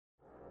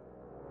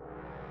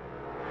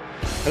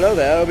Hello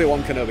there,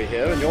 Obi-Wan Kenobi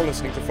here, and you're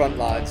listening to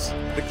Frontlines,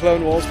 the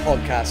Clone Wars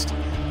podcast,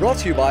 brought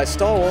to you by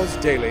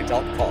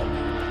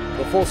StarWarsDaily.com.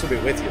 The Force will be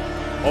with you,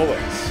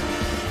 always.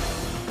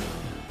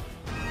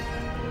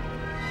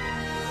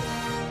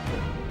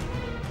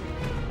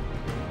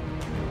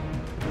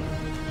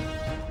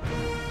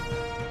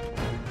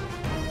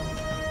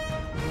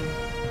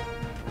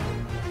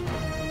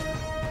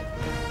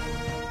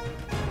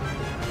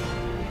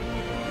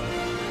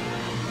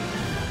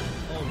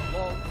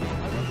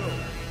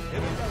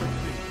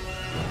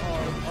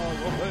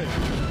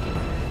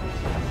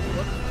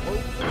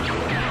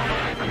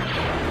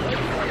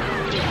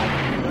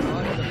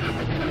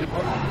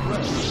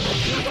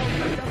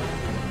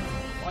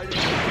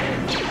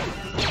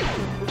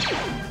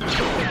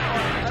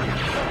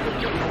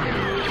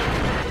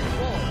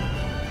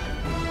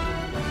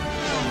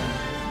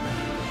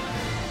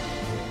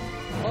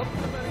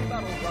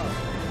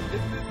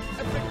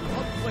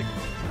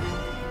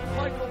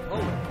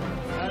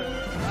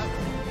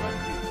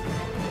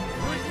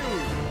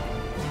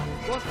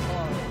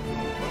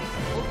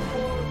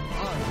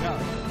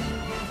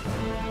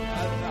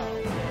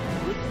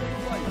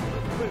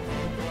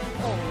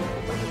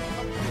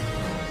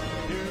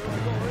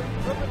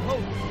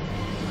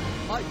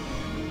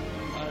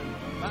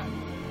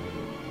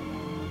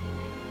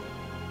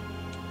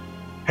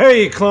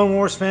 Hey, Clone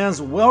Wars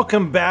fans,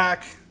 welcome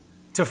back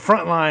to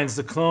Frontlines,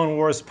 the Clone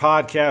Wars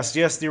podcast.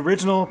 Yes, the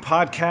original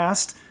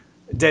podcast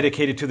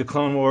dedicated to the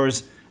Clone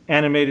Wars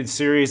animated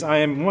series. I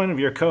am one of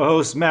your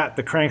co-hosts, Matt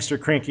the Crankster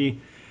Crinky,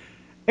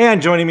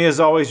 and joining me as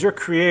always, your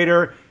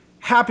creator.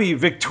 Happy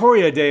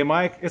Victoria Day,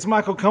 Mike. It's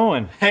Michael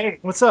Cohen. Hey,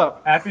 what's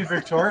up? Happy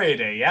Victoria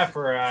Day, yeah,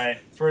 for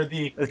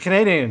the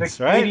Canadians,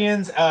 right?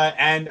 Canadians,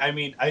 and I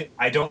mean,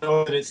 I don't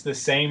know that it's the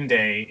same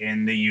day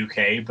in the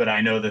UK, but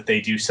I know that they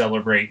do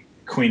celebrate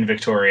Queen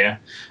Victoria.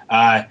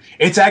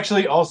 It's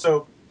actually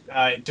also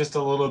just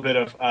a little bit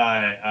of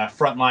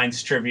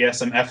Frontlines trivia,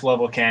 some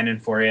F-level canon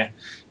for you.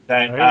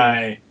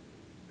 That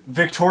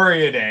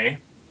Victoria Day,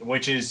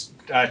 which is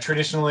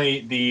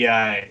traditionally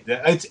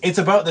it's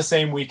about the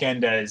same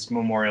weekend as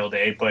Memorial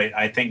Day, but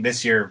I think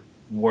this year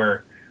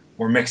we're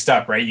mixed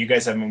up, right? You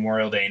guys have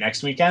Memorial Day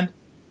next weekend.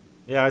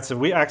 Yeah, it's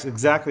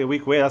exactly a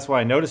week away. That's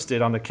why I noticed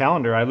it on the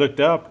calendar. I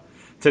looked up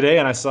today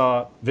and I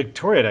saw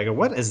Victoria Day. I go,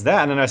 what is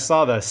that? And then I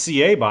saw the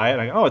CA by it.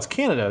 And I go, oh, it's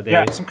Canada Day.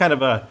 Yeah. It's some kind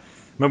of a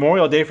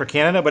Memorial Day for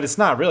Canada, but it's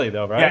not really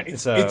though, right?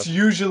 Yeah, it's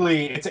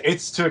usually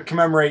to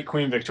commemorate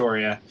Queen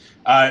Victoria,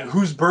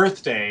 whose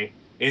birthday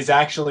is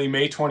actually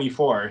May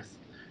 24th,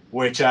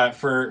 which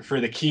for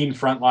the keen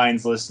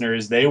Frontlines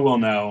listeners, they will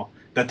know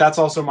that that's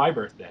also my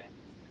birthday.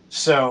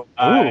 So,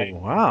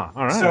 wow,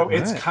 all right. So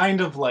it's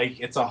kind of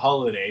like it's a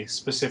holiday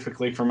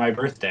specifically for my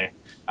birthday.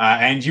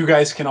 And you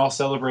guys can all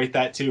celebrate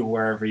that too,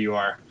 wherever you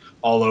are,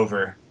 all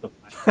over the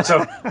planet.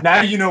 So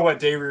now you know what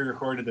day we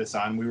recorded this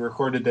on. We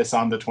recorded this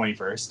on the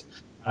 21st.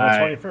 The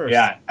 21st.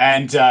 Yeah,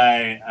 and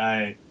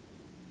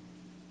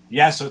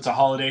so it's a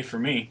holiday for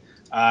me.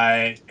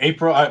 May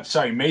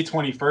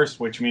 21st,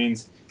 which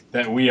means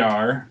that we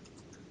are.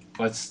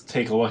 Let's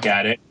take a look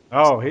at it.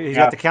 Oh, he's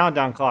got the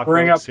countdown clock.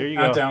 Bring folks. up Here the you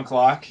countdown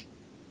clock.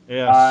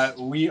 Yes.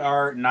 We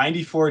are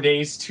 94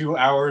 days, 2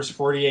 hours,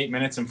 48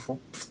 minutes, and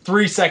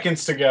 3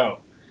 seconds to go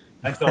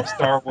until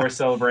Star Wars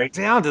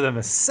Celebration. Down to them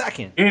a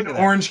second. In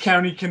Orange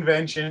County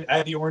Convention,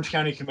 at the Orange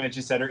County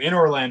Convention Center in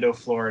Orlando,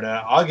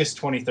 Florida,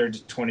 August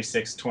 23rd to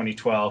 26th,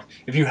 2012.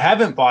 If you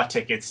haven't bought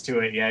tickets to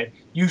it yet,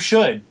 you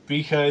should,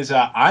 because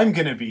I'm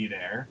going to be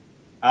there.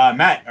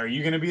 Matt, are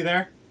you going to be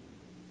there?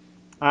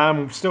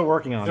 I'm still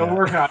working on it.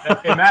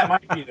 Okay, Matt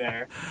might be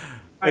there.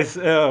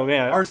 Oh,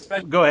 man.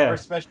 Go ahead.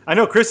 I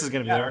know Chris is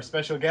going to be there. Our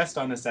special guest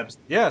on this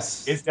episode.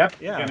 Yes. Is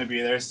definitely going to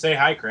be there. Say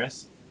hi,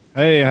 Chris.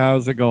 Hey,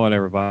 how's it going,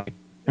 everybody?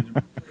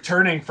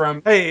 Returning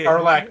from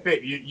Sarlacc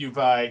pit,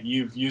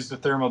 you've used the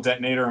thermal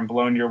detonator and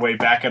blown your way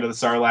back out of the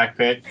Sarlacc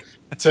pit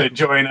to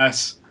join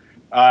us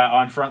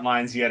on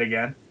Frontlines yet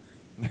again.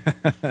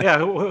 Yeah,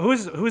 who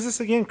is this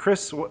again?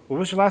 Chris, what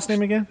was your last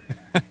name again?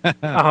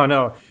 Oh,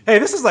 no. Hey,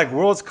 this is like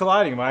worlds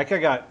colliding, Mike. I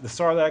got the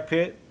Sarlacc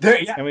pit,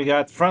 and we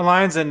got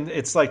Frontlines, and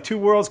it's like two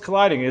worlds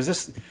colliding. Is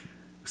this...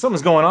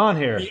 Something's going on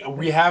here.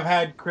 We have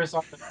had Chris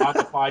on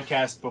the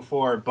podcast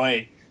before,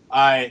 but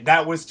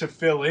that was to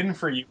fill in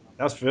for you.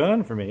 That was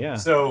filling for me, yeah.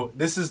 So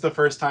this is the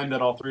first time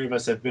that all three of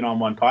us have been on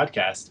one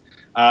podcast.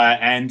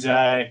 And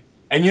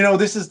you know,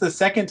 this is the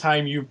second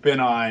time you've been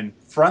on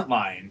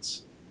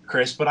Frontlines,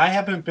 Chris, but I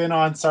haven't been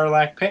on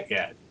Sarlacc pit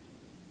yet.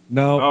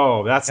 No.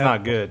 Oh, that's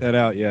not good. That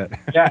out yet.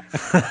 Yeah.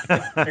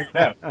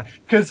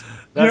 Because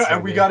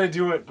and we got to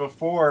do it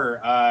before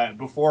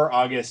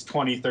August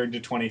 23rd to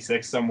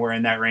 26th, somewhere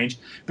in that range,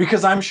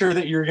 because I'm sure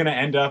that you're going to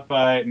end up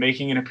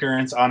making an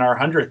appearance on our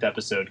 100th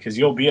episode, because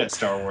you'll be at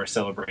Star Wars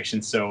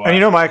Celebration. So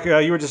and Mike,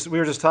 we were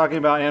just talking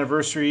about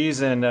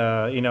anniversaries and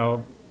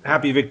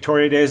happy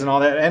Victoria Days and all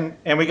that,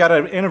 and we got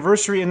an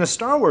anniversary in the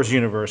Star Wars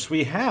universe.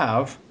 We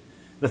have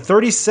the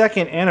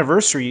 32nd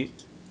anniversary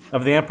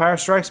of The Empire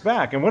Strikes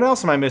Back. And what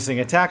else am I missing?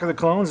 Attack of the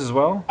Clones as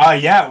well?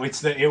 Yeah,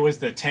 it was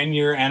the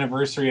 10-year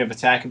anniversary of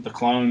Attack of the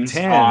Clones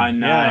on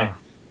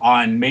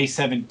on May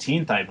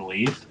 17th, I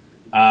believe.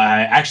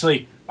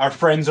 Actually, our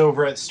friends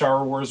over at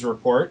Star Wars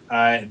Report,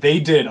 they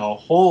did a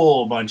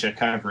whole bunch of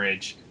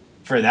coverage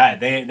for that.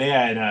 They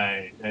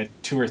had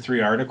 2 or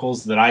 3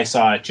 articles that I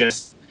saw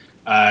just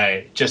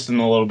in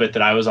the little bit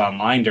that I was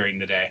online during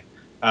the day.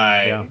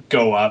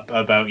 Go up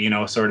about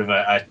sort of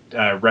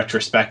a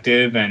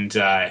retrospective and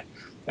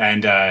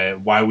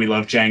why we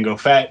love Jango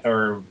Fett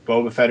or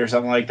Boba Fett or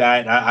something like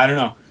that. I don't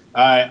know.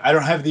 I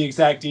don't have the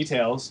exact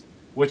details,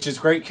 which is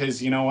great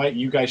because you know what,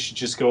 you guys should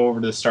just go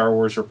over to the Star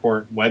Wars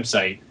Report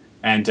website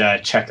and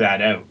check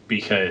that out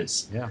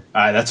because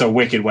that's a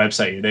wicked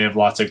website. They have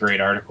lots of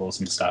great articles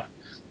and stuff.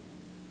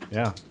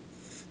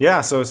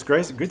 Yeah, so it's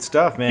great, good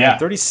stuff, man. Yeah.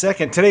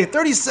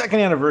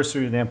 32nd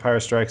anniversary of The Empire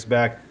Strikes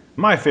Back.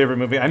 My favorite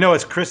movie. I know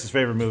it's Chris's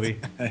favorite movie.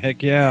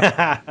 Heck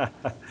yeah.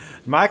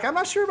 Mike, I'm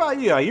not sure about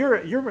you.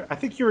 I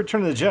think you're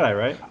Return of the Jedi,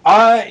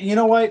 right? You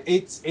know what?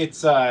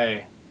 It's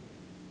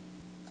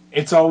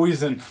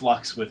always in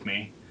flux with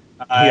me.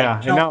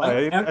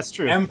 That's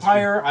true.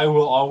 Empire, I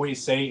will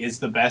always say, is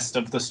the best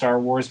of the Star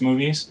Wars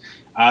movies.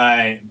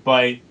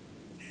 But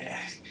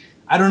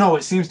I don't know.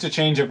 It seems to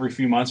change every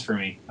few months for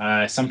me.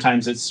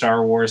 Sometimes it's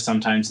Star Wars,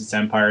 sometimes it's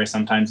Empire,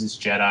 sometimes it's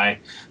Jedi,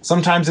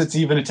 sometimes it's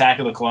even Attack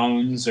of the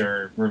Clones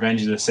or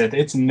Revenge of the Sith.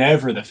 It's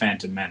never the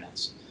Phantom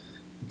Menace.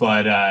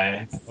 But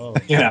not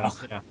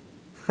the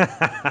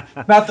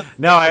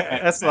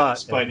that's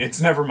not. But it's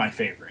never my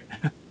favorite.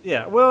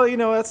 Yeah, well,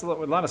 that's a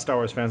lot of Star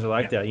Wars fans are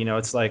like that.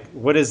 It's like,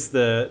 what is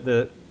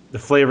the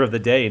flavor of the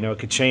day? It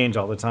could change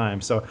all the time.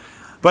 So.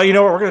 But you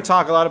know what? We're going to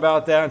talk a lot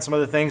about that and some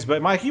other things.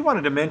 But Mike, you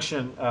wanted to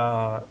mention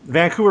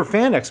Vancouver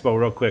Fan Expo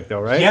real quick, though,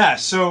 right? Yeah.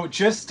 So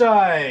just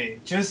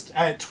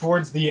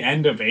towards the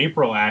end of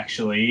April,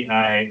 actually,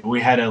 we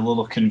had a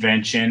little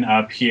convention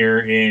up here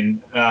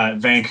in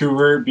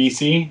Vancouver,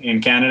 BC,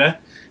 in Canada,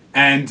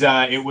 and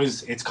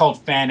it's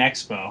called Fan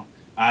Expo.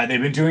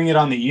 They've been doing it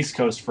on the East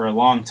Coast for a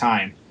long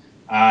time,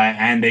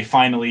 and they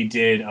finally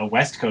did a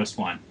West Coast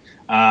one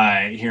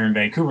here in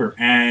Vancouver,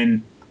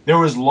 and there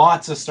was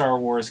lots of Star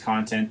Wars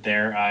content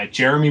there.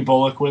 Jeremy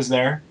Bulloch was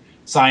there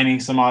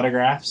signing some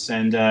autographs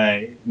and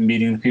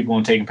meeting the people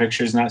and taking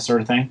pictures and that sort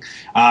of thing.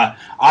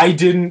 I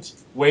didn't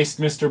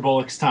waste Mr.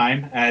 Bulloch's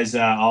time, as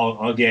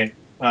I'll get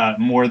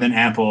more than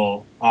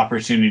ample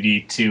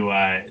opportunity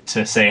to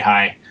say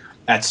hi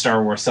at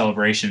Star Wars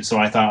Celebration. So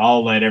I thought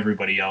I'll let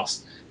everybody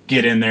else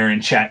get in there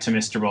and chat to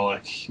Mr.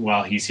 Bulloch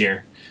while he's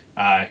here.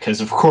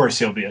 Because, of course,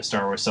 he'll be at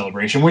Star Wars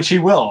Celebration, which he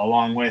will,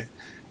 along with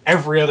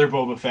every other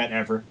Boba Fett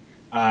ever.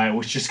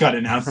 Which just got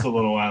announced a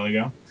little while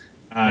ago.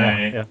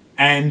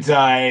 And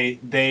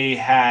they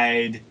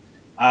had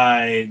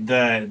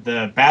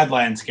the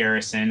Badlands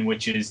Garrison,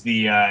 which is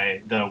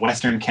the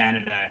Western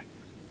Canada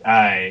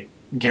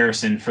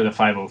garrison for the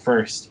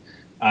 501st,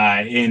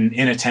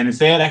 in attendance.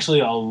 They had actually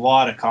a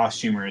lot of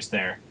costumers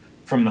there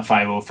from the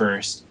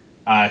 501st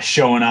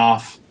showing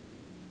off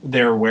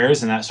their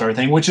wares and that sort of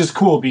thing, which is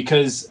cool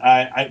because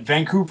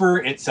Vancouver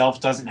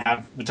itself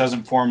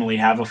doesn't formally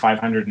have a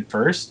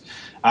 501st.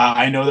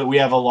 I know that we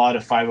have a lot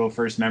of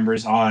 501st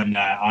members on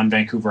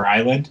Vancouver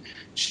Island.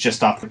 It's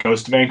just off the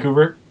coast of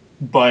Vancouver.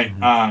 But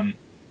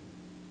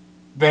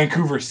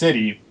Vancouver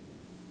City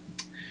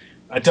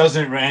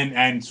doesn't,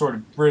 and sort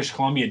of British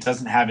Columbia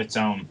doesn't have its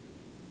own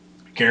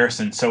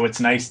garrison. So it's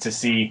nice to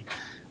see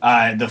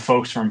the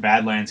folks from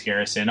Badlands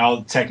Garrison,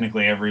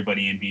 technically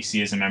everybody in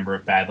BC is a member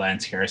of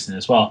Badlands Garrison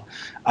as well,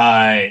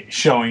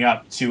 showing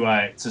up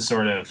to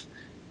sort of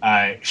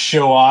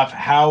show off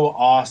how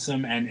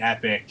awesome and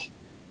epic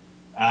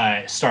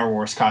Star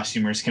Wars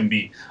costumers can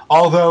be.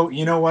 Although,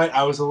 you know what,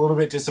 I was a little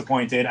bit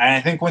disappointed, and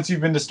I think once you've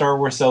been to Star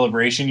Wars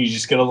Celebration, you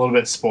just get a little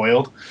bit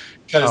spoiled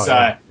because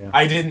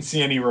I didn't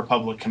see any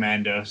Republic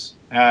Commandos.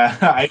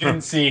 I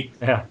didn't see.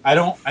 I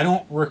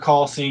don't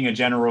recall seeing a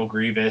General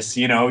Grievous.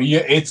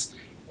 It's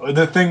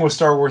the thing with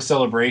Star Wars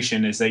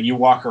Celebration is that you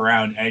walk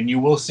around and you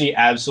will see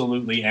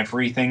absolutely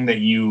everything that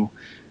you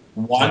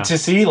want to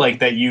see, like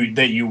that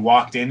you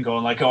walked in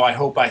going like, oh, I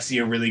hope I see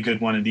a really good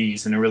one of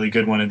these and a really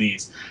good one of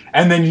these,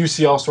 and then you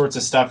see all sorts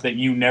of stuff that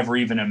you never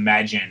even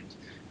imagined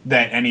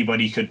that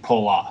anybody could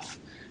pull off.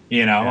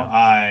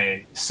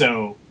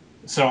 So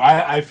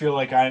I feel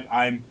like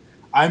I'm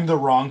the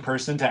wrong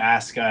person to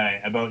ask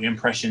about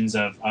impressions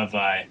of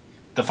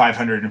the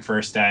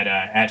 501st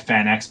at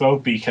Fan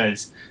Expo,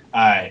 because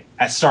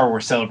at Star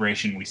Wars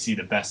Celebration we see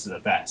the best of the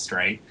best,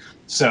 right?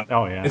 So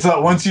it's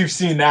like once you've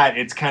seen that,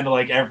 it's kind of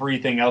like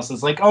everything else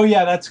is like, oh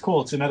yeah, that's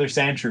cool. It's another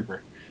Sand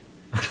Trooper,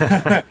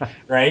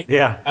 right?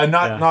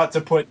 Not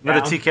to put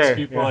down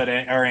people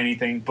or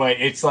anything, but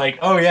it's like,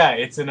 oh yeah,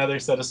 it's another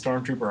set of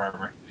Stormtrooper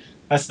armor.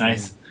 That's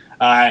nice.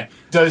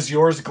 Does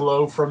yours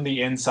glow from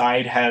the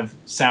inside, have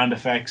sound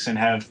effects, and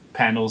have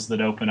panels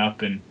that open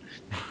up and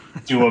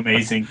do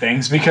amazing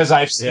things? Because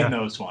I've seen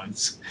those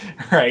ones,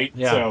 right?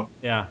 Exactly.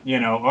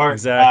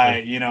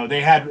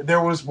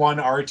 There was one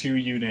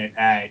R2 unit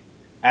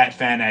at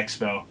Fan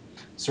Expo,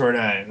 sort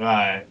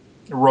of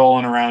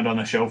rolling around on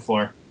the show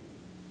floor,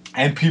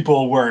 and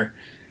people were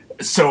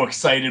so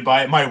excited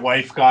by it. My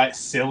wife got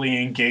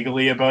silly and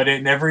giggly about it,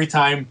 and every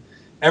time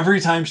every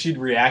time she'd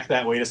react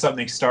that way to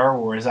something Star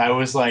Wars, I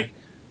was like,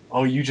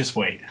 "Oh, you just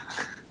wait,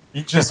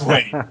 you just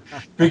wait,"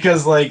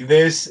 because like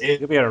this,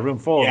 You'll be at a room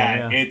full of them.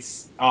 yeah, Yeah.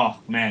 it's oh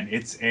man,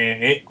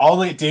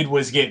 all it did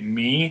was get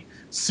me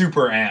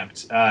super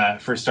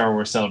amped for Star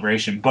Wars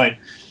Celebration, but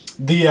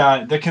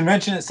the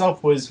convention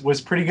itself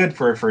was pretty good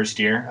for a first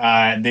year.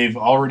 They've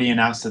already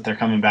announced that they're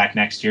coming back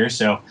next year,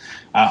 so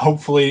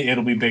hopefully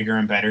it'll be bigger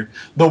and better.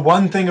 The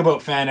one thing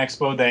about Fan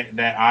Expo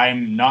that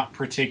I'm not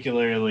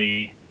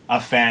particularly a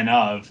fan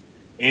of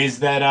is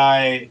that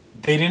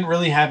they didn't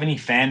really have any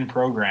fan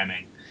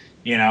programming.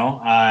 You know,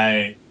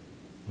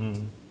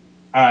 Mhm.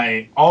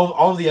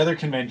 all the other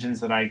conventions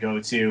that I go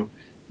to,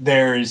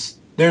 there's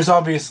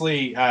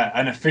obviously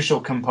an official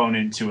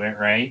component to it,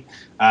 right?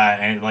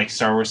 And like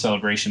Star Wars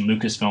Celebration,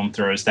 Lucasfilm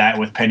throws that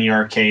with Penny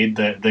Arcade.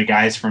 The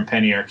guys from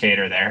Penny Arcade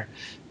are there,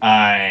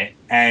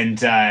 and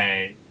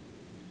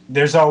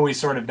there's always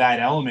sort of that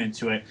element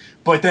to it.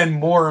 But then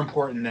more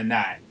important than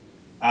that,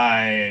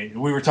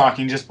 we were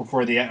talking just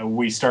before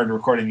we started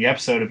recording the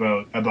episode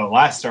about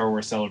last Star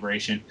Wars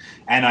Celebration,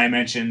 and I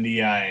mentioned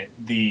the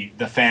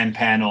fan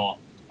panel,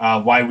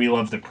 why we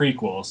love the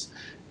prequels,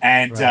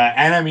 and Right.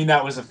 and I mean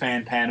that was a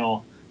fan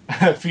panel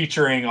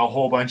featuring a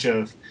whole bunch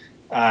of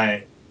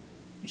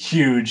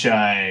huge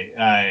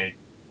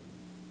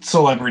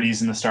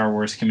celebrities in the Star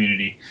Wars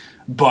community,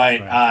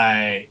 but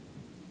Right.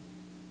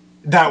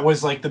 that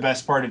was like the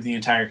best part of the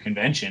entire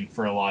convention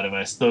for a lot of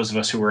us. Those of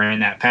us who were in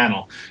that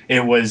panel,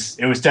 it was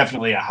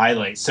definitely a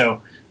highlight.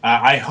 So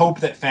I hope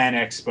that Fan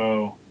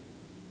Expo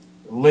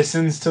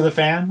listens to the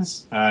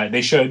fans.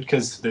 They should,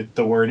 because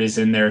the word is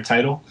in their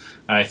title.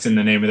 It's in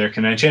the name of their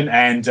convention,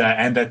 and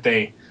that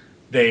they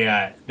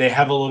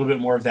have a little bit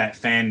more of that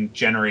fan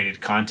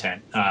generated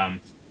content.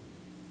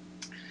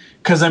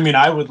 Because I mean,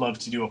 I would love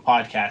to do a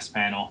podcast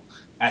panel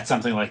at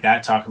something like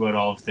that, talk about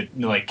all of the,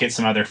 like, get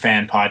some other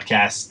fan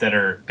podcasts that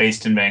are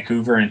based in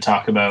Vancouver and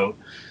talk about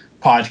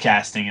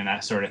podcasting and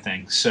that sort of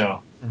thing.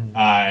 So,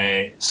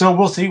 so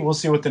we'll see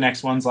what the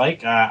next one's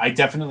like. I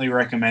definitely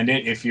recommend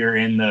it if you're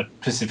in the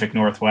Pacific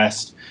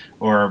Northwest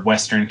or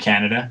Western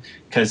Canada,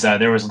 because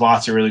there was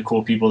lots of really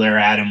cool people there.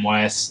 Adam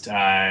West, Lou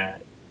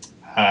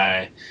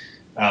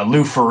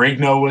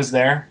Ferrigno was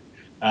there.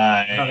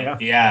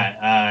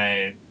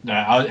 As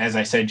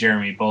I said,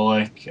 Jeremy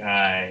Bullock,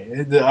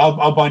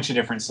 a bunch of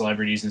different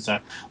celebrities and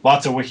stuff.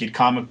 Lots of wicked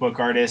comic book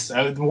artists.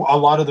 A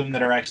lot of them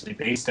that are actually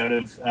based out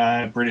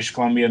of British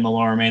Columbia and the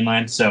Lower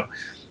Mainland. So,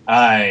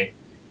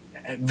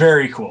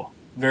 very cool,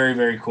 very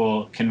very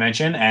cool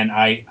convention, and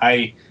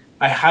I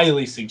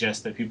highly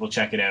suggest that people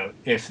check it out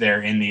if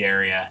they're in the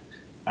area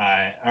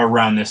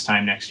around this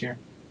time next year.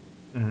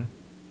 Mm-hmm.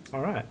 All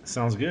right,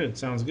 sounds good.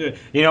 Sounds good.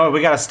 You know,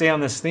 we got to stay on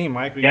this theme,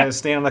 Mike. We Yeah. got to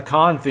stay on the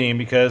con theme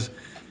because,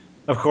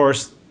 of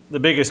course, the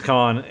biggest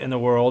con in the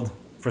world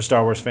for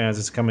Star Wars fans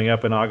is coming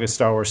up in August.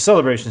 Star Wars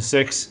Celebration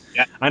 6.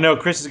 Yeah. I know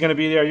Chris is going to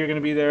be there. You're going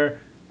to be there.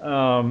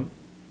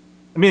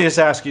 Let me just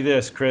ask you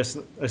this, Chris.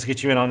 Let's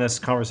get you in on this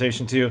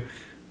conversation too.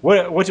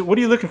 What are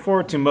you looking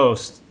forward to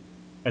most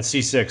at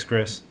C6,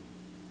 Chris?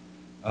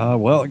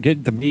 Well,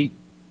 getting to meet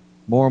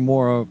more and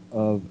more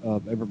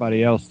of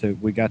everybody else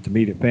that we got to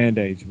meet at Fan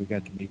Days. We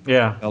got to meet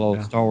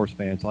fellow Star Wars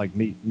fans, like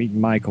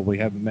meeting Michael. I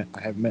haven't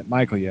met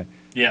Michael yet.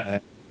 Yeah.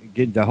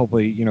 Getting to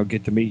hopefully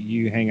get to meet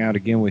you, hang out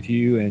again with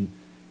you and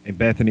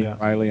Bethany,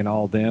 Riley, and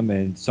all of them,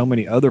 and so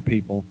many other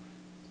people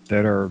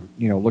that are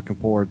looking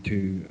forward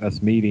to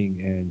us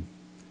meeting. And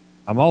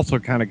I'm also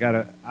kind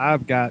of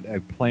I've got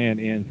a plan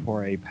in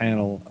for a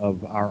panel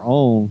of our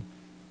own,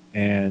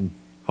 and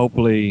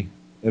hopefully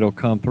it'll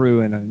come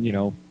through. And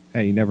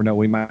hey, you never know,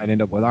 we might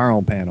end up with our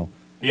own panel.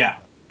 Yeah.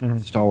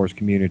 Star Wars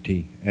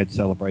community at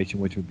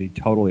Celebration, which would be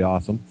totally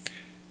awesome.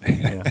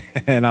 Yeah.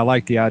 And I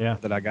like the idea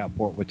that I got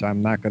for it, which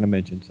I'm not going to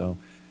mention. So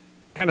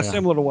kind of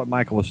similar to what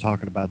Michael was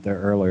talking about there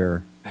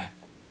earlier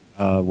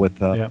with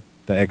the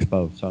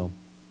expo. So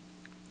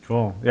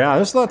cool. Yeah,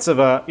 there's lots of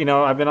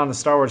I've been on the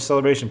Star Wars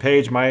Celebration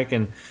page, Mike,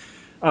 and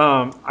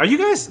are you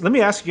guys? Let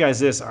me ask you guys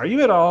this: are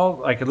you at all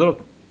like a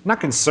little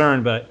not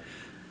concerned, but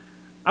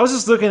I was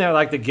just looking at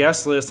like the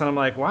guest list, and I'm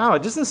like, wow,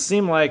 it doesn't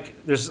seem like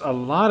there's a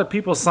lot of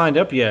people signed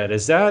up yet.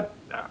 Is that?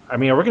 I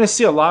mean, are we going to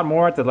see a lot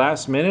more at the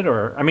last minute?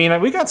 Or I mean,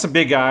 we got some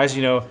big guys.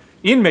 Ian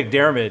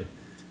McDiarmid,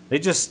 they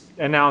just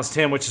announced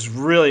him, which is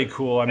really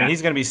cool. I mean,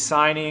 he's going to be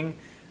signing,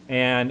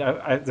 and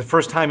the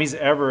first time he's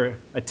ever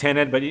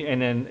attended.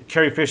 And then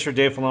Carrie Fisher,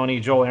 Dave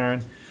Filoni, Joel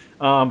Aaron.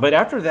 But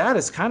after that,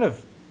 it's kind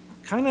of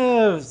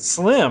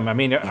slim. I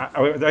mean,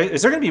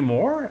 is there going to be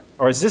more,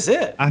 or is this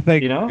it? I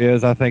think it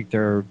is. I think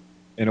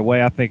in a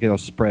way, I think it'll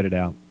spread it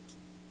out.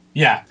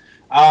 Yeah.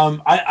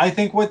 I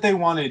think what they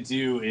want to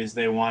do is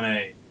they want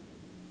to,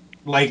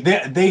 like,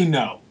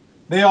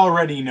 they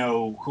already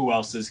know who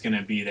else is going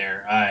to be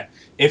there.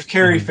 If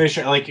Carrie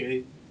Fisher, like,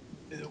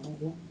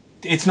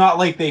 it's not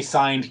like they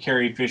signed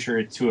Carrie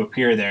Fisher to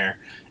appear there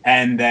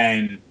and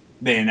then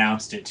they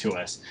announced it to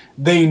us.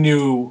 They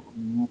knew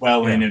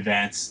well in Yeah.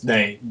 advance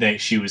that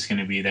she was going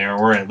to be there,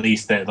 or at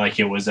least that like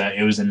it was a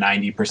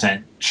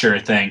 90% sure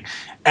thing.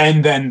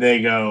 And then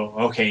they go,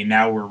 okay,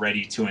 now we're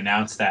ready to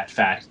announce that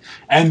fact.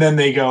 And then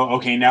they go,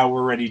 okay, now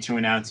we're ready to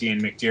announce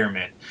Ian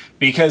McDiarmid,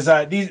 because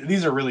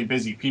these are really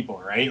busy people,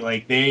 right?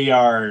 Like they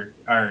are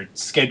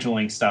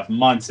scheduling stuff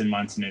months and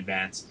months in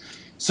advance.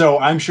 So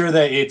I'm sure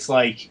that it's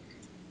like,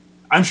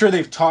 I'm sure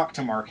they've talked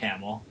to Mark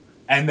Hamill,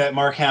 and that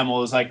Mark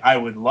Hamill is like, I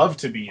would love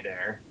to be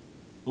there.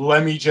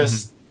 Let me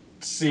just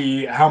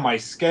see how my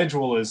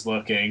schedule is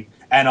looking,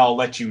 and I'll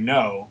let you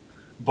know.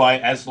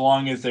 But as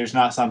long as there's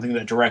not something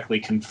that directly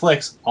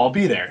conflicts, I'll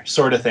be there,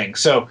 sort of thing.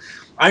 So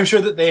I'm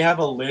sure that they have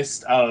a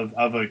list of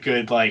a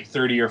good like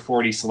 30 or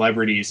 40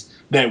 celebrities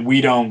that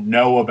we don't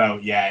know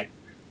about yet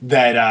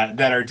that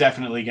are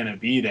definitely going to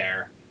be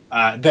there.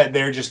 That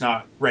they're just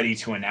not ready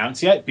to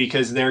announce yet,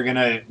 because they're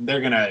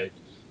gonna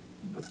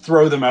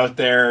throw them out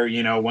there,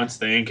 you know, once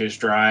the ink is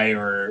dry,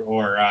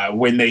 or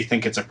when they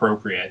think it's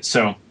appropriate.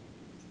 So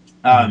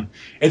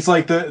it's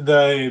like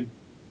the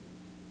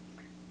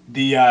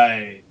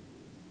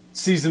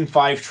season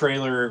 5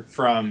 trailer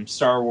from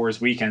Star Wars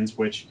Weekends,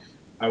 which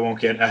I won't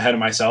get ahead of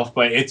myself,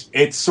 but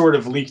it's sort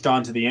of leaked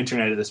onto the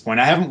internet at this point.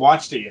 I haven't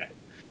watched it yet.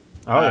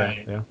 Oh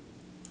yeah.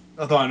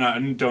 Although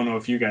I don't know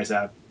if you guys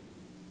have.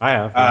 I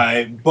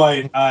have.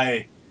 But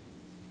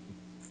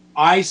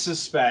I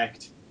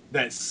suspect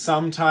that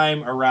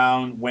sometime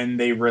around when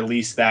they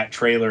release that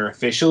trailer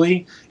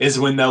officially is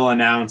when they'll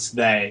announce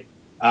that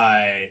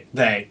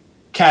that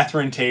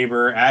Catherine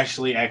Tabor,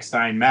 Ashley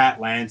Eckstein,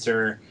 Matt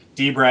Lancer,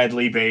 D.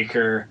 Bradley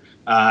Baker,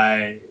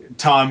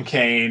 Tom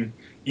Kane,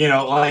 you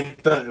know,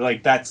 like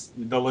that's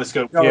the list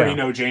goes. We already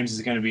know James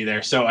is going to be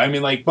there. So I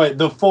mean, like, but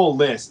the full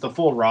list, the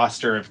full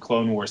roster of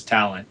Clone Wars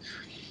talent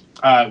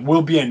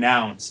will be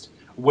announced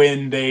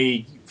when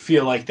they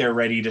feel like they're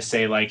ready to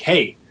say, like,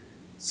 hey,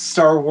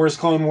 Star Wars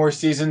Clone Wars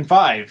Season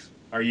 5.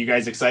 Are you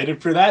guys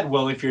excited for that?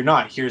 Well, if you're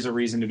not, here's a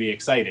reason to be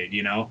excited,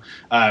 you know?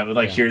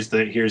 Here's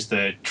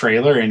the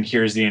trailer, and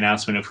here's the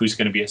announcement of who's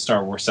going to be at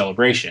Star Wars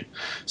Celebration.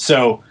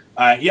 So,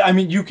 yeah, I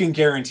mean, you can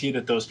guarantee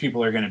that those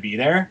people are going to be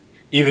there,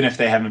 even if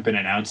they haven't been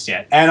announced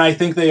yet. And I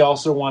think they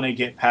also want to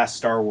get past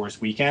Star Wars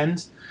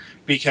Weekend,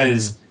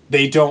 because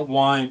they don't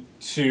want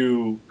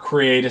to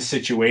create a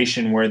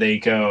situation where they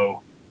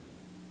go,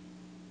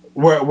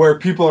 where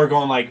people are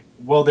going like,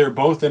 well, they're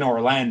both in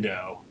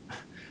Orlando.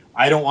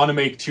 I don't want to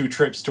make 2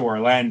 trips to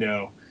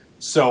Orlando,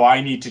 so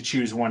I need to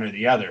choose one or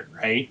the other,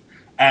 right?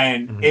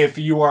 And if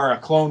you are a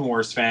Clone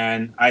Wars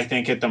fan, I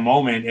think at the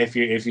moment, if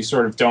you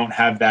sort of don't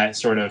have that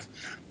sort of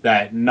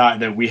that, not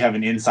that we have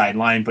an inside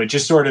line, but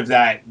just sort of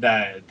that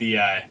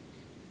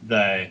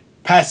the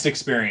past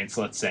experience,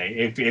 let's say,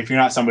 if you're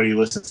not somebody who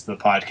listens to the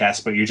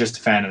podcast, but you're just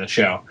a fan of the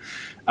show,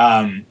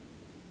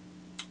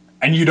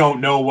 and you don't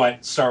know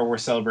what Star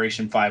Wars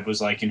Celebration 5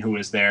 was like and who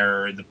was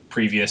there, or the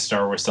previous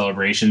Star Wars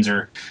Celebrations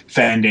or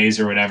fan days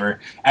or whatever,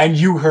 and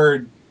you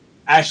heard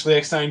Ashley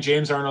Eckstein,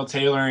 James Arnold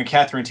Taylor, and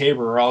Catherine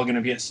Tabor are all going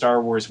to be at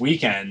Star Wars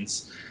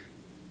Weekends,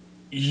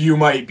 you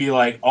might be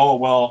like, oh,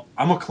 well,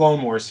 I'm a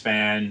Clone Wars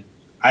fan.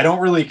 I don't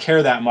really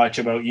care that much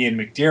about Ian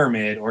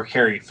McDiarmid or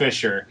Carrie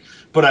Fisher,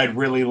 but I'd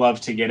really love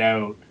to get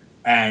out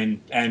and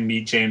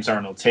meet James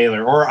Arnold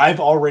Taylor, or I've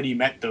already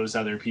met those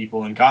other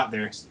people and got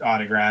their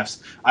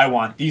autographs. I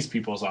want these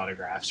people's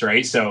autographs,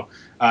 right? So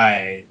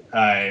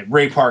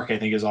Ray Park, I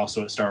think, is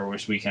also at Star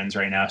Wars Weekends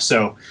right now.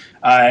 So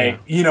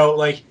you know,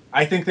 like,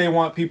 I think they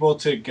want people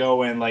to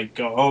go and like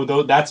go, oh,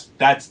 though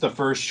that's the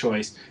first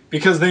choice,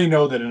 because they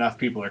know that enough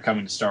people are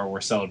coming to Star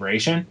Wars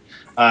Celebration.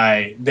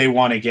 They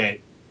want to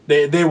get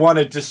they want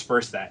to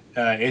disperse that.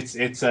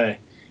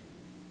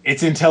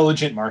 It's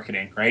intelligent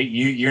marketing, right?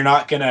 You're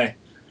not gonna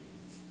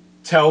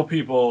tell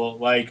people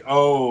like,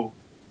 oh,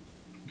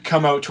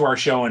 come out to our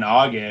show in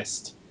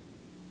August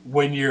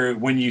when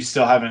you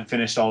still haven't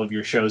finished all of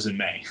your shows in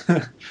May.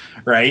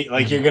 Right?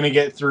 Like, you're going to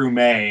get through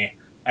May,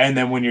 and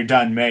then when you're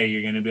done May,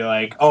 you're going to be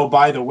like, oh,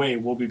 by the way,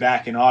 we'll be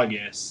back in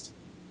August.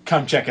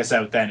 Come check us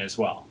out then as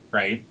well,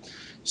 right?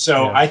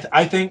 So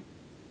I think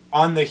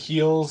on the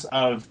heels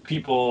of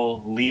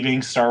people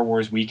leaving Star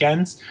Wars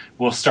Weekends,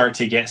 we'll start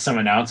to get some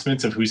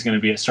announcements of who's going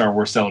to be at Star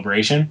Wars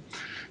Celebration.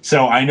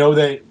 So I know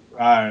that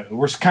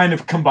we're kind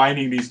of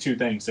combining these two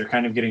things. They're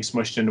kind of getting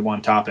smushed into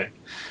one topic.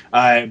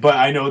 But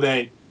I know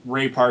that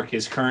Ray Park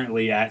is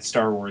currently at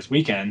Star Wars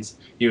Weekends.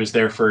 He was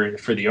there for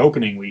the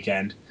opening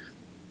weekend.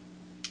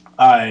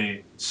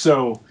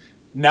 So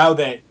now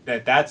that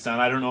that's done,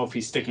 I don't know if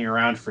he's sticking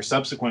around for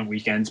subsequent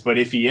weekends, but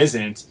if he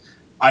isn't,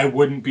 I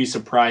wouldn't be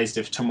surprised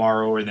if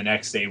tomorrow or the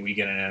next day we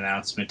get an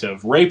announcement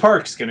of Ray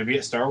Park's going to be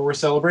at Star Wars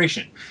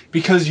Celebration,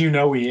 because you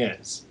know he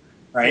is,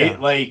 right?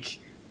 Yeah.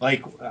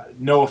 Like,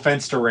 no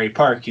offense to Ray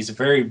Park, he's a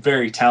very,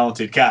 very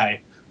talented guy,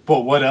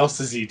 but what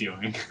else is he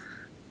doing?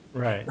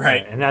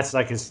 Right. And that's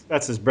like his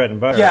bread and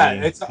butter. Yeah, I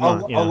mean, it's a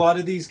lot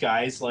of these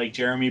guys like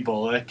Jeremy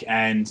Bulloch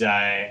and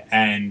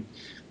the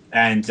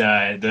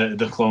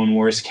Clone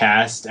Wars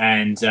cast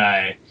and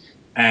I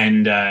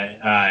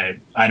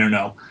don't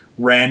know,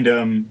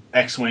 random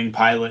X-wing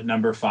pilot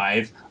number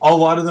 5. A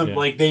lot of them, Yeah.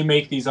 like, they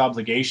make these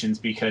obligations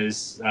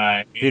because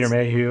Peter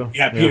Mayhew.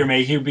 Yeah, Peter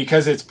Mayhew,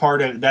 because that's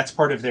part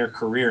of their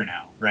career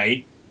now,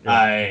 right?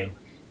 Yeah.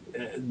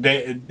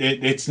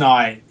 It's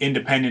not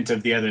independent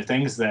of the other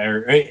things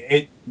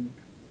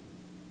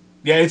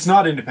it's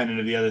not independent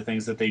of the other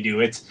things that they do.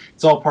 It's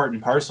all part and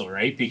parcel,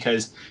 right?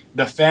 Because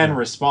the fan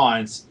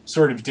response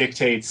sort of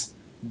dictates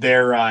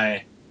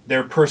their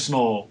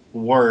personal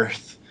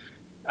worth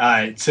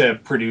to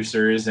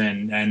producers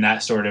and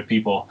that sort of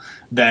people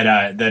that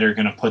are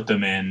going to put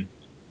them in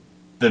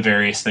the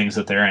various things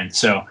that they're in.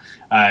 So,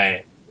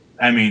 I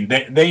mean,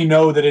 they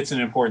know that it's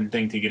an important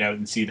thing to get out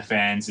and see the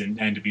fans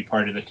and to be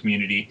part of the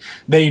community.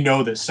 They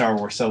know that Star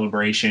Wars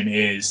Celebration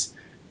is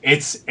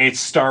it's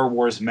Star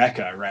Wars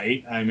Mecca,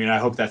 right? I mean, I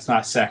hope that's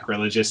not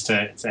sacrilegious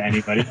to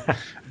anybody,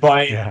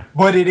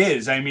 but it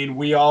is. I mean,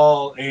 we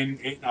all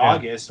in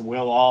August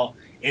will all,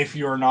 if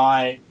you're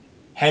not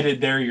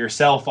headed there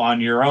yourself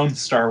on your own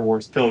Star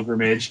Wars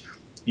pilgrimage,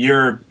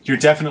 you're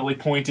definitely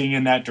pointing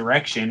in that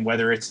direction,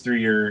 whether it's through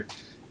your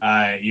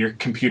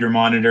computer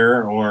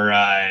monitor or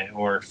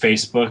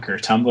Facebook or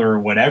Tumblr or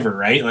whatever,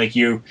 right? Like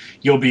you'll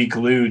be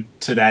glued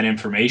to that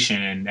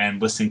information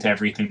and listening to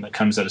everything that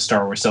comes out of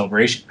Star Wars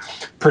Celebration,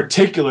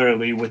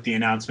 particularly with the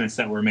announcements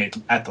that were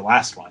made at the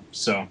last one.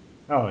 So.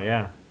 Oh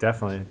yeah,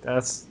 definitely.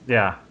 That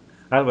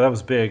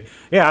was big.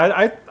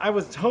 Yeah, I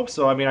would hope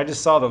so. I mean, I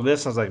just saw the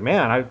list. And I was like,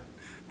 man, I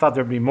thought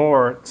there'd be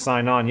more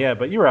signed on yet.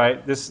 But you're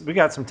right. We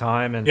got some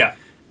time. And yeah.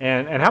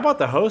 And how about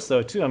the host,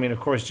 though, too? I mean, of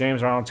course,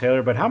 James Arnold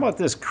Taylor, but how about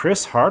this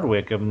Chris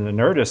Hardwick of the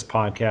Nerdist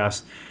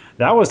podcast?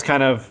 That was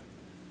kind of,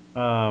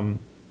 I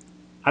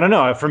don't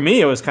know. For me,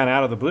 it was kind of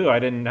out of the blue. I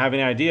didn't have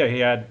any idea he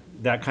had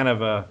that kind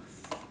of a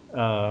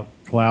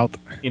clout,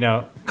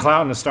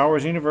 clout in the Star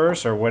Wars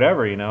universe or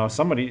whatever.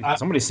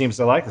 Somebody seems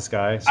to like this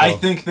guy. So. I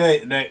think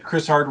that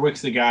Chris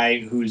Hardwick's the guy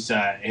who's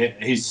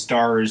his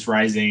star is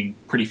rising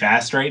pretty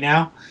fast right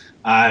now,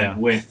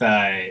 with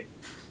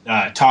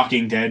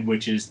Talking Dead,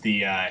 which is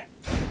the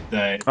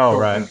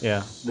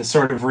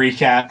sort of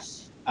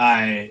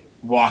recap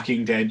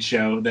Walking Dead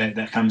show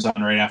that comes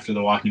on right after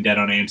The Walking Dead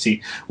on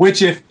AMC,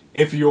 which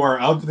if you are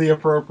of the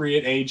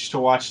appropriate age to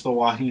watch The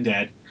Walking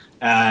Dead,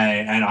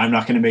 and I'm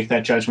not going to make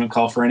that judgment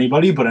call for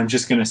anybody, but I'm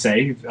just going to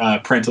say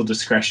parental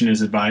discretion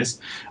is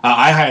advised.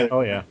 I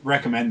highly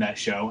recommend that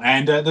show,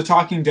 and The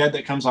Talking Dead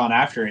that comes on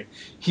after it.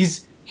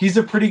 He's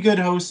a pretty good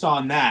host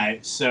on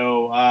that,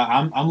 so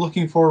I'm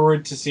looking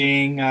forward to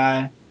seeing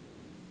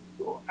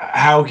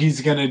how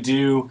he's going to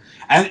do.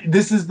 And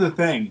this is the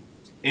thing,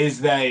 is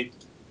that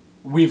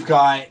we've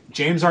got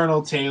James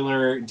Arnold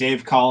Taylor,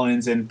 Dave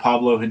Collins, and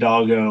Pablo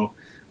Hidalgo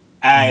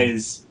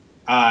as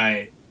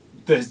the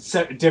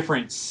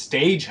different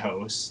stage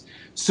hosts.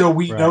 So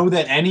we know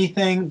that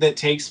anything that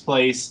takes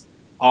place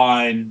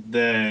on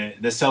the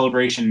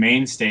Celebration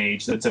main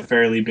stage that's a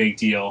fairly big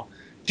deal,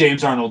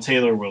 James Arnold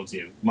Taylor will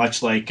do.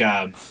 Much like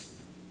Jay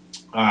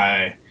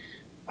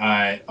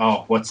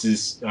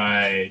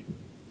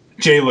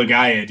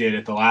Lagaya did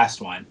at the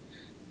last one.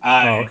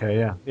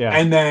 Yeah.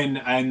 And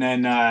then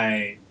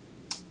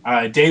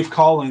Dave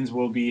Collins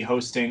will be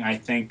hosting, I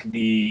think,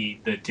 the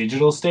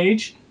digital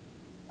stage.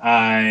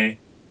 Let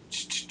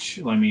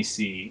me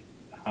see.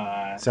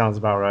 Sounds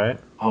about right.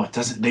 Oh, it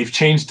doesn't. They've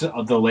changed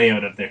the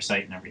layout of their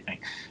site and everything.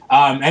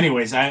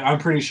 Anyways, I'm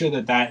pretty sure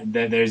that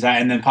there's that,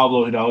 and then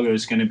Pablo Hidalgo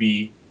is going to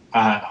be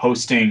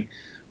hosting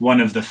one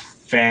of the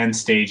fan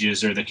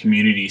stages or the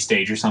community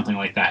stage or something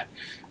like that.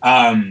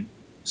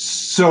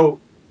 So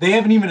they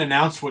haven't even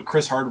announced what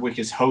Chris Hardwick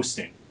is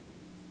hosting,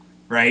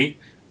 right?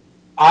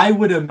 I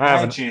would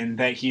imagine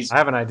that he's. I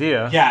have an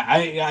idea. Yeah,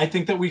 I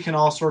think that we can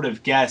all sort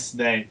of guess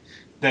that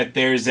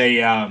there's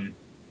a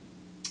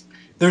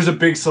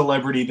big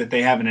celebrity that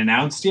they haven't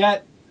announced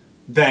yet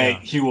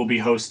that he will be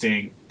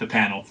hosting the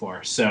panel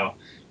for. So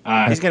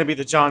he's going to be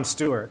the Jon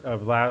Stewart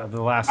of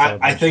the last.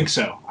 I think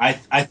so. I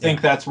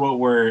think that's what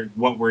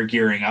we're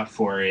gearing up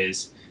for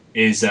is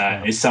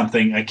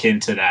something akin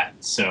to that.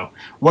 So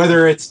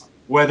whether it's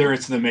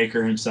the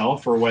maker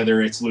himself or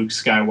whether it's Luke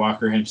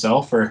Skywalker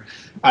himself, or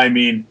I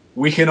mean,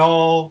 we can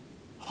all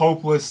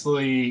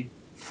hopelessly,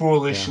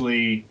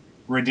 foolishly,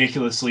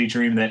 ridiculously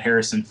dream that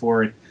Harrison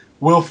Ford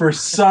will for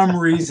some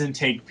reason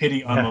take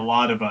pity on the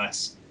lot of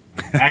us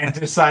and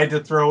decide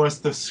to throw us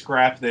the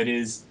scrap that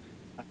is.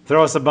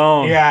 Throw us a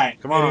bone. Yeah,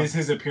 come on. It is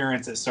his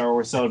appearance at Star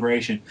Wars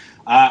Celebration.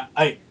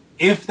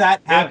 If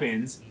that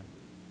happens,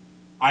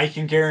 I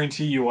can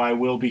guarantee you I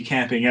will be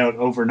camping out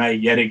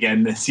overnight yet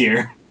again this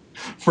year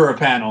for a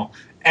panel,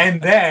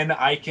 and then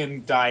I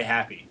can die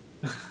happy.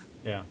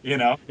 Yeah,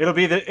 it'll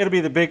be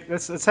the big.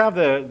 Let's have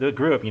the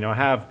group.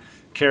 Have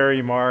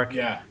Carrie, Mark,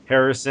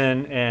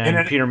 Harrison,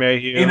 and Peter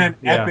Mayhew in an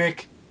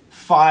epic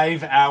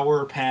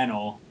 5-hour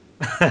panel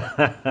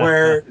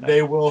where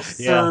they will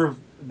serve.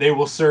 They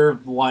will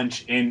serve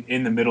lunch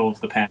in the middle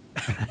of the panel,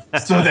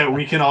 so that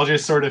we can all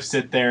just sort of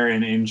sit there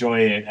and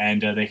enjoy it,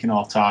 and they can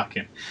all talk.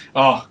 And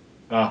oh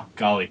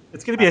golly,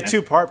 it's going to be a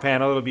 2-part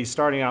panel. It'll be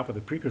starting off with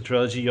the prequel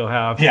trilogy. You'll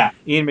have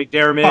Ian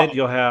McDiarmid.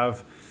 You'll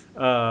have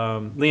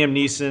Liam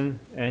Neeson,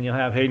 and you'll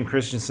have Hayden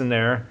Christensen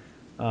there.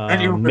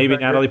 And Ewan Maybe McGregor.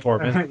 Natalie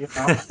Portman.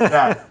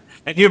 Yeah.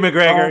 And Hugh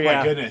McGregor. Oh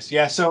my goodness,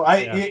 yeah. So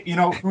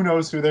who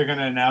knows who they're going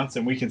to announce,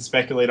 and we can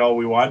speculate all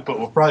we want, but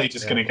we're probably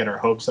just going to get our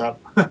hopes up.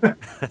 Liam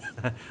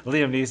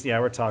Neeson. Yeah,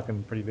 we're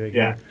talking pretty big.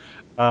 Yeah.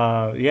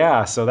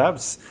 Here. So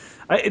that's.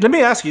 Let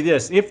me ask you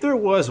this: if there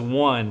was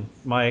one,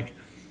 Mike,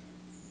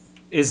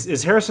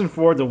 is Harrison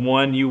Ford the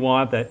one you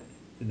want that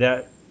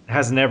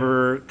has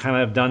never kind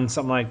of done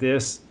something like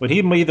this? Would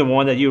he be the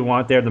one that you would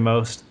want there the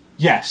most?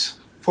 Yes,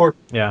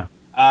 Yeah.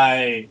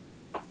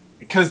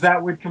 Because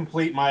that would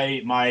complete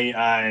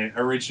my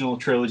original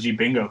trilogy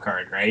bingo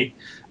card, right?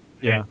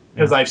 Yeah.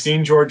 Because I've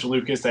seen George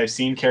Lucas, I've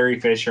seen Carrie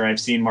Fisher, I've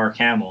seen Mark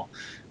Hamill,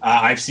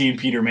 I've seen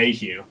Peter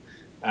Mayhew.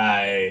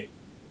 The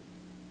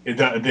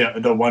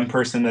one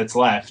person that's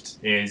left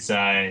is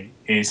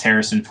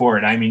Harrison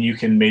Ford. I mean, you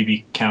can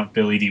maybe count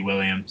Billy D.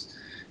 Williams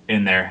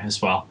in there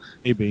as well.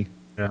 Maybe.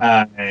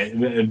 Yeah.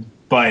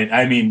 But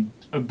I mean,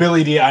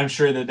 Billy D. I'm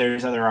sure that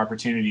there's other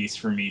opportunities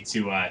for me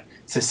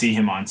to see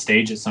him on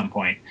stage at some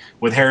point.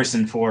 With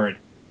Harrison Ford,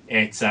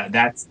 it's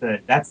that's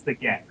the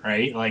get,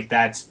 right. Like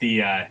that's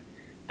the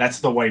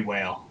white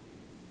whale.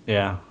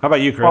 Yeah. How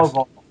about you, Chris?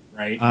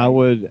 Right. I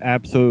would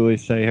absolutely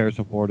say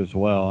Harrison Ford as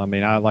well. I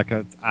mean,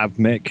 I've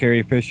met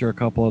Carrie Fisher a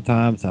couple of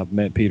times. I've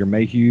met Peter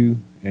Mayhew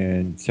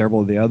and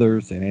several of the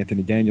others, and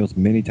Anthony Daniels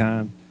many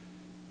times,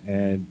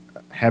 and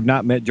have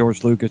not met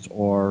George Lucas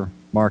or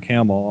Mark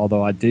Hamill.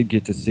 Although I did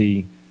get to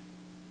see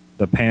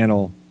the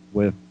panel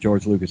with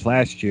George Lucas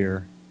last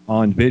year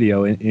on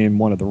video in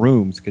one of the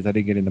rooms because I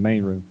didn't get in the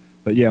main room.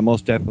 But yeah,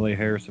 most definitely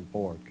Harrison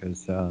Ford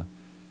because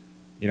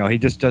he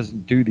just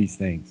doesn't do these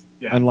things.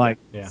 Yeah. Unlike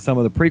some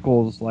of the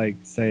prequels, like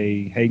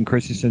say Hayden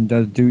Christensen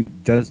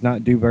does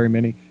not do very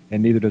many,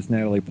 and neither does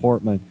Natalie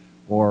Portman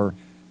or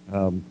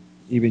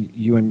even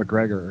Ewan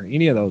McGregor or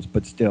any of those.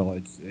 But still,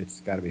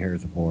 it's got to be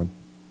Harrison Ford.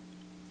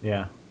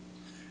 Yeah,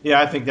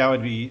 I think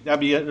that'd be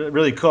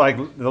really cool.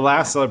 Like the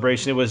last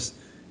celebration, it was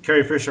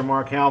Carrie Fisher,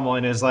 Mark Hamill,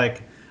 and it's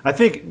like I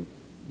think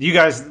you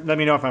guys let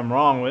me know if I'm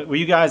wrong. Were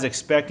you guys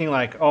expecting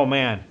like, oh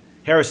man,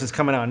 Harrison's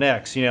coming out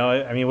next?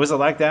 I mean, was it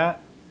like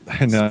that?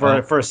 No,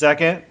 for a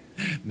second.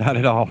 Not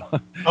at all.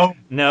 Oh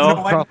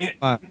no! You know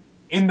what?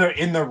 In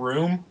the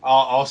room,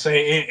 I'll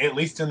say at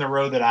least in the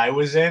row that I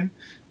was in,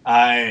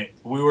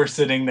 we were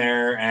sitting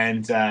there,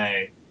 and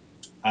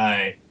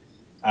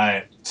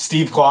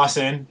Steve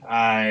Clausen,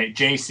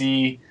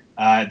 JC,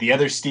 the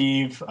other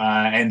Steve,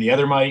 and the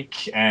other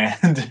Mike,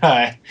 and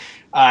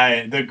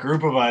the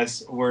group of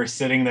us were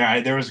sitting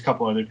there. There was a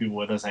couple other people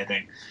with us, I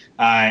think.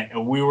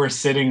 We were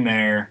sitting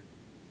there,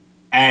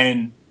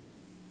 and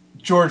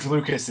George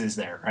Lucas is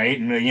there, right?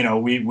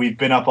 And we've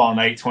been up all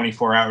night,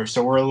 24 hours,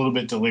 so we're a little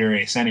bit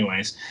delirious,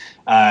 anyways.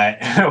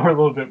 We're a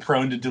little bit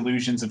prone to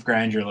delusions of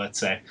grandeur, let's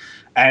say.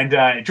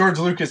 And George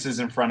Lucas is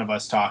in front of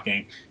us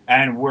talking,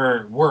 and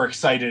we're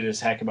excited as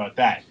heck about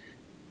that.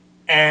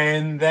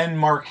 And then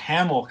Mark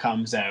Hamill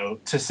comes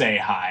out to say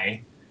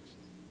hi,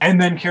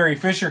 and then Carrie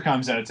Fisher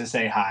comes out to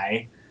say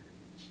hi.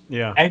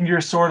 Yeah. And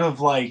you're sort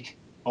of like,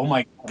 oh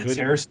my God, is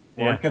Harrison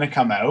Ford going to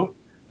come out?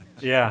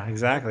 Yeah,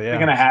 exactly. Yeah,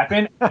 going to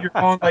happen. You're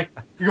going like,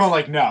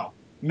 no,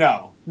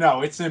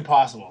 it's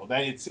impossible.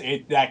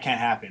 That can't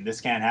happen.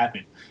 This can't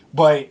happen.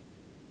 But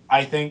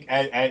I think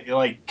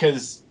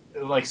because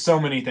like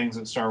so many things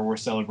at Star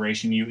Wars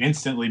Celebration, you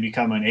instantly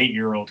become an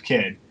 8-year-old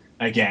kid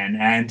again,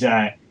 and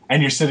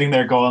you're sitting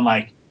there going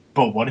like,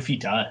 but what if he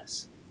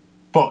does?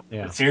 But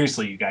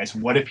seriously, you guys,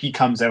 what if he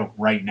comes out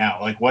right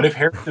now? Like, what if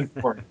Harrison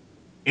Ford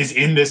is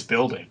in this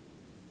building?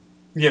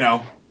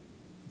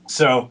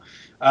 So.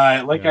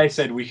 I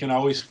said, we can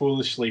always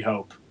foolishly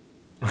hope.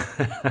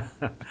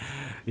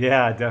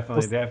 Yeah,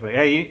 definitely.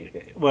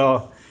 Hey,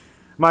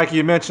 Mike,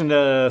 you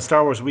mentioned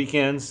Star Wars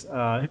weekends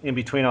in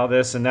between all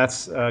this, and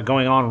that's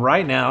going on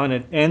right now, and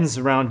it ends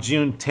around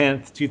June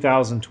 10th,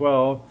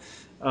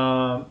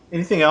 2012.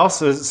 Anything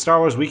else? Star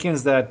Wars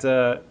weekends that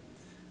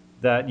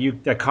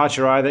caught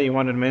your eye that you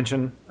wanted to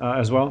mention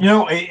as well?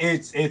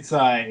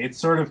 It's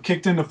sort of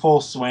kicked into full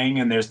swing,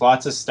 and there's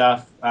lots of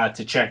stuff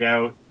to check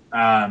out.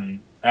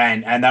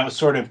 And that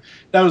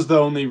was the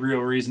only real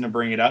reason to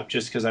bring it up,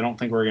 just because I don't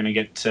think we're going to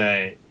get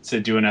to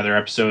do another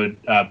episode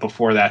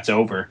before that's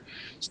over.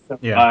 So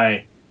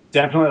I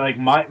definitely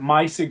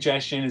my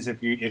suggestion is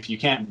if you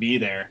can't be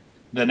there,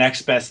 the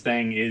next best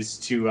thing is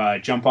to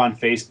jump on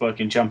Facebook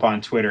and jump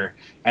on Twitter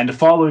and to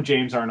follow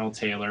James Arnold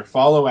Taylor,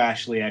 follow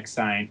Ashley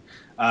Eckstein,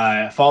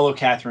 follow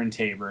Catherine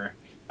Tabor,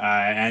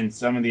 and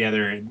some of the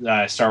other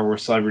Star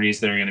Wars celebrities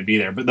that are going to be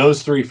there. But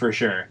those three for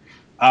sure.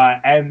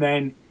 And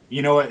then.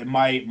 You know what?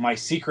 My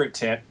secret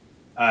tip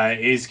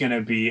is going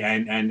to be,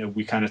 and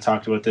we kind of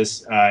talked about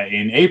this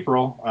in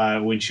April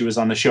when she was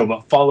on the show,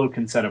 but follow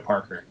Concetta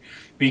Parker.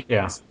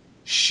 Because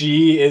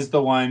she is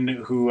the one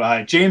who,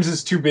 James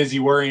is too busy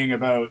worrying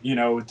about,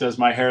 does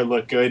my hair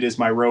look good? Is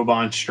my robe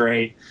on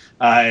straight?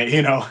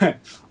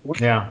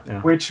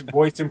 Which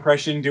voice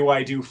impression do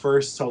I do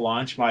first to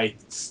launch my,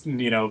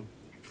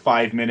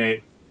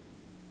 5-minute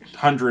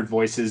 100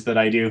 voices that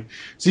I do?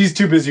 So he's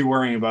too busy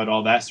worrying about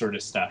all that sort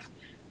of stuff.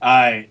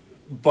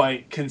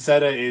 But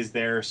Concetta is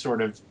there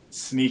sort of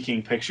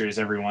sneaking pictures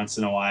every once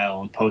in a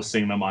while and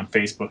posting them on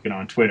Facebook and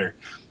on Twitter.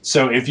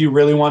 So if you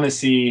really want to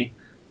see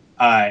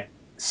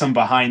some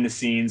behind the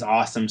scenes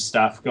awesome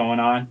stuff going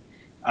on,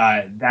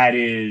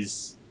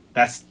 that's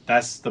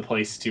the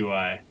place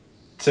to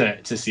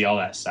see all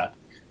that stuff.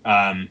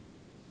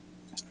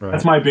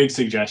 That's my big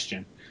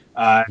suggestion.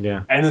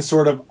 And then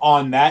sort of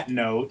on that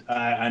note,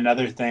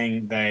 another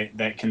thing that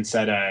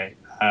Concetta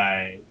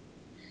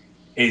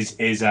is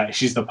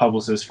she's the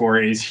publicist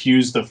for is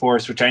Hughes the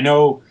Force, which I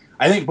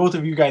think both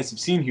of you guys have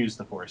seen Hughes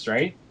the Force,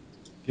 right?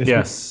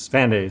 Yes,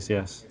 Fan Days,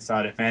 yes. I saw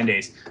it at Fan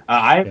Days.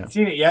 I haven't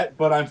seen it yet,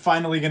 but I'm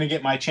finally going to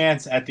get my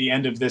chance at the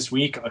end of this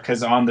week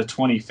because on the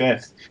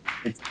 25th,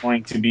 it's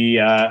going to be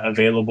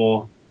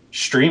available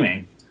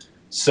streaming.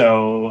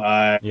 So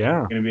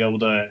you're going to be able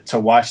to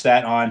watch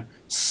that on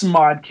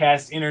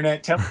Smodcast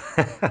Internet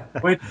Television,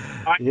 which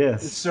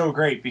is so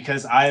great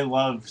because I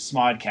love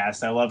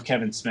Smodcast. I love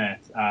Kevin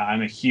Smith.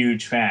 I'm a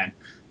huge fan.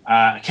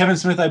 Kevin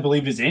Smith, I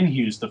believe, is in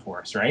Hughes the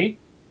Force, right?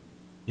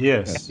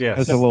 Yes.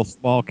 That's a little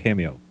small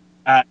cameo.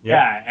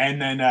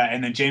 And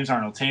then James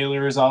Arnold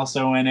Taylor is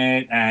also in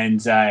it,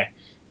 and so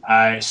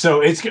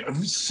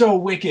it's so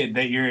wicked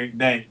that you're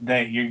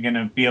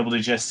gonna be able to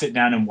just sit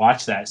down and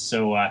watch that.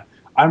 So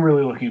I'm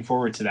really looking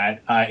forward to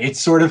that. I'm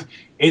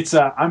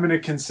gonna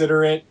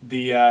consider it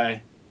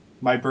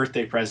my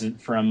birthday present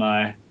from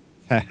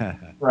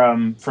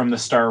the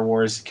Star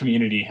Wars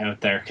community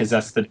out there because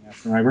that's the day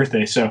after my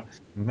birthday. So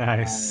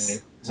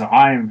nice. So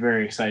I'm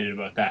very excited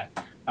about that.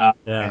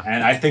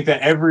 And I think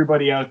that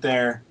everybody out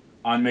there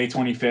on May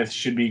 25th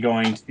should be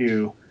going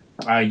to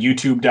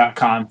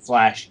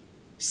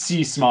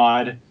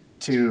youtube.com/csmod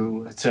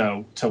to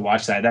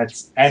watch that.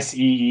 That's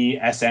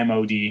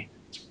SEESMOD,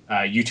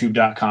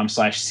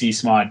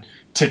 youtube.com/csmod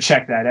to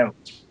check that out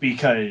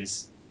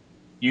because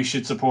you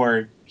should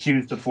support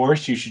Hughes the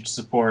Force. You should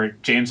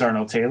support James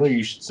Arnold Taylor.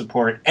 You should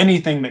support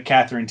anything that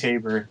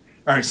Concetta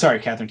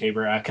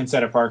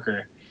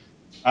Parker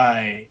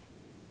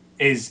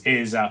is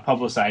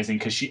publicizing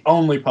because she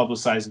only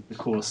publicizes the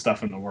coolest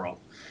stuff in the world.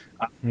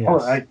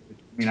 I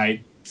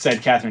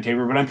said Catherine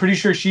Tabor, but I'm pretty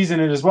sure she's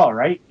in it as well,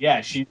 right? Yeah,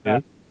 she's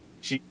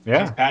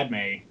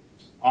Padme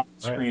on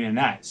screen in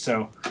that.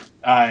 So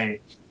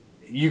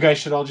you guys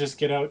should all just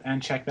get out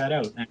and check that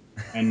out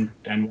and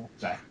watch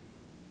that.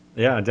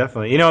 Yeah,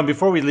 definitely.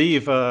 Before we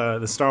leave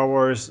the Star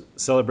Wars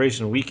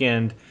Celebration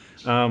weekend,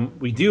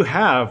 we do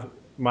have,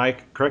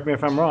 Mike, correct me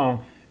if I'm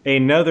wrong,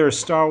 another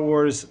Star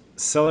Wars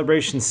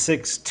Celebration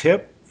 6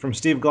 tip from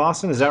Steve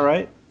Glosson. Is that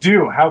right?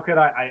 Dude, how could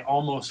I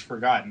almost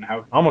forgotten.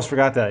 Almost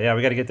forgot that. Yeah,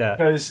 we got to get that.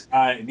 Because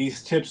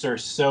these tips are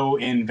so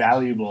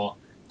invaluable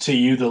to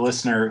you, the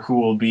listener, who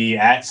will be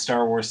at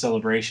Star Wars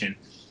Celebration.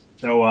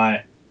 So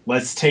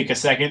let's take a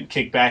second,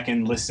 kick back,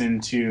 and listen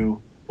to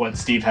what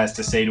Steve has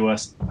to say to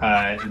us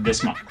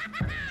this month.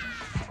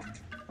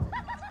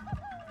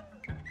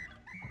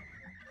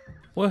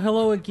 Well,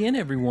 hello again,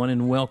 everyone,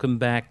 and welcome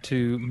back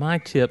to my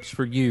tips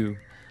for you,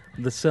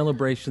 the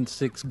Celebration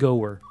 6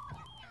 goer.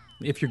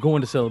 If you're going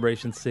to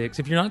Celebration 6,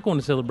 if you're not going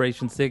to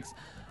Celebration 6,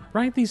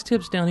 write these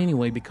tips down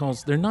anyway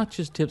because they're not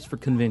just tips for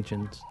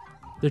conventions.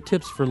 They're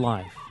tips for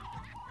life.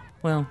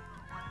 Well,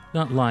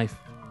 not life,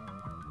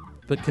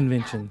 but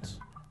conventions.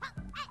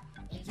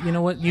 You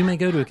know what? You may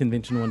go to a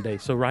convention one day,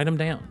 so write them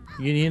down.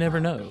 You never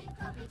know.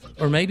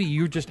 Or maybe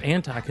you're just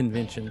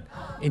anti-convention,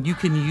 and you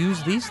can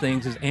use these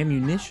things as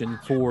ammunition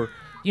for,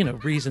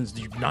 reasons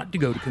not to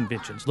go to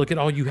conventions. Look at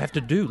all you have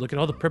to do. Look at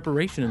all the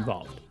preparation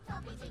involved.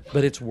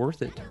 But it's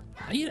worth it.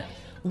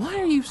 Why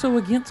are you so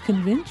against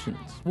conventions?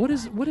 What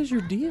is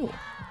your deal?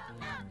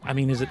 I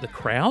mean, is it the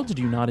crowds?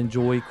 Do you not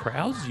enjoy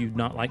crowds? Do you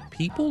not like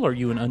people? Are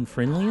you an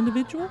unfriendly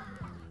individual?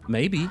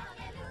 Maybe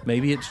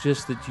it's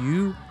just that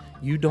you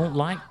don't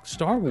like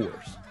Star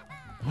Wars.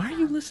 Why are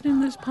you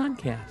listening to this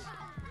podcast?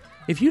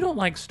 If you don't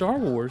like Star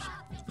Wars,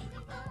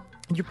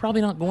 you're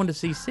probably not going to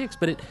see 6,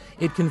 but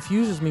it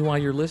confuses me why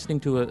you're listening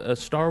to a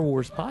Star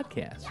Wars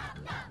podcast.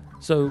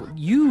 So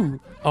you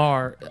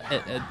are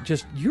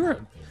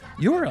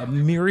you're a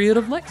myriad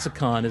of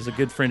lexicon, as a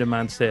good friend of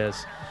mine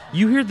says.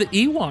 You hear the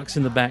Ewoks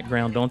in the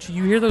background, don't you?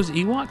 You hear those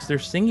Ewoks? They're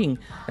singing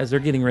as they're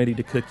getting ready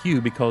to cook you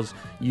because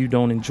you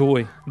don't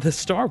enjoy the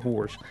Star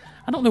Wars.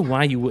 I don't know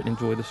why you wouldn't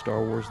enjoy the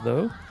Star Wars,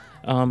 though,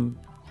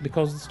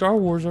 because the Star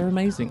Wars are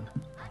amazing.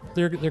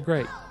 They're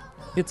great.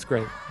 It's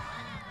great.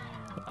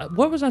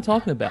 What was I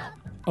talking about?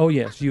 Oh,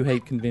 yes, you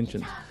hate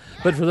conventions.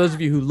 But for those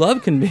of you who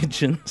love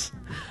conventions,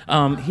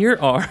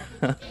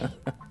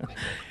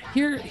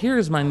 here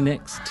is my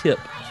next tip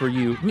for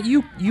you.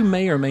 You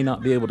may or may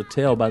not be able to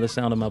tell by the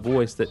sound of my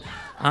voice that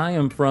I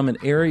am from an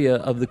area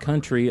of the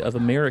country of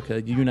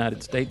America, the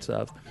United States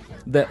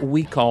that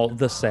we call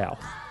the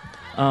South.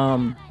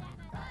 And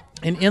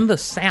in the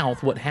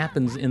South, what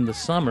happens in the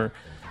summer,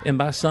 and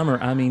by summer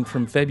I mean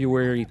from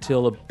February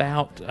till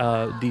about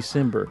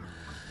December,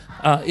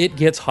 it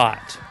gets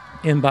hot.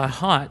 And by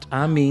hot,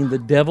 I mean the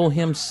devil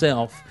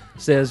himself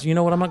says, you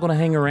know what, I'm not going to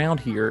hang around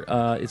here.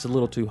 It's a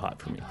little too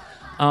hot for me.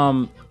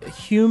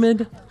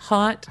 Humid,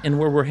 hot, and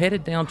where we're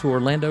headed down to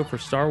Orlando for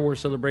Star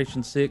Wars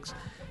Celebration 6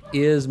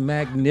 is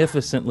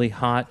magnificently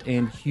hot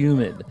and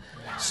humid.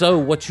 So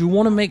what you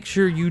want to make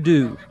sure you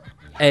do,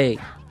 A,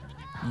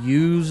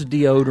 use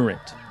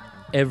deodorant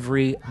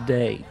every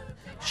day.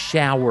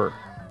 Shower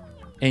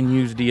and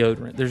use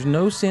deodorant. There's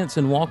no sense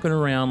in walking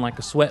around like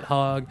a sweat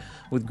hog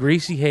with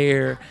greasy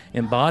hair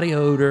and body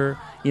odor,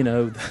 you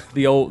know,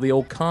 the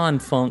old con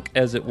funk,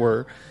 as it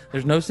were.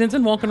 There's no sense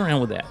in walking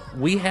around with that.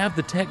 We have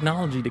the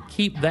technology to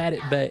keep that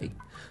at bay.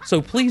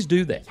 So please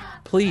do that.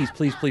 Please,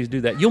 please, please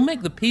do that. You'll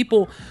make the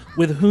people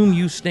with whom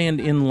you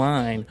stand in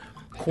line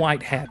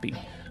quite happy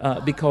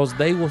because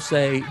they will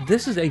say,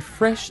 this is a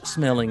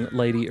fresh-smelling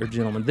lady or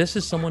gentleman. This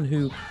is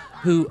someone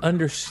who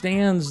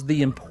understands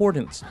the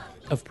importance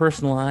of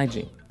personal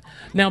hygiene.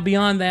 Now,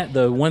 beyond that,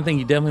 though, one thing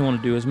you definitely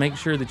want to do is make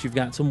sure that you've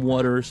got some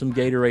water or some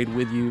Gatorade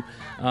with you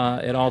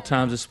at all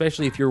times,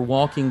 especially if you're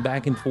walking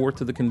back and forth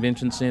to the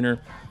convention center,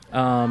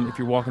 if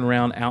you're walking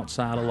around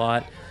outside a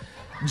lot,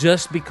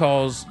 just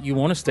because you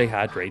want to stay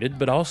hydrated,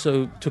 but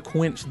also to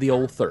quench the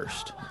old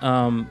thirst.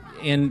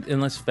 And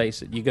let's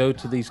face it, you go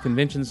to these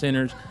convention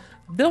centers,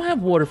 they'll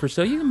have water for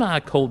sale. You can buy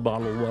a cold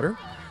bottle of water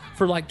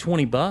for like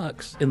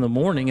 $20 in the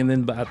morning, and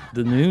then by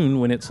the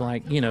noon when it's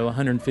like,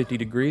 150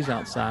 degrees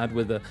outside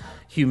with a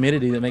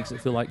humidity that makes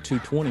it feel like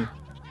 220,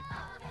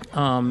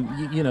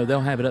 they'll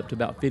have it up to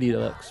about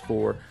 $50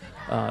 for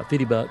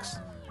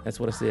 $50. That's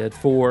what I said,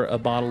 for a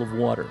bottle of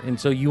water. And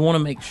so you want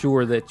to make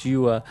sure that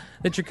you're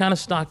kind of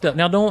stocked up.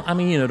 Now,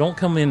 don't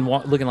come in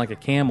looking like a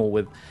camel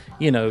with,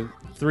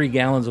 3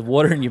 gallons of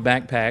water in your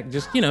backpack.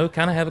 Just, kind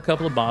of have a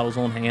couple of bottles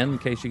on hand in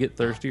case you get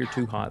thirsty or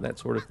too hot, that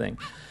sort of thing.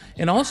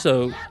 And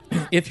also,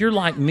 if you're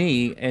like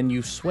me and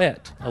you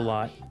sweat a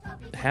lot,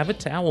 have a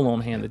towel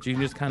on hand that you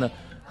can just kind of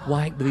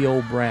wipe the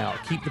old brow,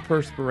 keep the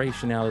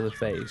perspiration out of the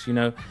face,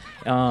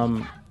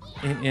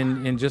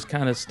 and just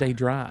kind of stay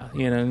dry,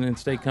 and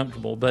stay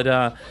comfortable.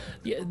 But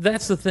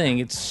that's the thing.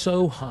 It's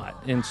so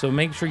hot, and so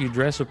make sure you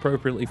dress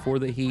appropriately for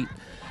the heat.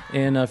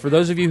 And for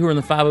those of you who are in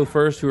the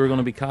 501st who are going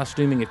to be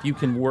costuming, if you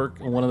can work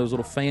one of those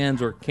little fans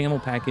or camel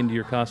pack into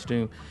your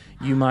costume,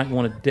 you might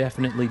want to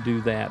definitely do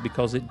that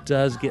because it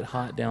does get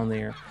hot down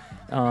there.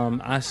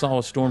 I saw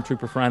a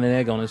stormtrooper frying an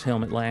egg on his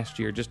helmet last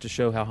year just to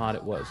show how hot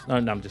it was. No,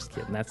 I'm just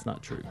kidding. That's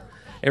not true.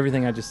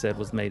 Everything I just said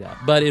was made up.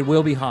 But it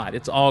will be hot.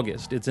 It's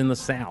August. It's in the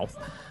South.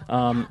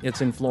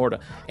 It's in Florida.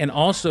 And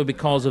also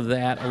because of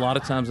that, a lot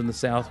of times in the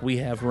South, we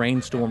have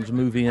rainstorms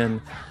move in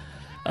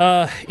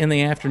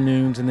the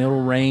afternoons, and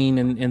it'll rain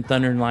and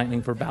thunder and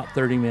lightning for about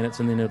 30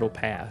 minutes, and then it'll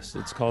pass.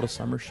 It's called a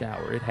summer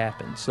shower. It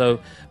happens. So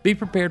be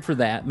prepared for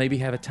that. Maybe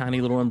have a tiny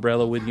little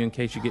umbrella with you in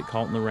case you get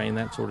caught in the rain,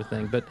 that sort of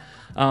thing. But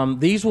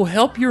these will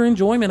help your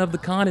enjoyment of the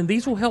con, and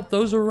these will help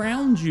those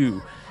around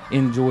you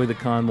enjoy the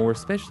con more,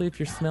 especially if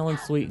you're smelling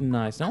sweet and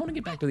nice. Now, I want to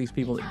get back to these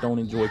people that don't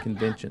enjoy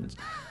conventions.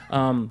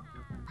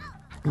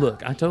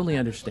 Look, I totally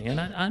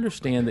understand. I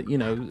understand that,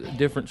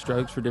 different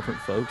strokes for different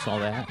folks, all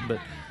that,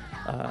 but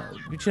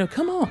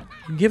come on,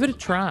 give it a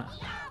try.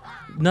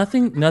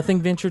 Nothing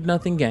ventured,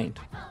 nothing gained.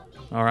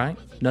 All right?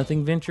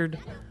 Nothing ventured,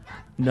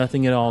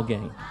 nothing at all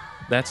gained.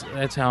 That's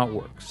how it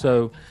works.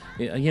 So,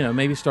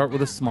 maybe start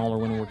with a smaller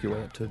one and work your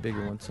way up to a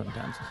bigger one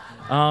sometimes.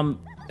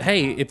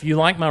 Hey, if you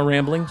like my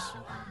ramblings,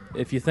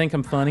 if you think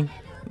I'm funny,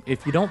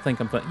 if you don't think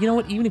I'm funny, you know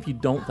what? Even if you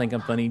don't think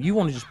I'm funny, you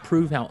want to just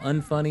prove how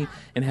unfunny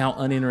and how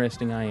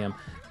uninteresting I am,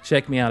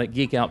 check me out at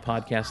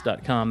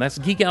geekoutpodcast.com. That's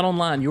Geek Out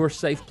Online, your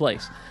safe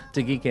place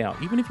to geek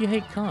out, even if you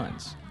hate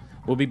cons.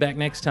 We'll be back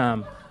next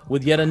time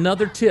with yet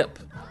another tip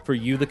for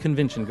you, the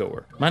convention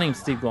goer. My name's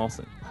Steve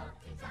Glosson.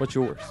 What's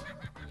yours?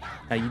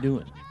 How you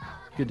doing?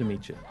 Good to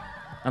meet you.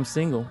 I'm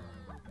single,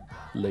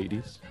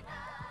 ladies.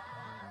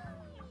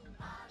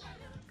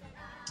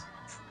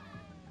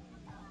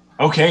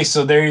 Okay,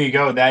 so there you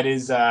go. That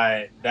is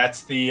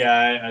that's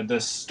the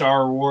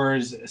Star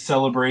Wars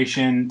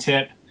Celebration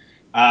tip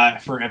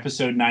for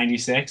episode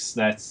 96.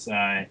 That's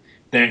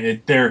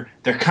they're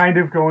kind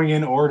of going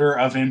in order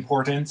of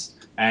importance,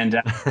 and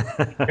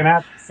you're gonna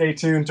have to stay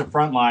tuned to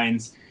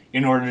Frontlines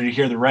in order to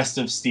hear the rest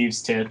of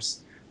Steve's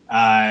tips,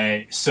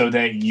 so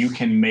that you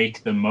can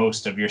make the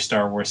most of your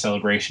Star Wars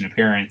Celebration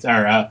appearance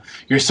or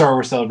your Star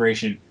Wars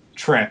Celebration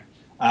trip.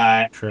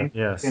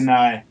 Yes. And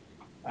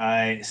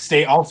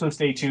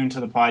stay tuned to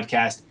the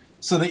podcast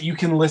so that you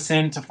can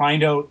listen to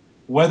find out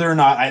whether or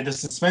not the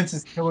suspense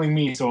is killing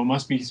me, so it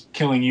must be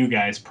killing you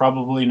guys.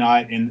 Probably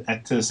not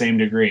to the same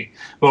degree,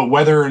 but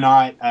whether or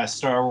not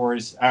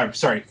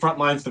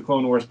Frontlines, the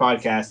Clone Wars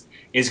podcast,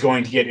 is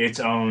going to get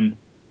its own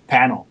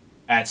panel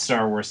at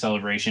Star Wars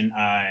Celebration.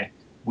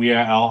 We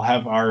all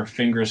have our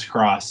fingers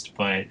crossed,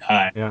 but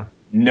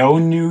no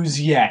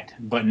news yet.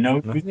 But no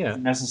news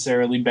isn't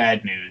necessarily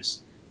bad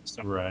news.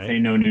 So right. Say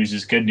no news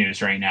is good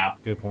news right now.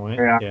 Good point.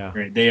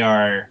 They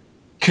are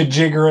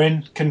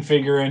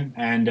configuring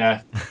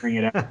and bring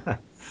it up.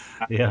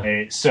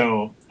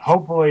 So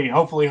hopefully,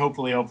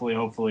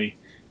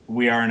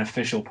 we are an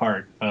official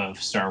part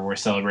of Star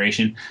Wars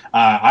Celebration.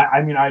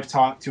 I've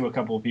talked to a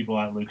couple of people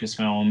at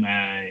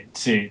Lucasfilm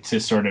to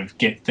sort of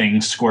get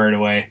things squared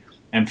away.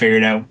 and figure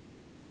it out.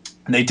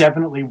 And they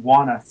definitely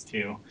want us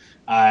to.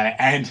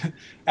 And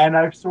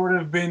I've sort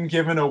of been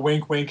given a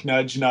wink, wink,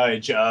 nudge,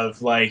 nudge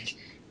of like,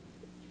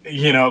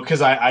 you know,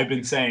 because I've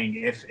been saying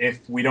if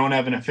we don't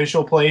have an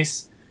official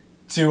place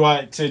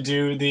to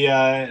do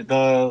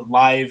the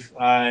live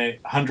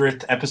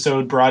 100th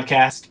episode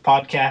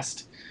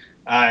podcast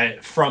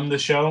from the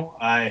show,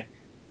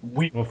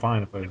 we'll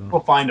find a place.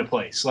 We'll find a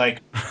place,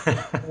 like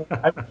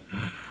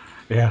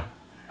yeah,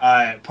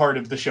 part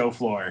of the show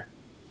floor,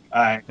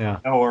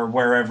 or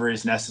wherever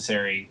is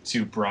necessary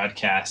to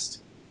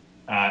broadcast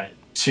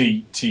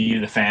to you,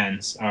 the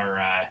fans,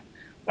 our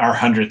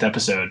 100th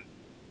episode.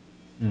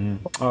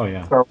 Mm-hmm. Oh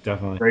yeah,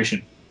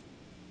 definitely.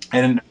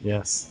 And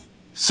yes,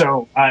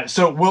 so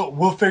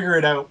we'll figure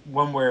it out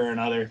one way or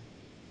another.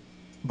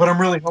 But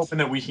I'm really hoping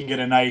that we can get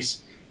a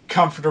nice,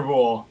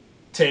 comfortable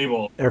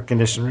table, air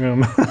conditioned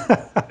room.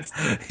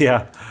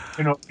 Yeah,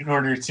 in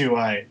order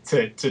to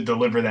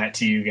deliver that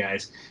to you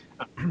guys.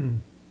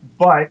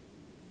 But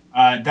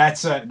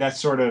that's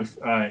sort of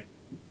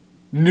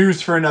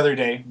news for another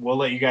day. We'll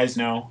let you guys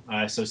know.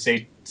 So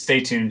stay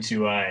tuned to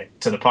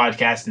the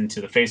podcast and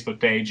to the Facebook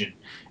page and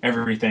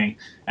everything,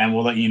 and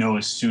we'll let you know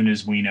as soon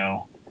as we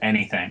know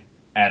anything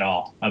at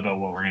all about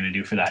what we're going to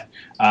do for that.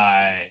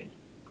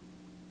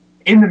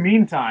 In the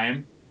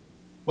meantime,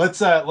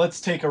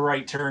 let's take a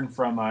right turn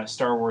from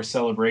Star Wars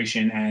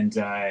Celebration and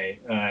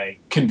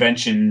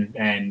convention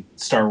and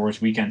Star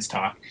Wars weekends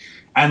talk,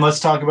 and let's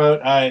talk about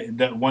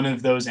one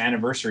of those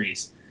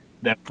anniversaries.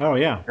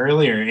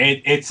 Earlier.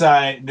 It's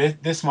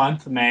this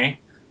month, May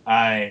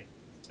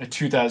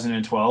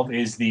 2012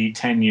 is the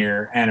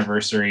 10-year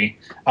anniversary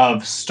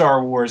of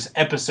Star Wars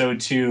Episode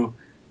 2: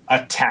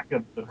 Attack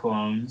of the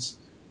Clones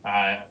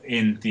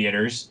in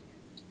theaters.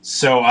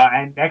 So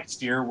and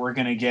next year we're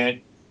gonna get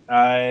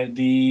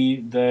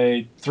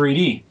the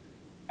 3D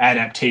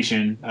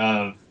adaptation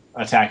of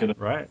Attack of the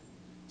Clones. Right.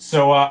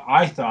 So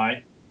I thought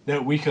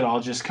that we could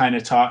all just kind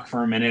of talk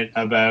for a minute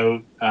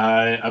about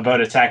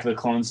Attack of the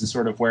Clones and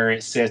sort of where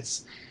it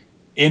sits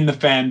in the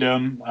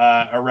fandom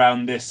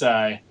around this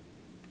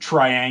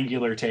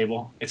triangular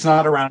table. It's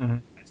not around.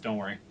 Mm-hmm. Don't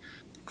worry.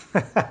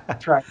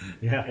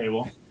 Triangular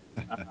table.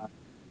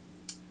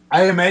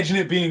 I imagine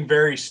it being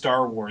very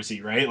Star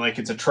Warsy, right? Like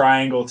it's a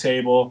triangle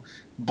table,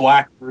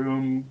 black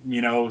room.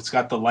 You know, it's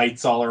got the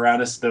lights all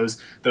around us.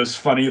 Those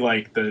funny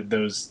like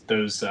those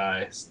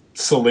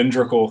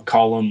cylindrical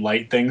column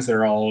light things that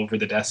are all over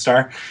the Death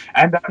Star,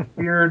 and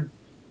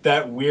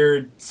that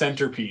weird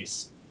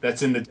centerpiece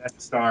that's in the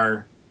Death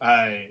Star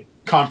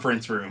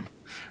conference room,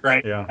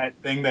 right? Yeah. That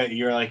thing that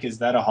you're like, is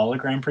that a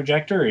hologram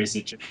projector, or is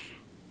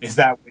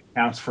that what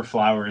counts for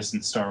flowers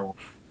in Star Wars?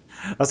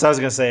 That's what I was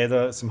gonna say.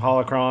 Some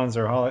holocrons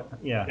or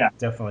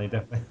definitely.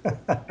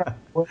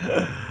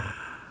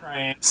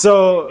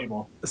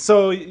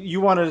 So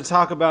you wanted to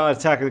talk about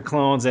Attack of the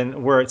Clones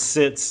and where it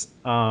sits.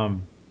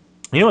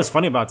 You know what's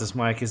funny about this,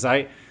 Mike, is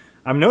I've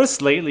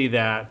noticed lately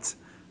that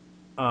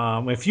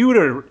if you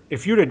were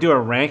to do a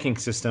ranking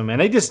system, and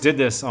they just did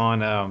this on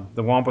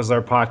the Wampus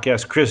Lair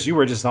podcast, Chris, you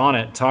were just on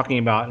it talking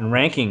about and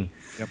ranking,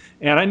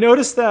 and I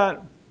noticed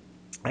that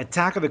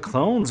Attack of the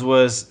Clones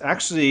was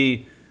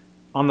actually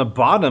on the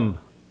bottom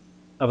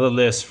of the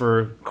list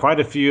for quite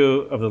a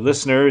few of the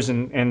listeners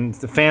and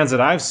the fans that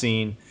I've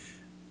seen.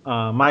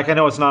 Mike, I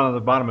know it's not on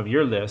the bottom of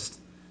your list,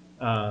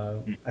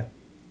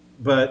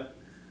 but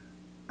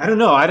I don't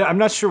know. I'm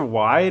not sure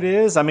why it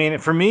is. I mean,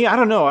 for me, I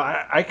don't know.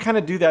 I kind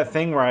of do that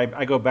thing where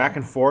I go back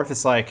and forth.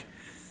 It's like,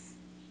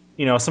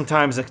 you know,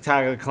 sometimes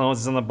Attack of the Clones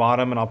is on the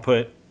bottom, and I'll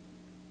put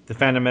the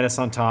Phantom Menace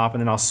on top,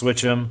 and then I'll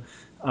switch them.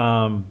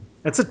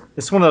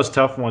 It's one of those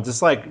tough ones.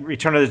 It's like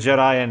Return of the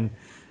Jedi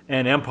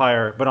and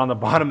Empire, but on the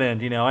bottom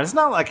end, you know. And it's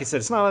not like I said,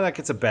 it's not like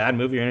it's a bad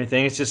movie or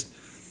anything. It's just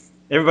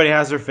everybody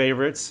has their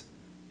favorites,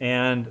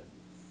 and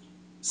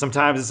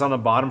sometimes it's on the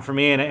bottom for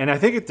me. And I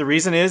think the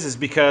reason is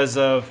because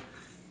of,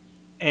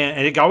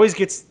 and it always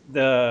gets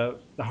the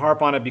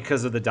harp on it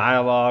because of the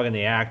dialogue and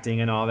the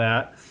acting and all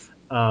that.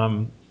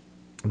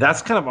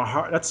 That's kind of a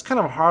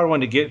hard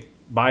one to get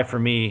by for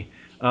me,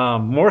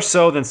 more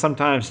so than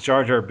sometimes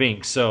Jar Jar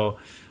Binks. So,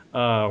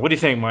 what do you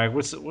think, Mike?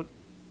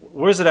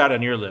 Where's it at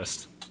on your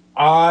list?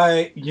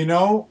 You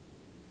know,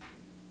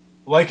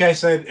 like I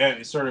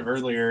said sort of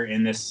earlier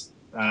in this,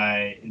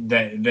 that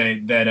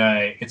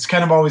it's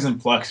kind of always in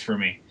flux for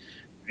me,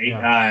 right?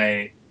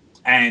 Yeah.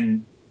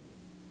 And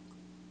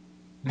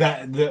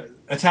that the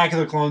Attack of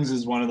the Clones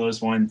is one of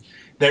those ones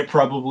that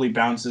probably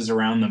bounces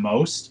around the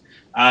most.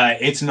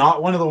 It's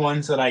not one of the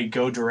ones that I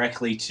go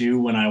directly to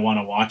when I want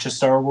to watch a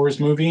Star Wars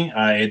movie.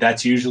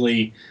 That's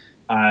usually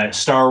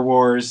Star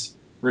Wars,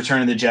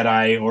 Return of the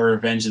Jedi, or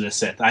Revenge of the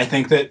Sith. I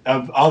think that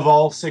of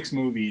all 6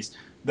 movies,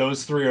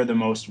 those 3 are the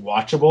most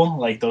watchable.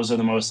 Like those are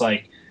the most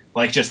like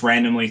just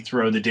randomly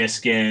throw the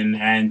disc in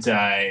and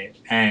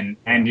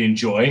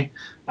enjoy.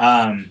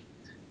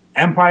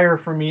 Empire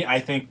for me,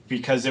 I think,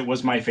 because it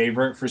was my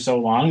favorite for so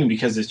long, and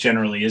because it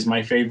generally is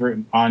my favorite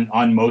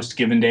on most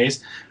given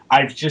days,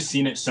 I've just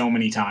seen it so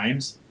many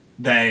times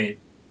that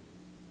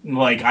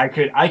like I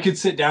could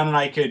sit down and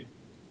I could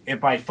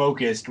if I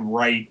focused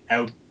right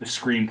out the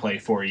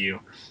screenplay for you,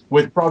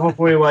 with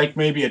probably like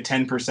maybe a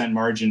 10%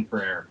 margin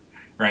for error,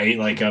 right?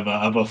 Like of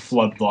a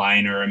flood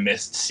line or a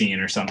missed scene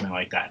or something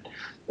like that.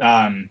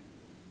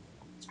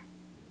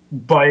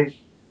 But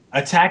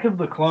Attack of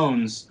the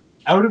Clones,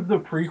 out of the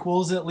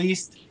prequels at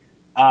least,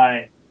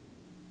 I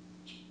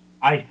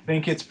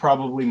think it's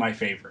probably my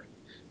favorite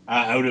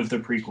out of the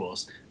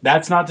prequels.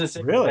 That's not to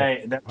say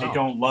Really? that I Wow.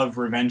 don't love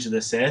Revenge of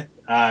the Sith.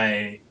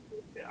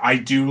 I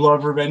do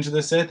love Revenge of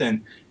the Sith,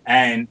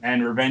 and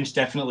Revenge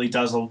definitely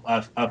does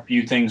a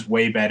few things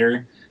way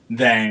better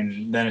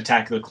than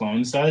Attack of the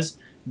Clones does.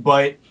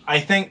 But I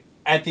think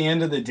at the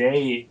end of the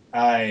day,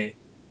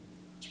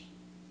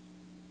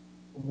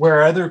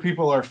 where other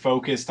people are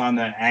focused on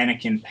the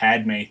Anakin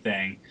Padme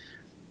thing,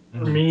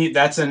 for me,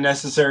 that's a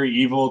necessary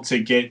evil to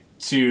get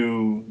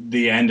to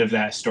the end of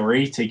that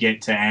story, to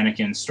get to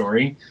Anakin's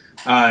story.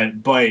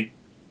 But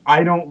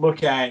I don't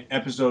look at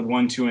episode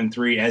 1, 2, and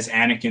 3 as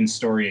Anakin's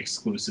story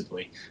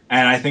exclusively.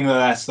 And I think that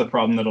that's the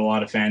problem that a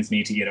lot of fans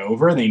need to get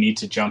over. They need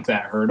to jump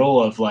that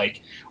hurdle of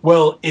like,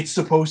 well, it's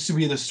supposed to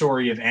be the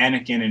story of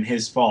Anakin and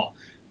his fall.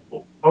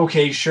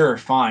 Okay, sure,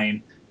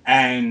 fine.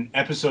 And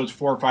episodes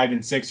 4, 5,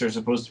 and 6 are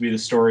supposed to be the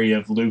story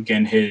of Luke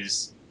and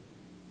his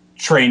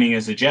training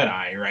as a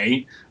Jedi,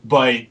 right?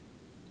 But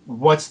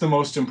what's the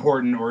most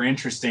important or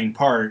interesting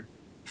part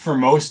for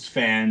most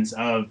fans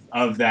of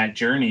that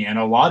journey? And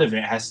a lot of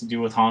it has to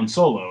do with Han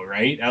Solo,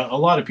 right? A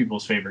lot of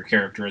people's favorite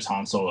character is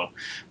Han Solo.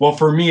 Well,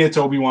 for me, it's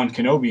Obi-Wan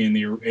Kenobi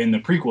in the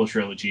prequel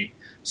trilogy.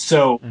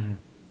 So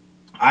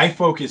I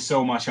focus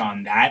so much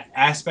on that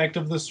aspect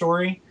of the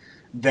story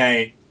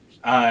that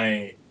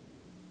I'm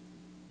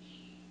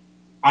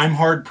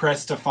hard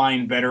pressed to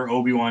find better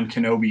Obi-Wan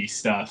Kenobi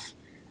stuff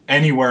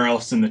anywhere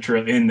else in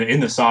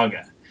the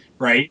saga,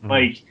 right?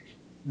 Like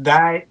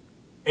that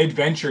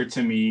adventure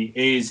to me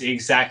is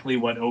exactly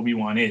what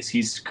Obi-Wan is.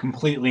 He's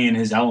completely in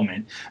his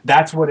element.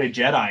 That's what a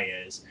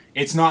Jedi is.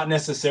 It's not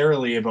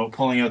necessarily about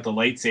pulling out the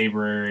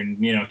lightsaber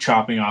and, you know,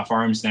 chopping off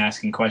arms and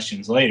asking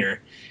questions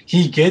later.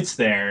 He gets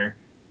there.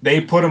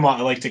 They put him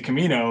on, like, to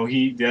Kamino.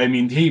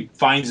 He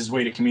finds his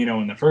way to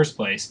Kamino in the first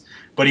place,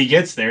 but he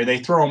gets there. They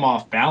throw him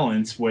off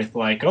balance with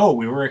like, "Oh,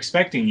 we were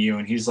expecting you,"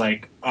 and he's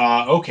like,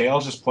 "Okay, I'll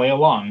just play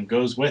along."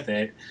 Goes with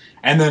it,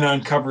 and then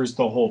uncovers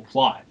the whole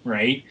plot.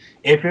 Right?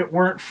 If it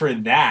weren't for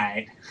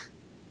that,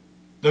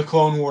 the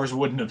Clone Wars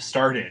wouldn't have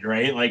started.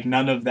 Right? Like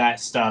none of that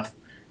stuff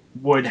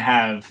would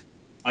have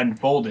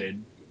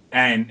unfolded,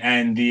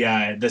 and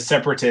the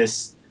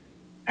Separatists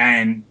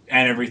and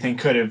everything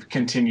could have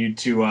continued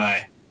to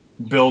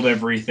build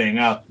everything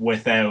up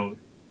without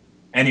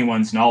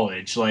anyone's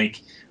knowledge.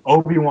 Like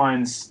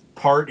Obi-Wan's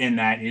part in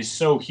that is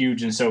so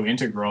huge and so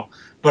integral,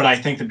 but I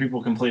think that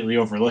people completely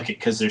overlook it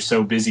because they're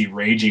so busy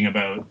raging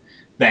about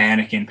the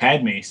Anakin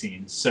Padme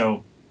scenes.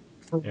 So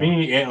for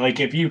me,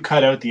 like if you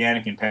cut out the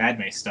Anakin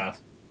Padme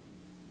stuff,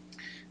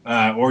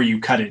 or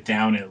you cut it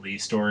down at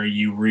least, or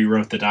you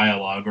rewrote the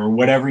dialogue, or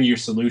whatever your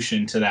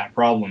solution to that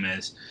problem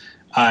is,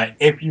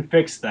 if you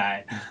fix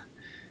that,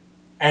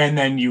 and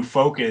then you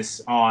focus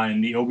on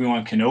the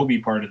Obi-Wan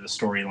Kenobi part of the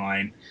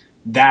storyline,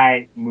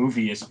 that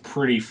movie is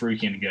pretty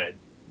freaking good,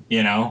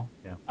 you know?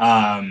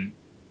 Yeah.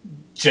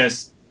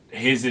 Just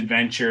his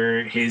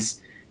adventure,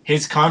 his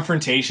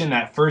confrontation,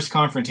 that first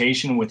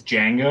confrontation with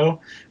Django,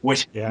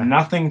 which had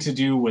nothing to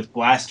do with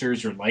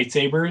blasters or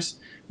lightsabers,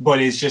 but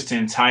is just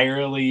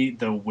entirely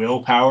the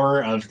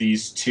willpower of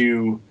these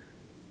two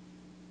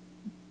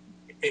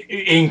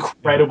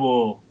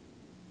incredible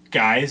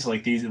guys,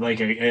 like these,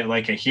 like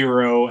a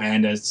hero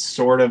and a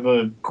sort of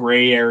a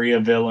gray area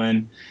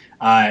villain,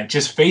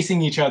 just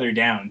facing each other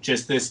down.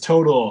 Just this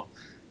total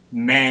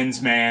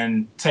man's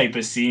man type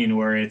of scene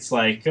where it's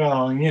like,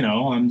 oh, you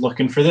know, I'm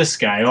looking for this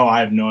guy. Oh, I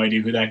have no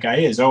idea who that guy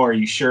is. Oh, are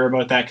you sure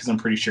about that? Because I'm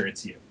pretty sure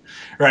it's you,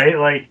 right?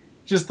 Like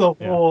just the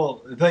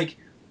whole like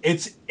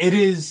it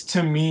is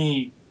to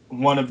me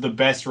one of the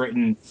best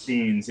written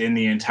scenes in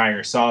the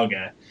entire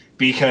saga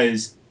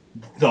because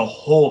the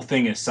whole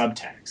thing is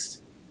subtext.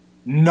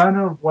 None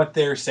of what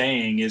they're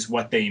saying is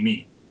what they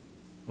mean.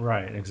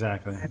 Right,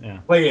 exactly. Yeah.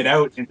 Play it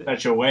out in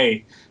such a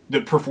way. The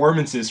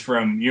performances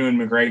from Ewan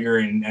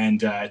McGregor and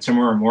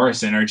Tamura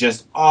Morrison are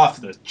just off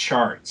the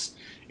charts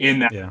in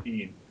that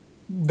scene.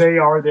 They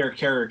are their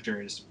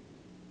characters,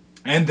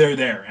 and they're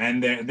there,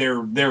 and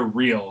they're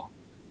real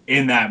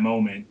in that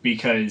moment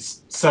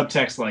because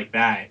subtext like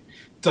that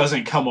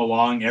doesn't come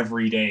along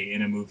every day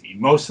in a movie.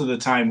 Most of the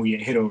time, we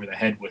get hit over the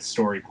head with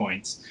story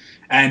points.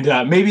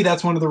 And maybe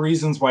that's one of the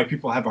reasons why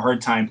people have a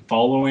hard time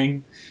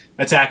following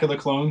Attack of the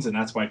Clones, and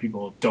that's why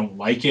people don't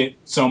like it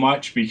so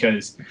much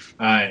because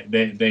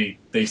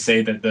they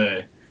say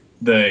that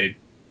the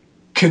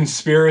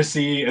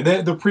conspiracy,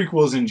 the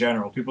prequels in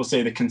general, people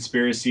say the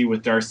conspiracy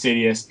with Darth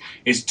Sidious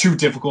is too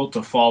difficult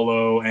to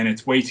follow and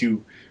it's way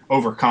too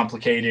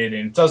overcomplicated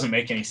and it doesn't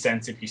make any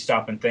sense if you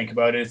stop and think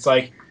about it. It's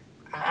like,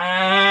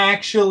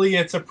 actually,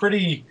 it's a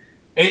pretty...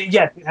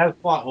 yes, it has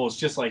plot holes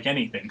just like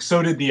anything.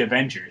 So did the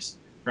Avengers.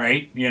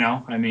 Right? You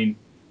know, I mean,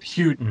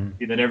 huge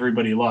movie that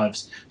everybody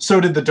loves. So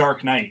did The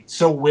Dark Knight.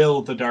 So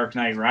will The Dark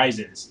Knight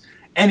Rises.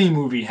 Any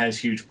movie has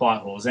huge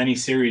plot holes. Any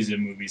series of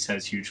movies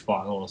has huge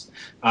plot holes.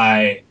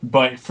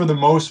 But for the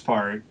most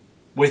part,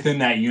 within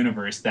that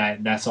universe,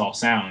 that's all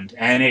sound.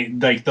 And it,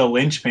 like, the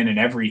linchpin and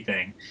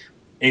everything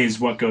is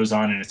what goes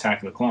on in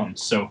Attack of the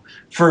Clones. So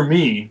for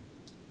me,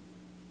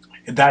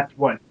 that's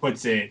what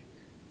puts it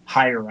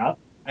higher up,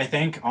 I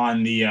think,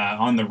 on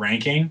the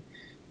ranking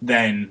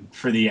than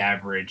for the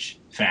average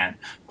fan.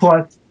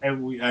 Plus, I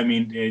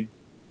mean,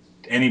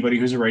 anybody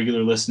who's a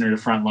regular listener to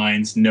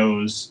Frontlines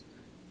knows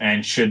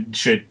and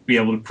should be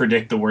able to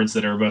predict the words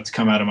that are about to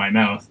come out of my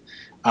mouth.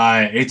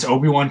 It's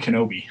Obi-Wan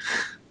Kenobi.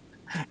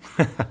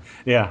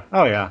 Yeah.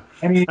 Oh, yeah.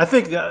 I mean, I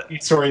think.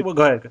 Sorry. Well,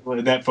 go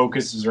ahead. That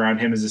focuses around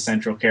him as a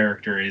central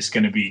character is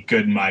going to be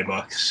good in my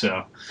book.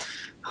 So.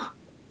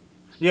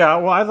 Yeah.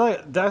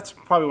 Well, that's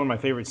probably one of my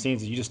favorite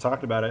scenes. You just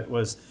talked about it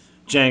was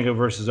Jango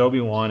versus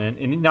Obi-Wan,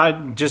 and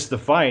not just the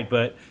fight,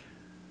 but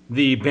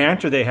the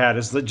banter they had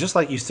is just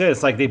like you said.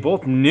 It's like they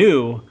both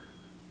knew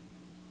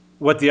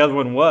what the other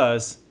one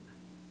was,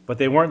 but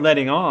they weren't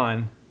letting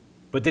on.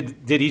 But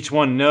did each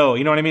one know?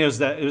 You know what I mean?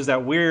 It was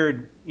that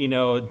weird,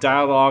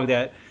 dialogue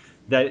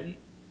that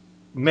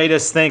made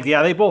us think,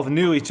 yeah, they both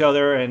knew each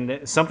other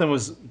and something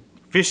was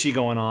fishy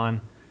going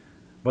on,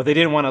 but they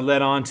didn't want to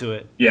let on to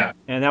it. Yeah.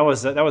 And that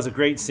was a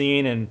great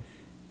scene,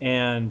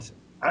 and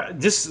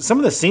just some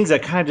of the scenes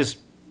that kind of just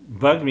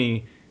bugged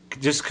me,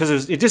 just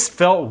because it just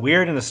felt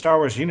weird in the Star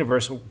Wars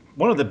universe.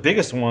 One of the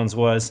biggest ones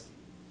was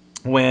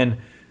when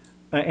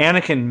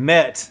Anakin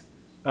met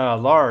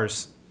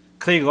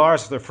Cliegg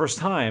Lars for the first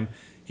time.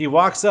 He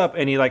walks up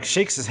and he like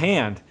shakes his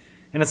hand,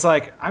 and it's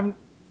like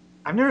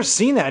I've never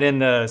seen that in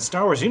the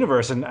Star Wars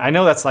universe, and I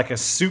know that's like a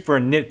super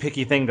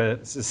nitpicky thing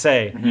to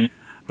say,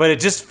 but it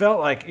just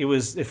felt like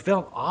it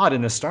felt odd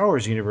in the Star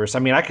Wars universe. I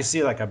mean, I could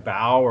see like a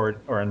bow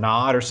or a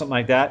nod or something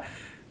like that,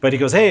 but he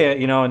goes,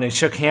 hey, and they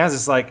shook hands.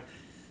 It's like,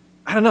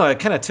 I don't know, it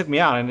kind of took me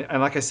out,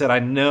 and like I said, I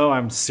know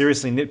I'm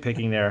seriously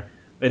nitpicking there,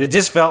 but it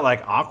just felt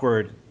like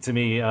awkward to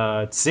me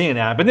seeing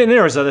that. But then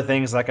there was other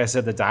things, like I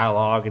said, the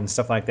dialogue and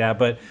stuff like that,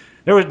 but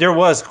there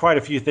was quite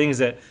a few things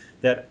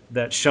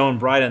that shone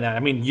bright in that.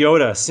 I mean,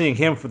 Yoda, seeing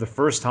him for the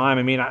first time.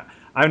 I mean,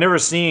 I've never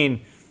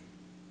seen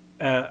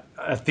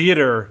a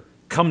theater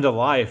come to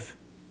life,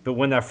 but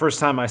when that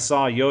first time I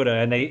saw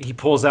Yoda and he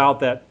pulls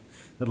out the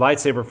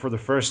lightsaber for the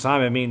first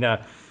time, I mean,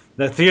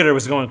 the theater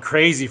was going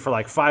crazy for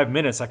like 5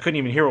 minutes. I couldn't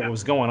even hear what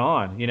was going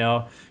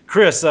on.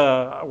 Chris,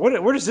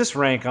 where does this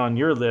rank on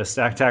your list,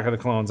 Attack of the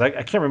Clones? I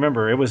can't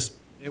remember. It was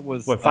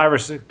what, 5 or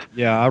 6?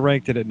 Yeah, I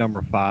ranked it at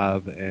number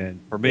 5, and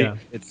for me,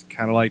 it's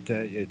kind of like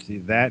that. It's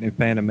that and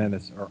Phantom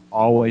Menace are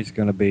always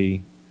going to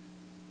be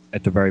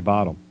at the very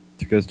bottom,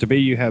 because to me,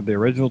 you have the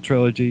original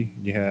trilogy,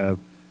 you have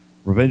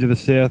Revenge of the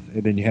Sith,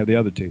 and then you have the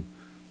other two.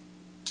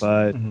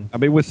 But I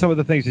mean, with some of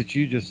the things that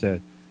you just said,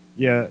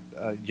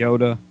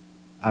 Yoda.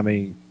 I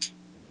mean,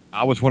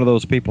 I was one of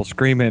those people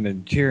screaming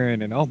and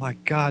cheering, and oh my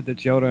God,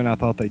 that's Yoda, and I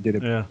thought they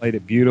played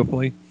it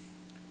beautifully.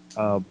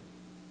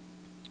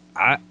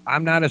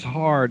 I'm not as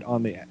hard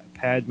on the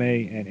Padme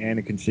and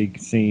Anakin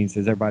scenes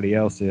as everybody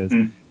else is.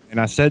 And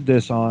I said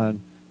this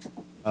on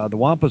the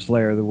Wampus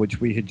Lair, which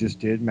we had just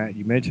did. Matt,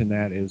 you mentioned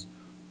that, is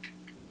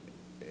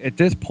at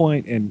this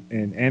point in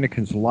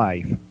Anakin's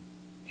life,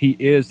 he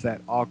is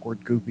that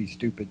awkward, goofy,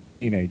 stupid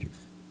teenager.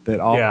 That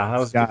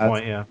was a good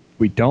point, yeah.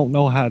 We don't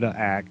know how to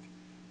act.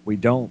 We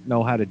don't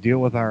know how to deal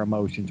with our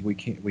emotions.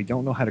 We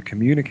don't know how to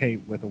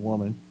communicate with a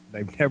woman.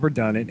 They've never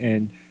done it.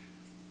 And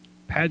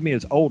Padme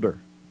is older,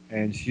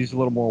 and she's a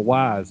little more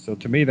wise. So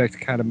to me, that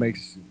kind of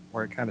makes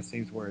where it kind of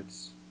seems where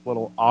it's a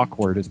little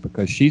awkward, is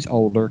because she's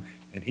older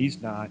and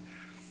he's not.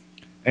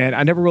 And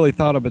I never really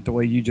thought of it the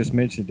way you just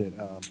mentioned it,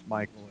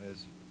 Michael,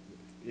 is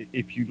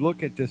if you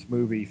look at this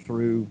movie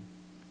through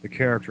the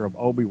character of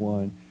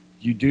Obi-Wan,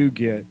 you do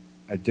get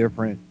a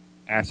different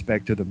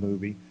aspect of the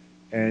movie.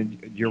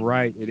 And you're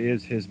right, it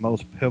is his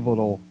most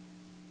pivotal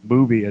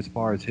movie as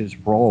far as his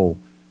role.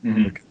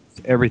 Because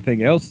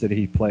everything else that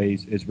he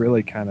plays is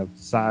really kind of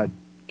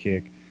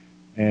sidekick.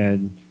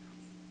 And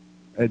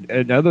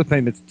another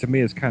thing that to me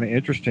is kind of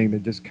interesting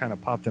that just kind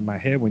of popped in my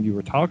head when you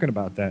were talking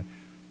about that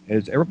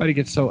is everybody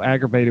gets so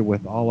aggravated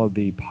with all of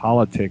the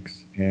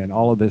politics and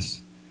all of this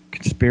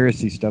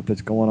conspiracy stuff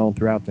that's going on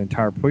throughout the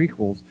entire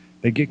prequels.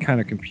 They get kind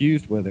of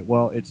confused with it.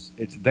 Well, it's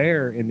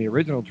there in the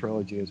original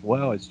trilogy as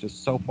well. It's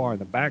just so far in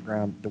the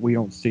background that we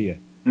don't see it.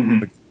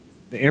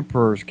 The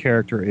Emperor's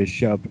character is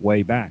shoved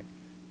way back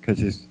because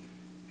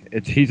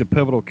he's a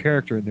pivotal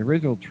character in the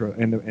original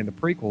in the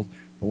prequels.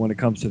 But when it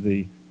comes to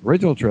the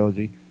original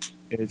trilogy,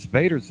 it's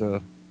Vader's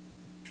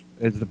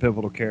is the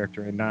pivotal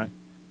character and not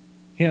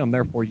him.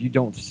 Therefore, you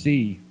don't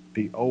see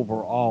the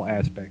overall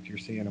aspect. You're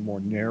seeing a more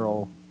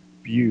narrow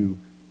view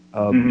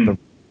of the.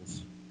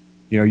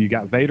 You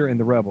got Vader in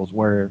the Rebels,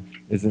 where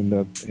is in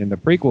the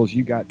prequels,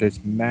 you got this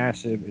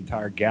massive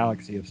entire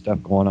galaxy of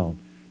stuff going on,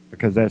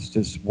 because that's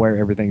just where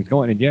everything's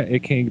going. And yeah,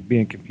 it can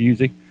be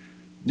confusing,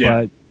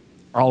 but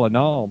all in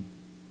all,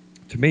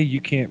 to me,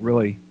 you can't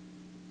really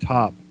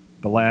top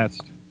the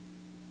last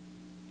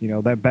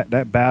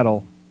that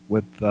battle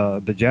with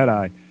the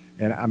Jedi.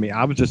 And I mean,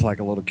 I was just like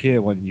a little kid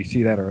when you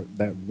see that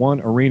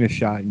one arena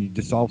shot, and you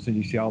just all of a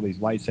sudden you see all these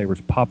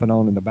lightsabers popping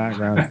on in the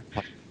background.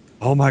 Like,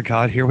 oh my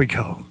God, here we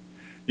go!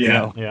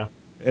 Yeah, Yeah.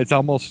 It's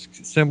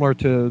almost similar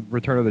to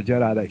Return of the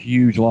Jedi, that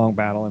huge long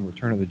battle in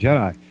Return of the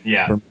Jedi.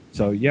 yeah,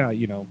 So yeah,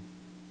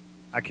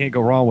 I can't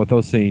go wrong with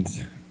those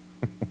scenes.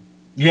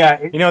 yeah.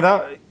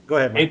 That. Go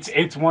ahead, Mike.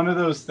 It's one of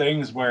those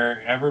things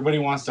where everybody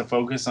wants to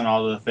focus on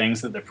all the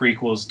things that the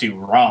prequels do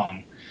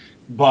wrong,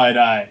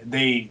 but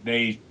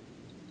they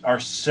are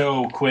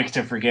so quick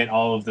to forget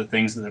all of the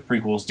things that the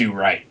prequels do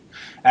right.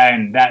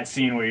 And that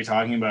scene where you're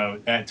talking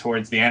about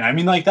towards the end, I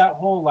mean, like that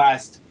whole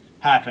last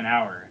half an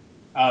hour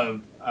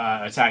of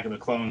Attack of the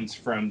Clones,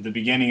 from the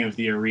beginning of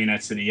the arena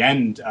to the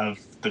end of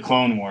the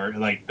Clone War,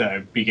 like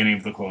the beginning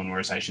of the Clone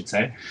Wars, I should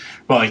say,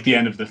 but like the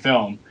end of the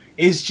film,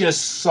 is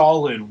just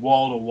solid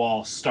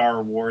wall-to-wall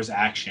Star Wars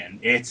action.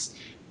 It's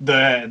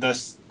the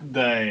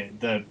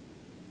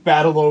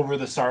battle over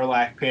the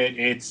Sarlacc pit.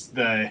 It's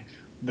the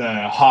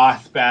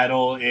Hoth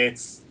battle.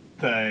 It's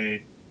the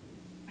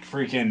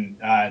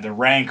freaking the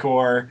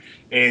Rancor.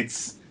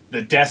 It's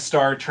the Death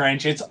Star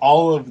trench. It's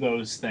all of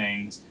those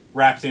things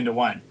wrapped into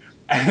one.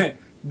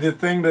 The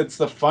thing that's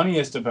the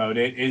funniest about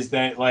it is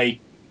that like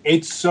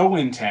it's so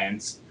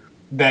intense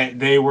that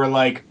they were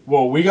like,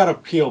 well, we got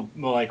to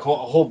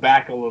hold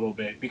back a little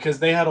bit, because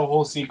they had a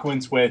whole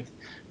sequence with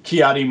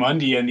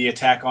Ki-Adi-Mundi and the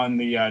attack on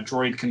the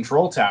droid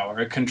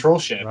control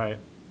ship, Right.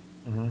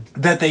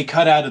 Mm-hmm. that they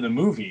cut out of the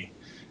movie.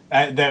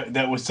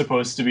 That was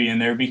supposed to be in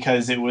there,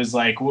 because it was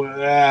like,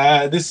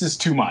 this is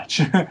too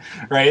much,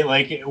 right?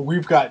 Like,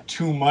 we've got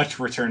too much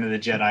Return of the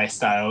Jedi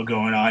style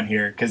going on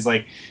here, because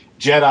like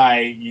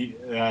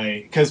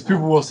Jedi, because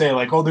people will say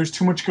like, oh, there's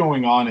too much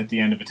going on at the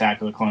end of Attack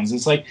of the Clones.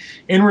 It's like,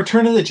 in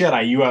Return of the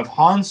Jedi, you have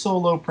Han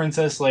Solo,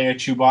 Princess Leia,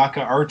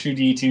 Chewbacca,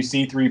 R2-D2,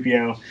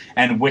 C-3PO,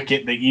 and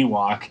Wicket the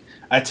Ewok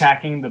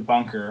attacking the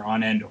bunker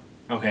on Endor.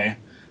 Okay,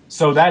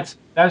 so that's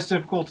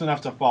difficult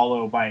enough to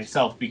follow by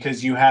itself,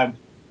 because you have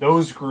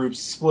those groups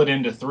split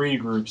into 3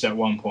 groups at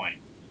one point,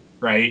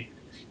 right?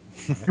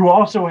 You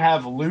also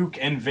have Luke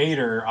and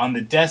Vader on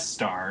the Death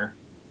Star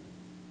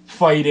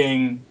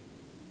fighting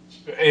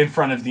in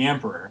front of the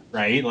Emperor,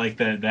 right? Like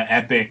the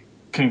epic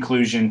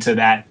conclusion to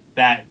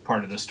that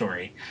part of the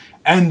story.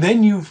 And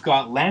then you've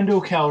got Lando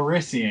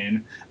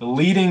Calrissian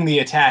leading the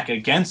attack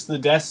against the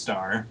Death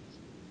Star,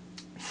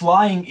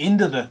 flying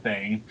into the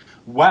thing,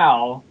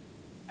 while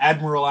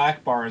Admiral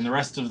Akbar and the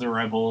rest of the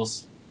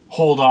rebels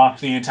hold off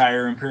the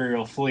entire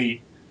Imperial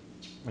fleet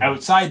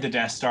outside the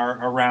Death Star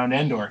around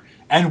Endor.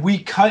 And we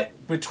cut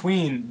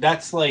between,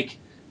 that's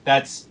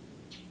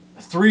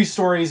 3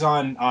 stories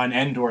on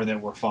Endor that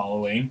we're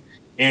following.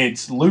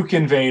 It's Luke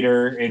and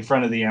Vader in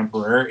front of the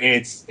Emperor.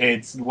 It's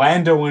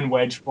Lando and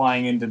Wedge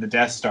flying into the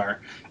Death Star,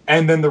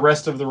 and then the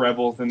rest of the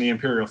rebels and the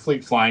Imperial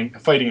fleet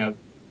fighting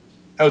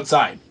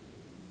outside.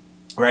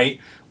 Right?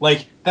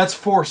 Like, that's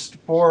 4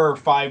 or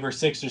 5 or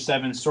 6 or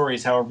 7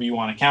 stories, however you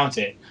want to count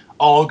it,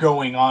 all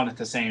going on at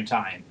the same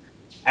time,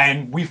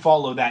 and we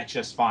follow that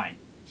just fine.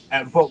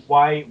 But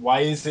why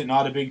is it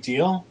not a big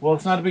deal? Well,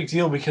 it's not a big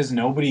deal because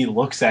nobody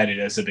looks at it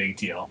as a big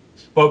deal.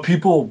 But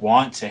people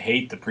want to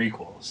hate the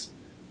prequels,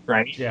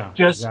 right? Yeah,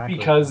 just exactly.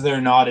 because they're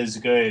not as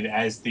good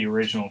as the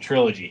original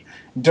trilogy.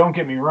 Don't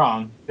get me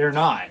wrong, they're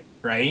not,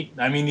 right?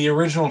 I mean, the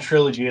original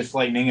trilogy is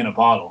lightning in a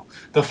bottle.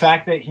 The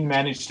fact that he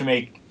managed to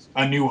make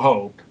A New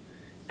Hope,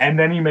 and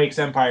then he makes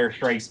Empire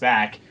Strikes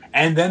Back,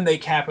 and then they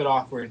cap it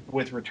off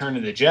with Return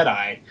of the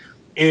Jedi,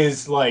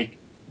 is like,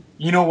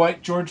 you know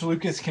what? George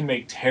Lucas can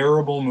make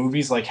terrible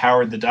movies like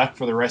Howard the Duck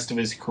for the rest of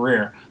his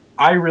career.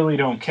 I really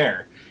don't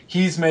care.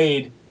 He's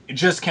made,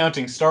 just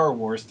counting Star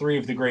Wars, 3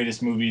 of the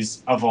greatest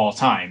movies of all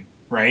time,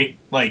 right?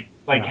 Like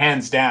Yeah.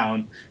 hands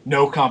down,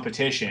 no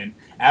competition.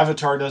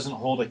 Avatar doesn't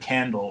hold a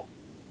candle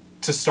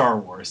to Star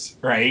Wars,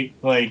 right?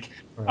 Like,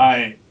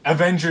 Right.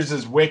 Avengers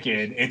is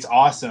wicked. It's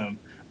awesome.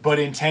 But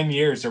in 10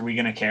 years, are we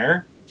going to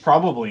care?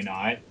 Probably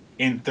not.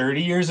 In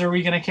 30 years, are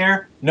we going to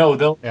care? No,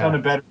 they'll have done a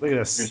better Look at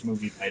this. Avengers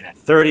movie by then.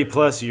 30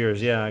 plus years.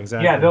 Yeah,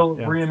 exactly. Yeah, they'll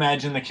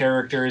reimagine the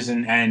characters,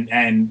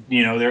 and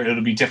you know,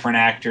 it'll be different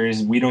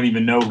actors. We don't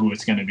even know who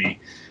it's going to be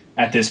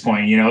at this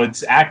point. You know,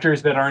 it's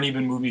actors that aren't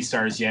even movie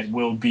stars yet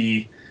will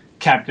be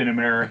Captain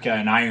America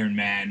and Iron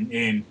Man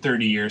in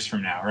 30 years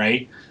from now,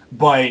 right?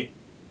 But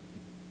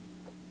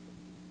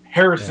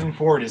Harrison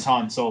Ford is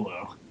Han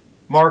Solo.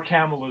 Mark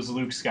Hamill is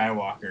Luke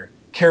Skywalker.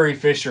 Carrie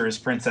Fisher is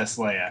Princess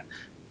Leia.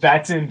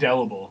 That's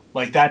indelible.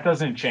 Like, that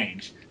doesn't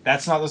change.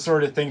 That's not the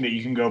sort of thing that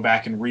you can go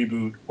back and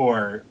reboot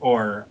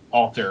or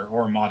alter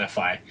or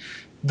modify.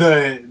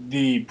 The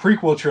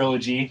prequel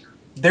trilogy,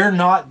 they're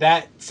not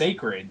that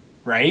sacred,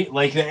 right?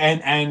 Like,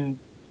 and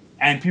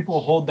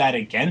people hold that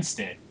against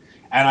it,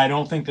 and I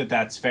don't think that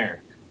that's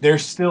fair. They're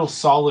still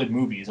solid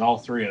movies, all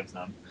 3 of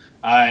them.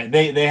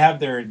 They have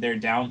their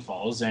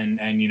downfalls,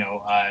 and you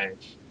know,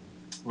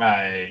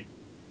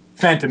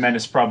 Phantom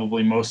Menace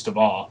probably most of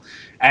all.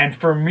 And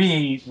for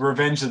me,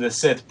 Revenge of the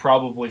Sith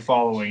probably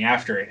following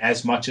after it,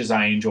 as much as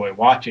I enjoy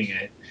watching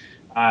it.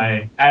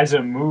 As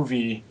a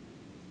movie,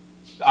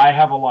 I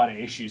have a lot of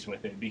issues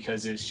with it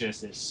because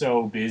it's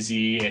so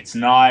busy. It's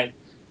not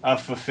a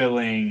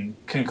fulfilling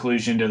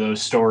conclusion to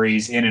those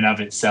stories in and of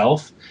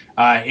itself.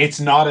 It's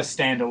not a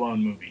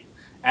standalone movie,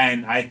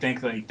 and I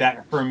think like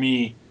that for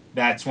me,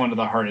 that's one of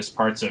the hardest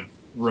parts of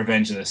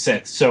Revenge of the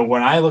Sith. So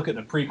when I look at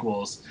the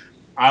prequels,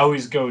 I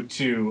always go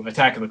to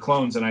Attack of the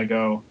Clones and I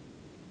go,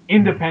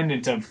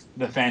 independent of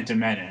the Phantom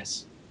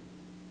Menace,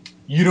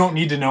 you don't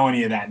need to know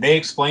any of that. They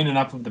explain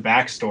enough of the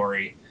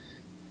backstory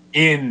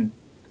in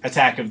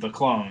Attack of the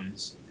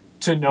Clones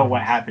to know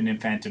what happened in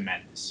Phantom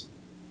Menace,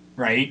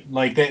 right?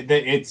 Like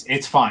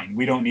it's fine.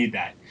 We don't need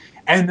that.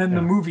 And then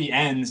the movie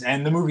ends,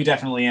 and the movie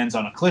definitely ends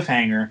on a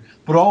cliffhanger.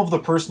 But all of the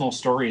personal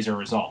stories are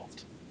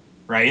resolved,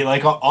 right?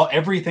 Like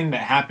everything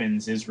that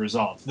happens is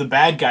resolved. The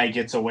bad guy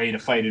gets away to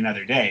fight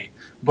another day,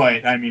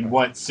 but I mean,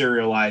 what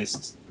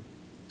serialized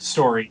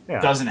story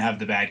doesn't have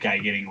the bad guy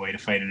getting away to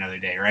fight another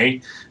day,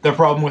 right? The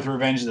problem with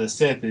Revenge of the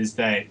Sith is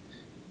that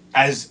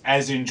as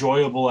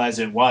enjoyable as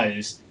it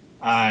was,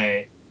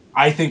 I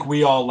think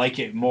we all like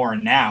it more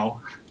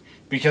now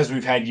because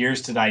we've had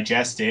years to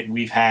digest it.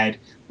 We've had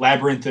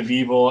Labyrinth of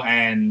Evil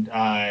and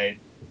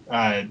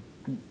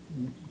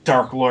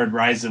Dark Lord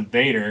Rise of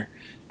Vader,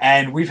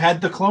 and we've had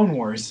the Clone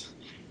Wars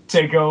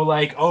to go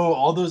like, oh,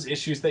 all those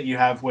issues that you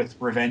have with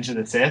Revenge of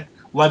the Sith,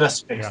 let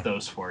us fix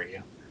those for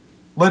you.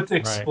 Let's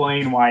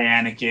explain why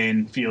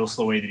Anakin feels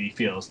the way that he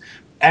feels.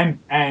 And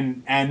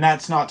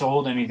that's not to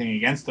hold anything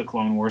against the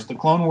Clone Wars. The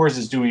Clone Wars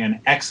is doing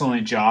an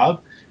excellent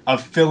job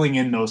of filling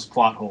in those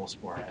plot holes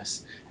for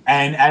us.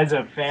 And as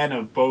a fan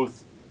of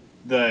both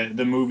the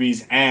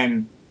movies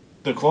and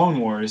the Clone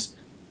Wars,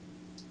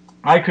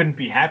 I couldn't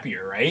be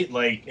happier, right?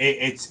 Like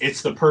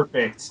it's the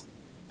perfect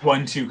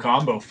 1-2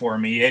 combo for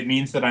me. It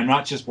means that I'm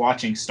not just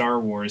watching Star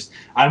Wars,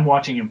 I'm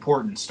watching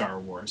important Star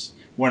Wars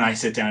when I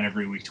sit down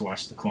every week to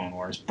watch the Clone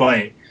Wars.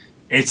 But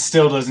it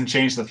still doesn't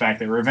change the fact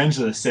that Revenge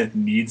of the Sith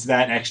needs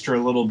that extra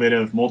little bit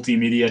of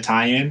multimedia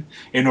tie-in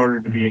in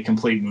order to be a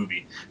complete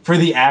movie. For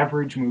the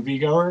average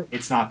moviegoer,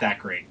 it's not that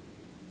great,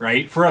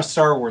 right? For us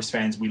Star Wars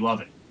fans, we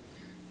love it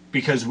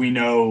because we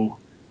know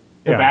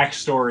the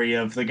backstory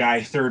of the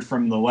guy third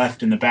from the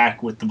left in the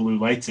back with the blue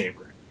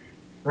lightsaber,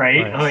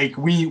 right? Like,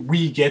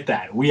 we get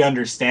that. We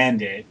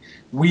understand it.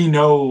 We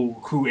know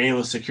who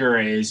Aayla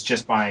Secura is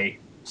just by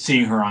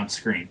seeing her on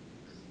screen.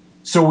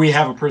 So we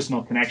have a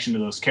personal connection to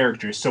those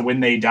characters. So when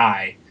they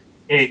die,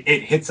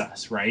 it hits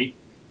us, right?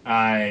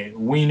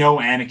 We know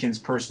Anakin's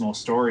personal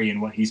story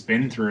and what he's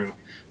been through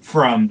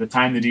from the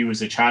time that he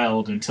was a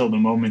child until the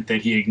moment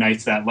that he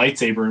ignites that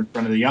lightsaber in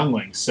front of the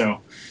younglings. So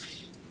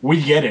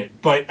we get it.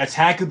 But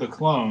Attack of the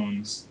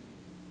Clones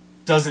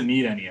doesn't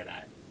need any of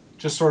that.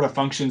 Just sort of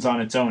functions on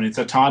its own. It's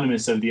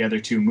autonomous of the other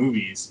two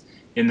movies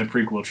in the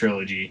prequel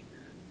trilogy.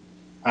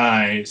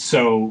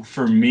 So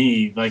for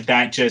me, like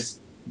that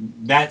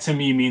to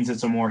me means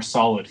it's a more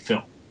solid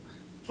film.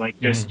 Like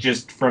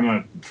just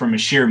from a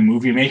sheer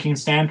movie making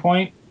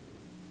standpoint,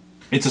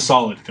 it's a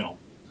solid film.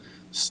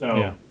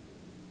 So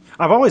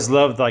I've always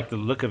loved like the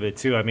look of it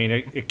too. I mean,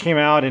 it came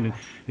out and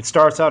it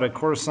starts out at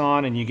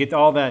Coruscant and you get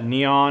all that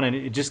neon and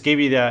it just gave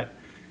you that.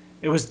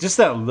 It was just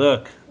that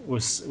look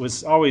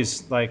was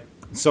always like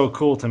so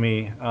cool to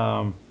me.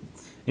 And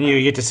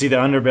you get to see the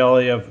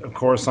underbelly of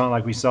Coruscant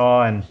like we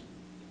saw and.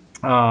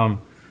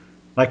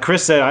 Like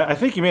Chris said, I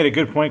think you made a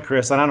good point,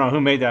 Chris. I don't know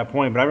who made that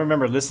point, but I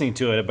remember listening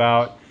to it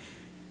about,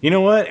 you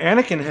know what?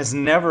 Anakin has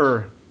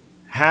never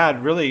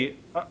had really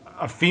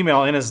a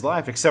female in his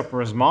life except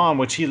for his mom,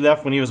 which he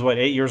left when he was,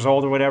 8 years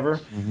old or whatever.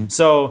 Mm-hmm.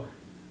 So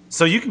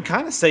you can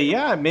kind of say,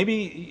 yeah,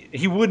 maybe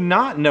he would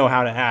not know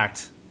how to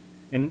act.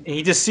 And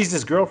he just sees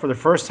this girl for the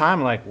first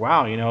time like,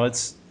 wow, you know,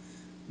 this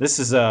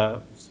is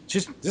a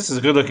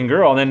good-looking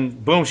girl. And then,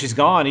 boom, she's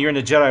gone. You're in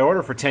the Jedi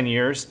Order for 10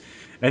 years.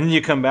 And then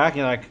you come back and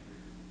you're like,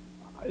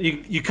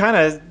 you can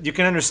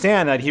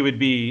understand that he would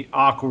be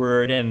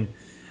awkward. And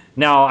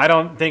now I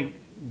don't think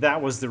that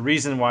was the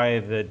reason why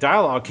the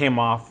dialogue came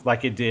off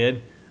like it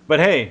did, but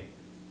hey,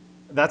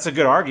 that's a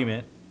good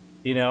argument,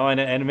 you know,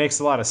 and it makes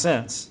a lot of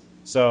sense.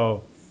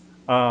 So,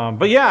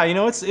 but yeah, you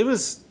know,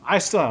 I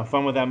still have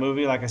fun with that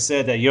movie. Like I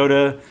said,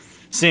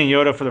 seeing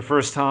Yoda for the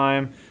first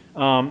time,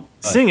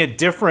 seeing a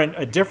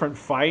different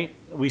fight.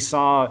 We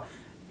saw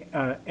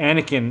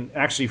Anakin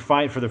actually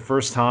fight for the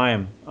first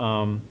time,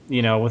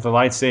 you know, with a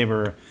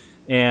lightsaber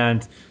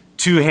and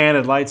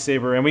two-handed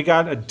lightsaber, and we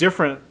got a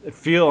different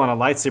feel on a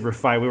lightsaber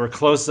fight. We were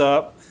close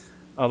up,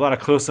 a lot of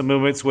close-up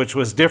movements, which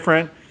was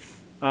different.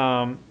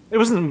 It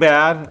wasn't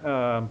bad,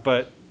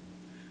 but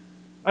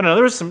I don't know.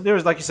 There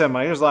was like you said,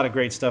 Mike. There's a lot of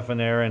great stuff in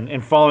there,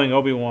 and following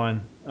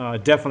Obi-Wan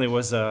definitely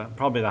was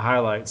probably the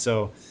highlight.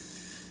 So,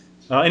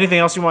 anything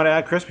else you want to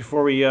add, Chris,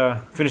 before we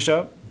finish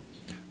up?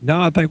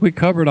 No, I think we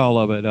covered all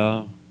of it.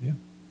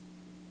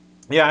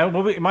 Yeah,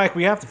 well, Mike,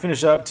 we have to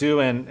finish up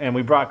too, and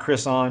we brought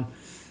Chris on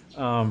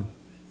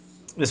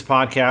this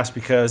podcast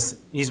because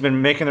he's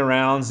been making the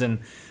rounds, and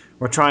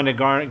we're trying to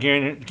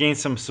gain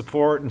some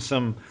support and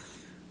some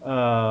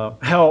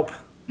help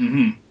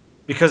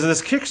because of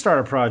this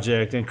Kickstarter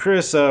project. And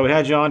Chris, we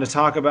had you on to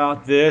talk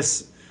about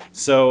this,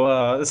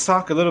 so let's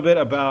talk a little bit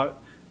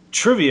about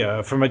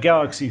Trivia from a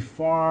Galaxy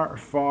Far,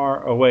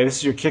 Far Away. This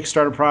is your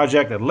Kickstarter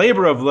project, a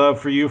labor of love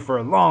for you for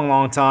a long,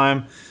 long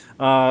time.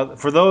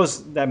 For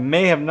those that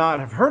may have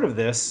not have heard of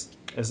this,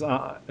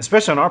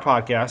 especially on our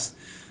podcast,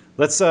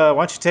 why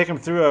don't you take them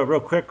through real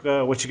quick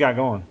what you got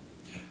going?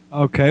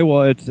 Okay,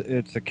 well, it's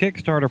a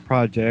Kickstarter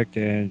project,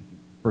 and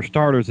for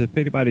starters, if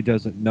anybody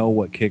doesn't know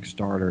what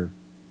Kickstarter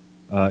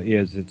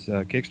is, it's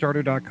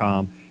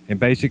Kickstarter.com, and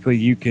basically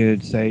you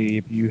could say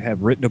if you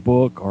have written a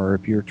book, or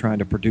if you're trying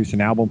to produce an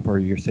album for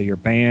your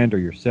band or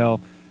yourself,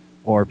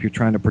 or if you're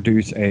trying to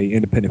produce a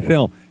independent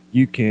film,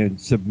 you can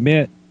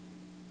submit.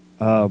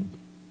 I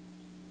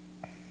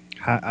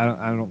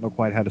don't know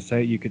quite how to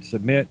say it. You could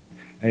submit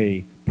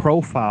a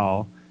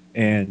profile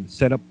and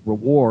set up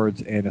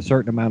rewards and a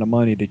certain amount of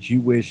money that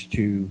you wish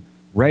to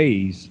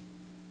raise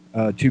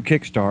to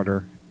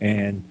Kickstarter,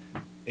 and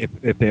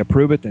if they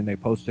approve it, then they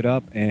post it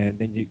up, and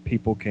then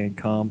people can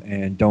come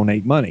and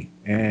donate money,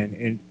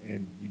 and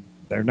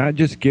they're not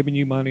just giving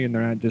you money, and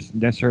they're not just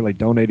necessarily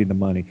donating the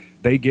money.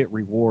 They get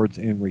rewards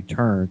in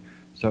return,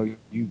 so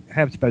you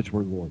have special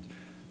rewards.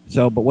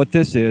 But what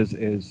this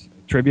is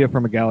Trivia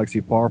from a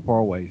Galaxy Far, Far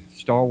Away,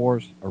 Star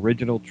Wars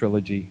Original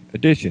Trilogy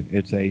Edition.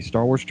 It's a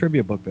Star Wars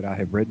trivia book that I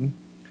have written,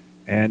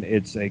 and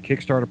it's a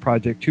Kickstarter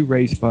project to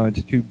raise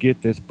funds to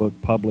get this book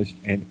published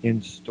and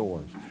in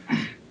stores.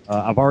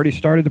 I've already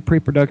started the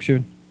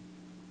pre-production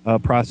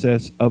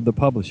process of the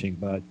publishing,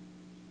 but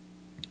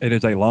it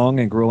is a long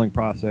and grueling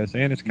process,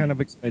 and it's kind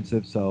of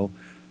expensive, so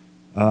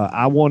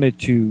I wanted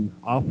to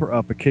offer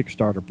up a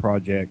Kickstarter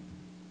project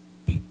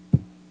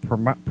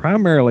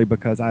primarily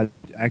because I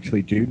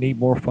actually do need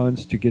more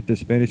funds to get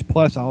this finished.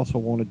 Plus, I also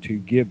wanted to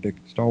give the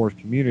Star Wars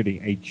community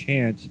a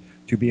chance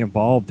to be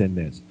involved in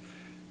this.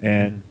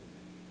 And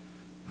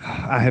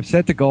I have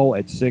set the goal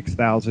at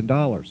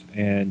 $6,000,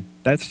 and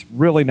that's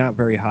really not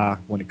very high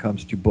when it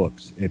comes to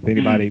books. If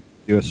anybody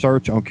do a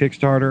search on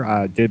Kickstarter,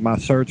 I did my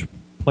search,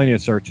 plenty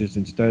of searches,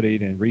 and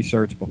studied and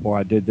researched before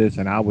I did this,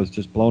 and I was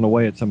just blown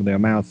away at some of the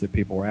amounts that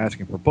people were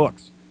asking for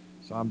books.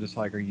 So I'm just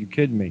like, are you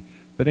kidding me?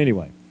 But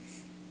anyway,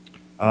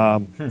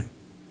 but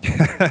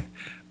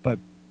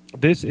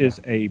this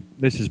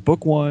is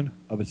book one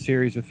of a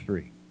series of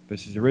 3.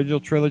 This is the original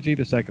trilogy.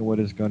 The second one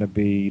is going to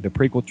be the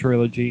prequel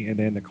trilogy, and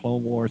then the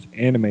Clone Wars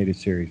animated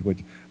series, which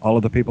all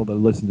of the people that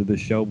listen to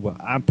this show,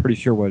 I'm pretty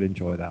sure would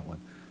enjoy that one.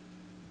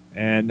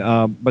 And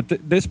but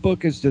this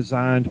book is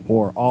designed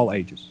for all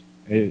ages.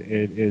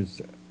 It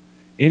is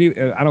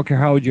I don't care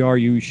how old you are,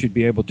 you should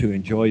be able to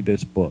enjoy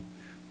this book.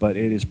 But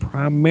it is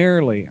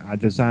primarily, I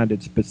designed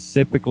it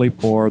specifically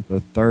for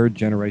the 3rd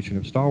generation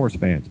of Star Wars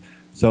fans,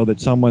 so that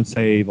someone,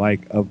 say, like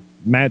of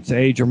Matt's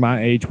age or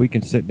my age, we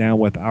can sit down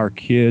with our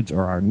kids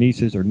or our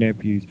nieces or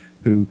nephews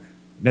who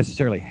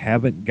necessarily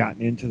haven't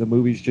gotten into the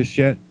movies just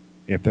yet.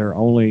 If their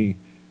only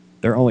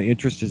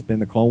interest has been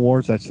the Clone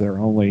Wars, that's their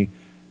only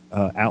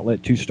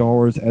outlet to Star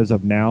Wars as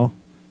of now,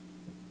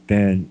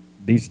 then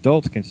these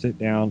adults can sit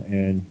down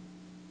and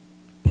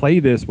play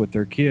this with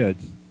their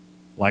kids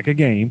like a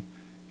game,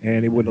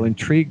 and it will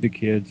intrigue the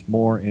kids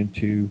more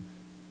into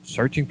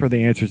searching for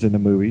the answers in the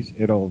movies.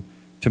 It'll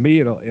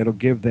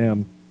give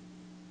them,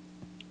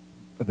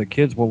 the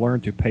kids will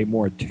learn to pay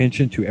more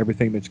attention to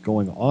everything that's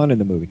going on in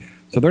the movie.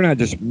 So they're not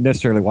just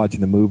necessarily watching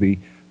the movie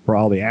for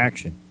all the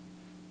action.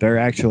 They'll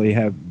actually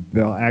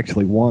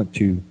want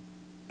to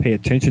pay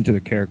attention to the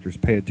characters,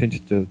 pay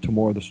attention to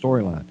more of the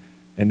storyline,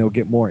 and they'll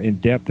get more in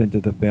depth into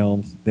the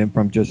films than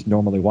from just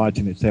normally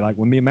watching it. Say, like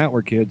when me and Matt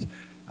were kids,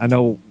 I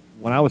know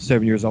when I was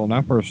 7 years old and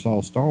I first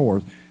saw Star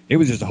Wars, it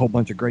was just a whole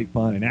bunch of great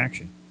fun and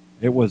action.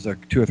 It was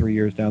 2 or 3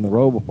 years down the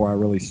road before I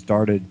really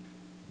started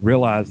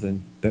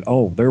realizing that,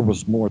 there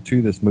was more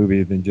to this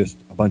movie than just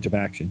a bunch of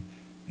action,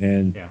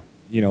 and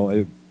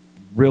a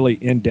really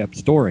in-depth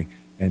story.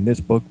 And this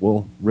book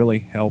will really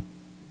help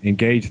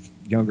engage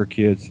younger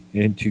kids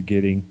into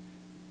getting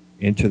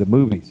into the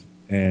movies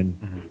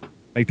and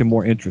make them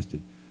more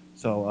interested.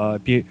 So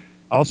the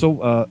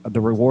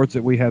rewards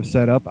that we have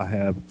set up, I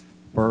have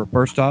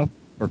first off,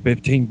 for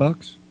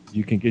 $15,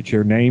 you can get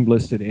your name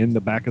listed in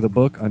the back of the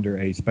book under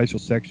a special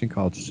section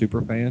called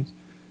Super Fans.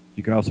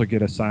 You can also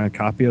get a signed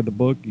copy of the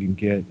book. You can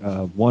get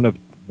one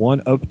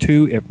of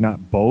 2, if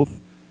not both,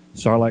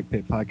 Sarlacc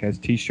Pit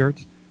Podcast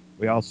T-shirts.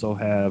 We also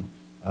have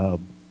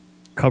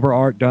cover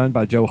art done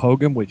by Joe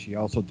Hogan, which he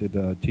also did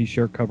the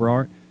T-shirt cover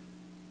art,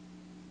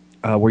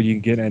 where you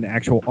can get an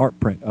actual art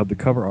print of the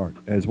cover art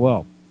as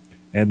well.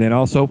 And then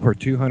also for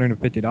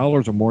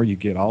 $250 or more, you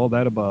get all of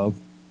that above.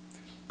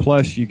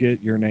 Plus, you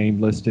get your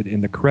name listed in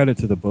the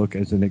credits of the book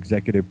as an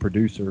executive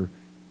producer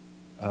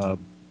of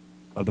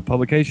the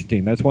publication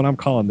team. That's what I'm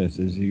calling this.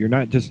 Is you're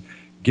not just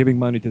giving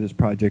money to this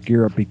project,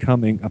 you're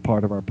becoming a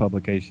part of our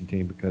publication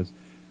team, because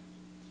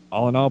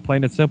all in all,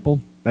 plain and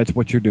simple, that's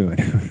what you're doing.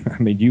 I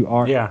mean, you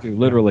are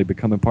literally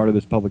becoming part of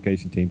this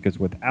publication team, because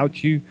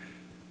without you,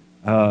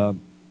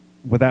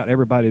 without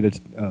everybody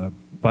that's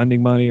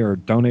funding money or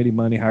donating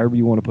money, however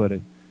you want to put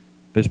it,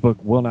 this book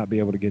will not be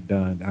able to get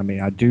done. I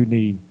mean, I do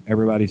need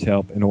everybody's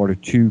help in order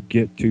to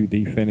get to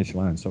the finish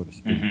line, so to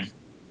speak.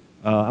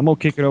 I'm gonna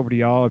kick it over to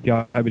y'all if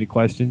y'all have any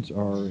questions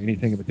or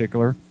anything in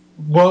particular.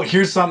 Well,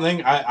 here's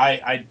something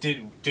I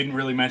didn't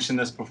really mention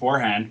this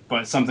beforehand,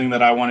 but something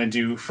that I want to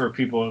do for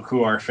people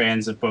who are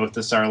fans of both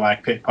the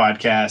Sarlacc Pit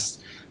podcast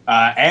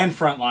and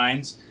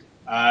Frontlines.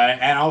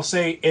 And I'll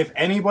say, if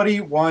anybody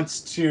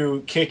wants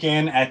to kick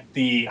in at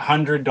the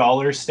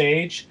 $100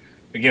 stage,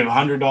 they give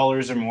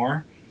 $100 or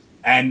more,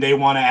 and they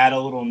want to add a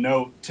little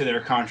note to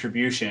their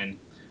contribution,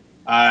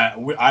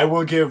 I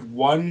will give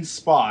one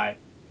spot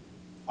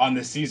on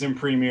the season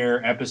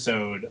premiere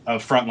episode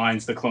of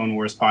Frontlines, the Clone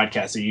Wars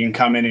podcast. So you can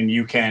come in and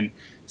you can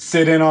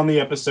sit in on the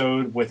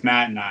episode with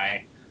Matt and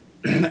I,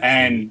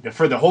 and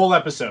for the whole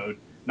episode,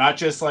 not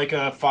just like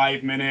a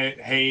 5-minute,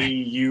 hey,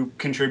 you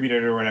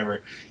contributed or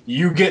whatever.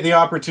 You get the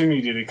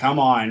opportunity to come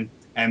on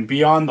and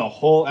be on the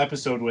whole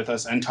episode with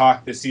us and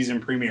talk the season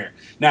premiere.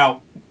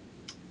 Now,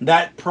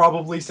 that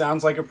probably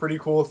sounds like a pretty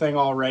cool thing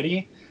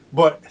already,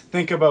 but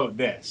think about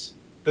this.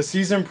 The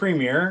season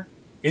premiere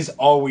is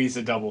always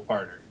a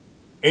double-parter.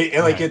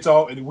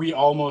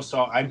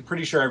 I'm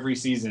pretty sure every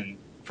season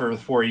for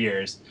 4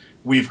 years,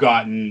 we've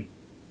gotten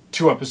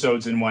 2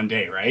 episodes in one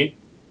day, right?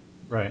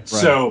 Right.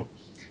 So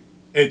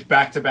it's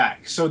back to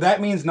back. So that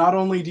means not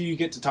only do you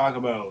get to talk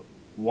about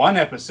one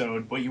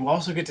episode, but you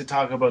also get to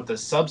talk about the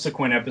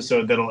subsequent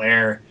episode that'll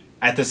air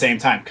at the same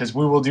time, because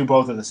we will do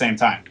both at the same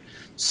time.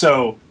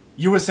 So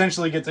you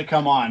essentially get to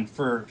come on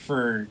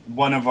for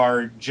one of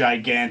our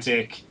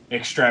gigantic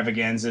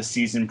extravaganza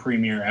season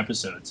premiere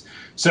episodes.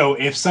 So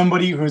if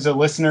somebody who's a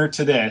listener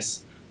to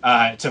this,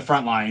 to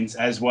Frontlines,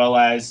 as well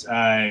as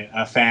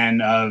a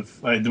fan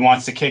of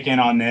wants to kick in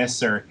on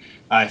this, or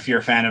if you're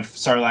a fan of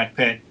Sarlacc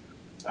Pit,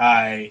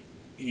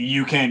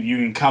 you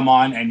can come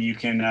on and you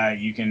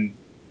can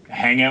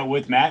hang out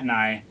with Matt and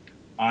I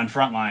on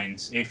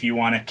Frontlines if you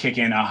want to kick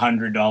in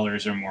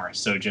 $100 or more.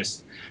 So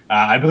just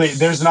I believe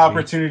there's an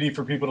opportunity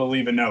for people to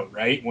leave a note,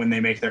 right, when they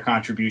make their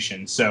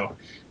contribution. So,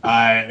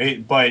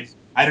 but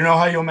I don't know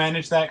how you'll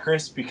manage that,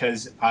 Chris,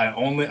 because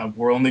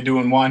we're only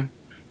doing one.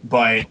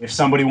 But if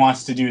somebody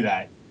wants to do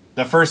that,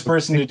 the first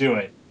person to do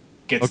it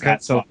gets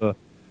that spot.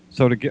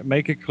 So to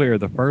make it clear,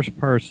 the first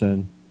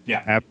person,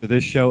 after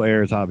this show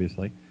airs,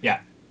 obviously,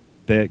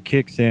 that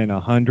kicks in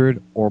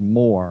 100 or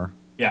more,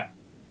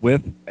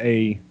 with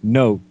a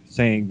note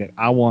saying that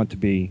I want to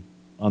be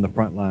on the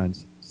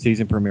Frontlines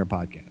season premiere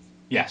podcast.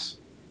 Yes.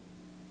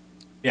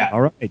 Yeah. All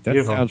right. That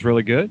Beautiful. Sounds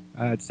really good.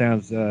 It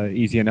sounds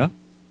easy enough.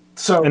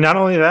 So, and not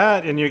only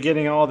that, and you're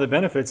getting all the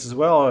benefits as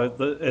well,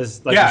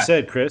 as like you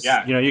said, Chris.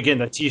 Yeah. You know, you're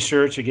getting the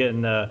T-shirts, you're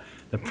getting the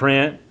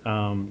print,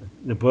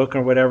 the book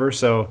or whatever.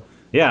 So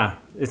yeah,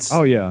 it's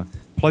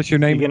Plus your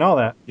name. You get all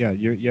that. Yeah.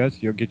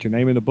 You'll get your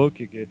name in the book.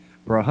 You get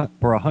for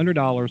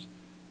 $100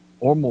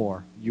 or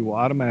more, you will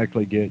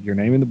automatically get your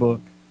name in the book.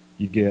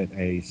 You get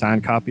a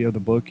signed copy of the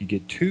book. You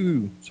get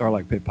 2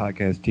 Sarlacc Pit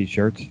podcast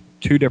T-shirts,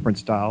 2 different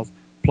styles.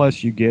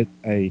 Plus, you get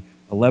a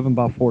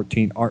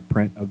 11x14 art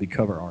print of the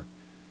cover art.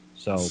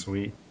 So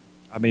sweet.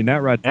 I mean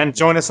that right. And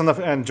join us on the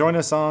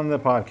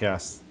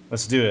podcast.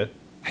 Let's do it.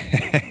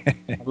 I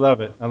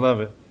love it.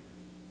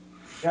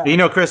 Yeah. You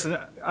know, Chris,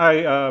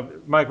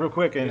 Mike, real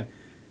quick, and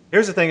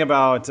here's the thing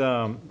about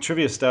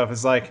trivia stuff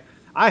is like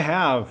I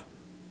have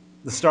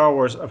the Star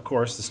Wars, of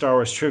course, the Star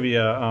Wars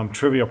trivia,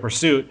 Trivial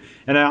Pursuit,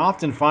 and I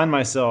often find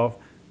myself,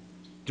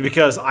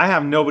 because I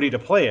have nobody to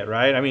play it,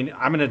 right? I mean,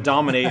 I'm going to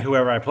dominate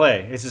whoever I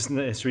play.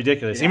 It's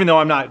ridiculous. Yeah. Even though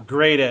I'm not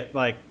great at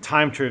like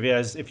time trivia,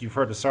 as if you've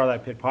heard the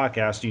Sarlacc Pit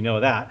podcast, you know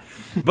that.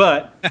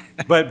 But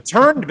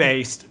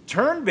turn-based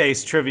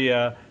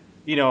trivia,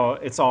 you know,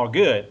 it's all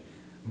good.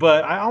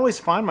 But I always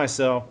find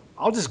myself,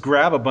 I'll just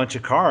grab a bunch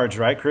of cards,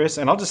 right, Chris,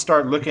 and I'll just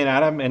start looking at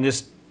them and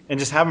just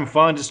having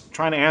fun, just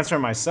trying to answer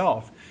them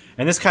myself.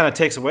 And this kind of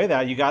takes away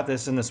that. You got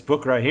this in this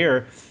book right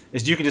here,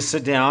 is you can just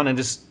sit down and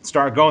just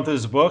start going through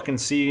this book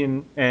and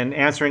seeing and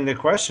answering the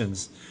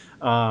questions.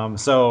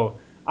 So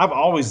I've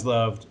always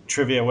loved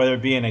trivia, whether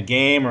it be in a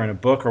game or in a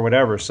book or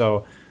whatever.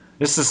 So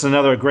this is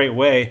another great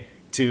way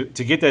to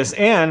get this.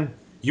 And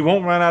you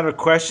won't run out of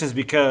questions,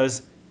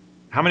 because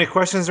how many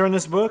questions are in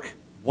this book?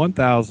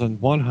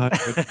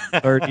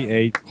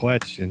 1,138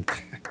 questions.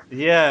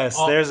 Yes,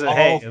 look at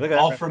that.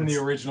 All from the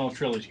original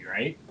trilogy,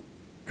 right?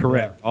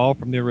 Correct. Yeah. All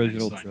from the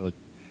original trilogy.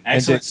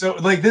 Excellent. So,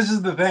 like, this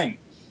is the thing.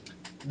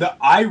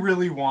 I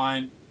really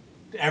want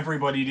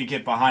everybody to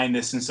get behind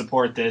this and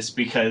support this,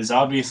 because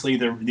obviously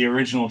the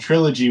original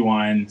trilogy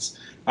ones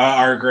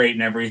are great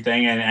and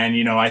everything. And,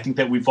 you know, I think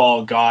that we've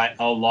all got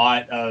a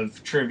lot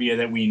of trivia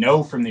that we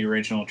know from the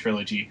original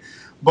trilogy.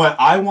 But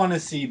I want to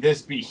see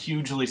this be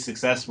hugely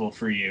successful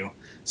for you,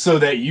 so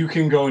that you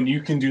can go and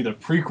you can do the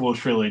prequel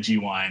trilogy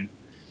one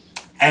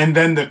and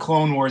then the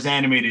Clone Wars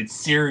animated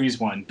series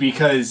one,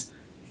 because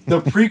the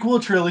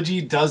prequel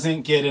trilogy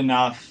doesn't get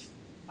enough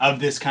of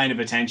this kind of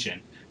attention.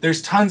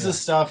 There's tons of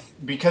stuff,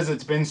 because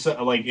it's been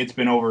it's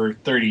been over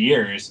 30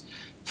 years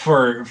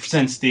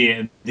since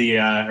the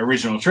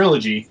original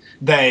trilogy,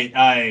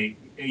 that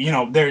you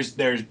know,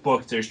 there's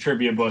books, there's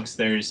trivia books,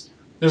 there's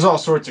all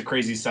sorts of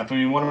crazy stuff. I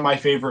mean, one of my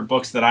favorite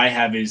books that I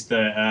have is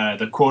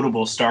the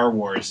Quotable Star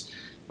Wars,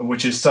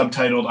 which is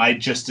subtitled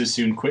 "I'd Just As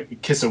Soon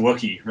Kiss a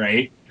Wookiee,"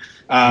 right?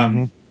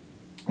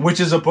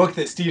 Which is a book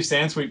that Steve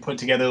Sansweet put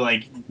together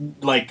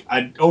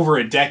over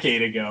a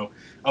decade ago,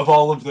 of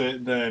all of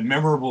the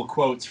memorable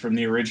quotes from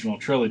the original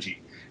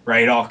trilogy,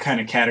 right? All kind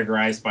of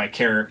categorized by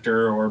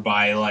character or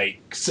by like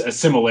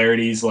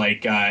similarities,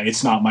 like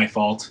 "It's not my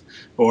fault,"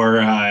 or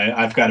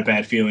 "I've got a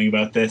bad feeling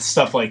about this,"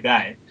 stuff like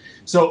that.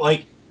 So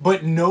like,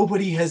 but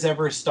nobody has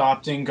ever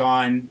stopped and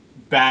gone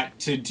back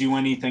to do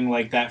anything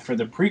like that for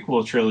the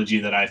prequel trilogy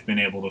that I've been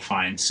able to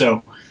find.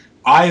 So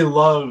I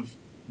love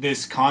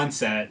this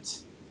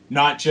concept,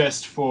 not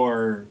just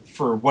for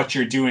what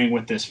you're doing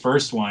with this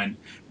first one,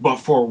 but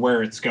for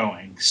where it's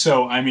going.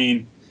 So I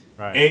mean,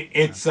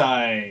 it's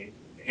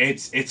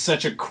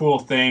such a cool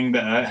thing.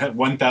 The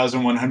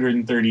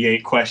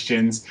 1,138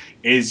 questions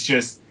is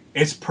just,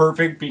 it's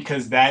perfect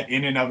because that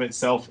in and of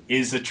itself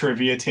is a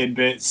trivia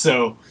tidbit.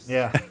 So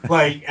Yeah.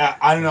 like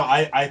I don't know.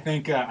 I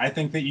think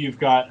that you've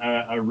got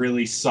a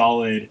really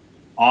solid,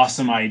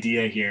 awesome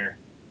idea here,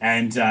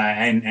 and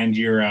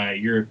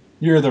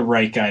you're the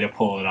right guy to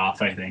pull it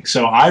off, I think.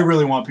 So I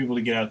really want people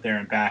to get out there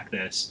and back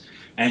this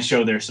and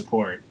show their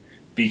support,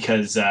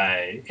 because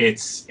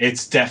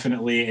it's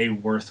definitely a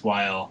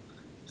worthwhile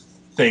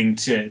thing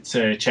to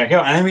check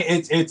out. And I mean,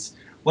 it's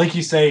like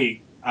you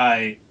say,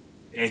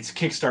 it's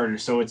Kickstarter,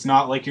 so it's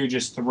not like you're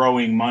just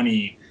throwing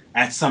money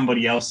at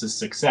somebody else's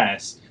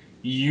success.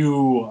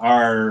 You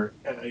are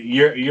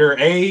you're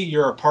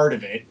a part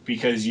of it,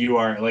 because you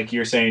are, like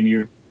you're saying,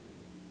 you're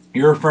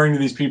referring to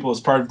these people as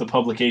part of the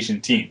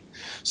publication team.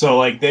 So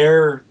like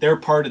they're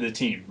part of the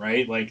team,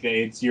 right? Like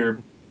it's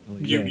you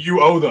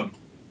owe them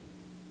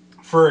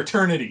for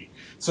eternity.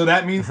 So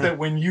that means that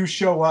when you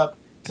show up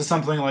to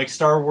something like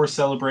Star Wars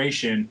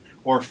Celebration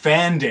or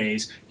Fan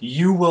Days,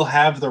 you will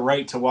have the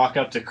right to walk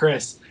up to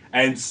Chris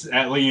and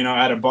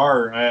at a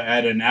bar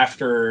at an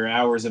after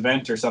hours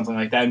event or something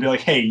like that and be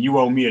like, "Hey, you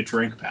owe me a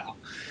drink, pal."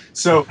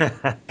 So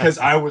because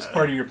I was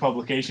part of your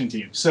publication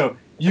team. So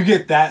you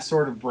get that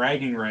sort of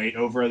bragging right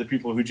over other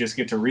people who just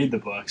get to read the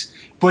books.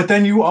 But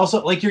then you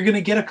also, like, you're going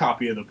to get a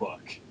copy of the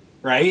book,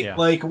 right? Yeah.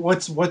 Like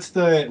what's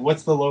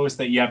the lowest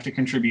that you have to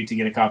contribute to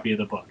get a copy of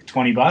the book?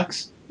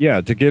 $20?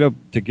 Yeah, to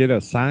get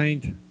a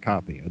signed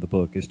copy of the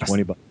book is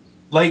 $20.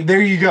 Like,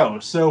 there you go.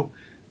 So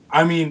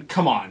I mean,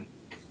 come on.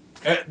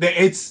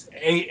 It's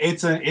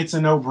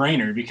a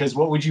no-brainer, because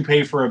what would you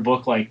pay for a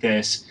book like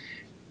this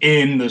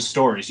in the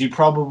stores? You'd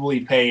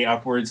probably pay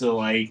upwards of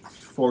like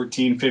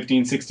 $14,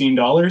 $15,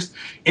 $16.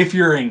 If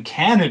you're in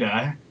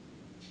Canada,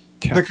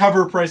 the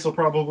cover price will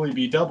probably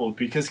be doubled,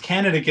 because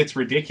Canada gets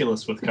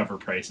ridiculous with cover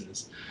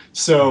prices.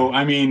 So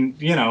I mean,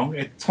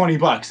 it's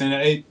 $20,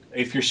 and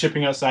if you're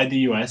shipping outside the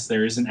U.S.,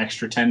 there is an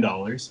extra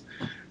 $10.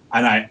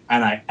 And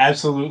I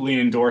absolutely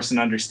endorse and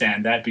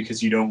understand that,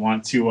 because you don't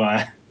want to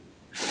want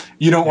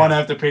to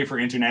have to pay for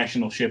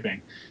international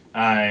shipping,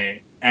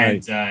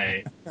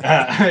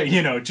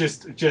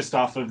 just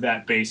off of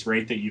that base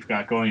rate that you've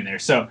got going there.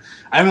 So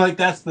I mean, like,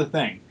 that's the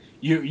thing.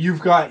 You've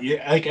got,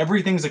 like,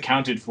 everything's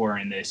accounted for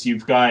in this.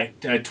 You've got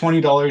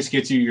 $20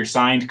 gets you your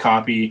signed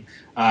copy,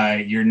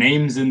 your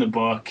name's in the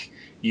book.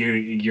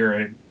 It's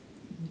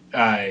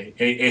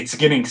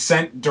getting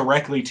sent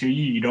directly to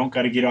you. You don't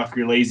got to get off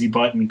your lazy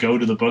butt and go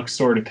to the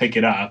bookstore to pick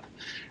it up,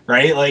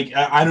 right? Like,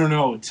 I don't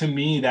know. To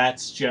me, that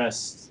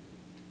just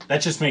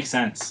makes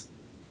sense.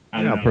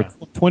 For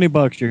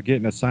 $20, you're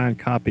getting a signed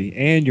copy,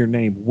 and your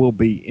name will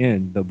be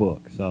in the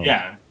book. So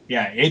yeah.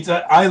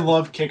 I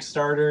love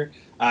Kickstarter.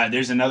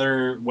 There's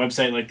another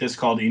website like this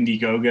called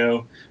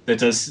Indiegogo that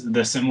does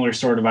the similar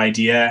sort of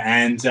idea,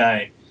 and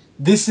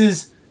this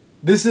is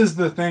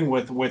the thing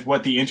with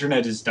what the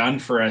internet has done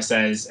for us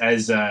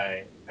as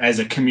a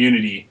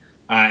community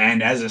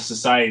and as a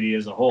society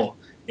as a whole,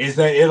 is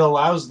that it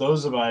allows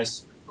those of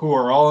us who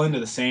are all into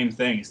the same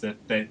things,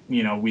 that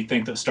we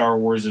think that Star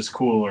Wars is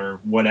cool or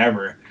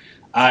whatever.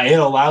 It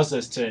allows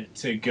us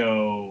to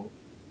go,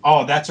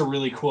 "Oh, that's a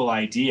really cool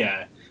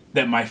idea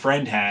that my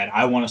friend had.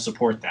 I want to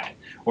support that."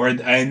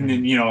 And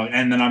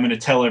then I'm going to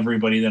tell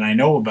everybody that I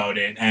know about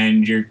it,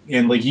 and you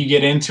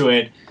get into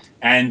it,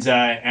 and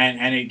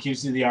it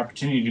gives you the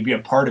opportunity to be a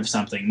part of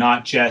something,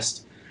 not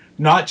just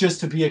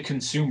to be a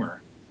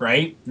consumer,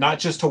 right? Not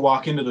just to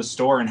walk into the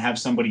store and have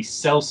somebody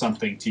sell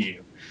something to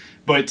you,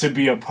 but to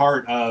be a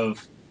part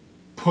of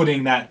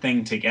putting that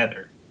thing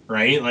together,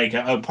 right? Like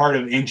a part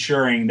of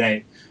ensuring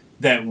that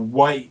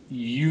what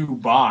you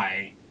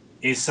buy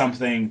is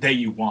something that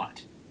you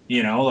want.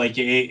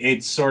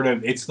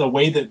 It's the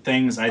way that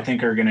things, I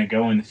think, are going to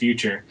go in the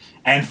future.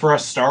 And for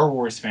us Star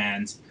Wars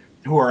fans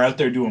who are out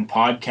there doing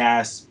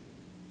podcasts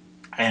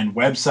and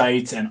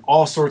websites and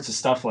all sorts of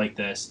stuff like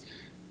this,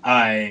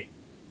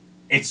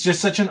 it's just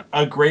such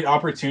a great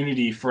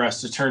opportunity for us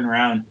to turn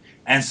around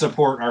and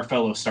support our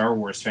fellow Star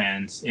Wars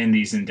fans in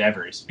these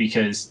endeavors,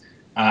 because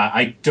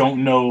I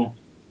don't know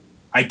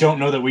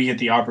that we get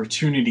the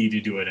opportunity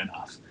to do it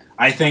enough.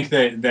 I think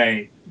that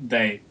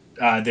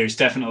there's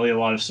definitely a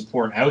lot of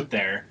support out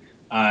there.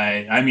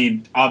 I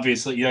mean,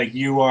 obviously, like,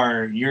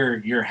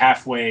 you're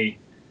halfway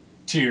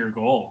to your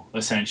goal,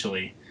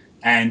 essentially.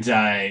 And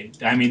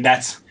I mean,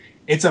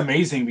 it's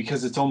amazing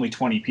because it's only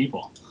 20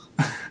 people,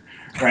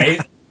 right?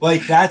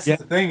 Like that's the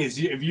thing is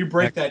if you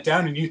break that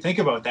down and you think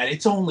about that,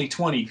 it's only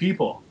 20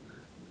 people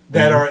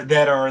that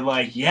are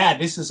like, yeah,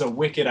 this is a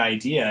wicked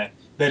idea,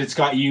 that it's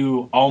got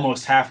you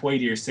almost halfway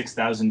to your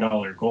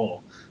 $6,000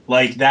 goal.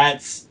 Like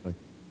that's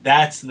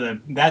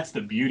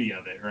the beauty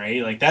of it,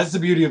 right? Like that's the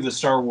beauty of the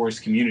Star Wars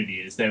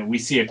community, is that we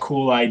see a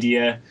cool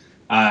idea,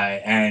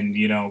 and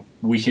you know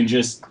we can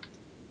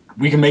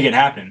make it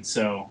happen.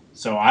 So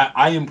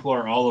I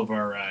implore all of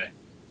our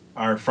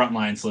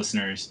Frontlines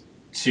listeners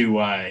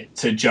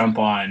to jump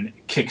on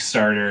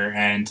Kickstarter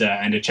and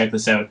to check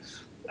this out.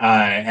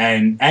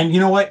 And you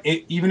know what?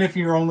 Even if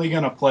you're only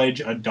gonna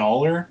pledge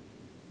 $1,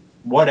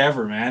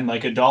 whatever, man.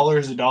 Like $1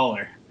 is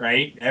 $1,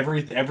 right?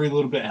 Every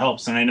little bit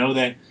helps. And I know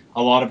that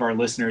a lot of our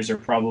listeners are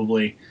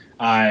probably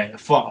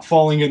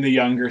falling in the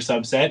younger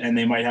subset, and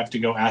they might have to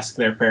go ask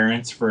their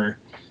parents for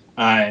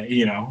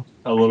you know,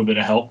 a little bit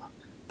of help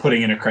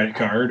putting in a credit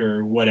card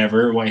or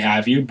whatever, what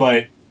have you.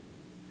 But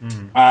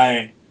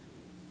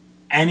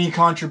any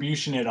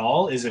contribution at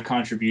all is a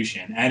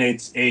contribution, and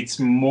it's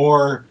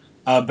more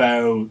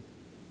about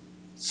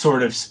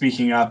sort of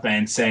speaking up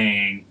and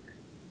saying,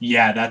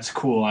 yeah, that's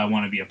cool, I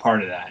want to be a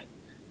part of that,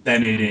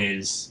 than it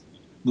is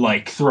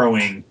like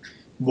throwing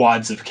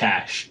wads of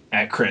cash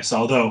at Chris,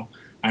 although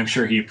I'm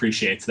sure he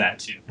appreciates that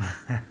too.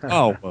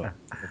 Oh, well,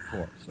 of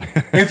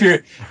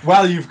course.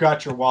 While you've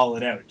got your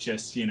wallet out,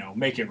 just, you know,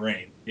 make it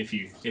rain if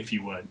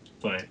you would.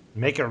 But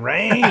make it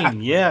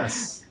rain,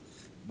 yes.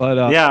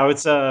 But yeah,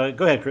 it's go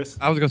ahead, Chris.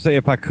 I was gonna say,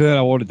 if I could,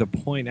 I wanted to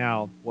point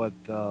out what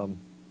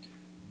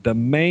the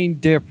main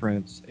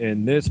difference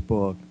in this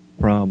book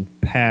from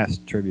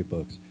past trivia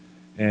books.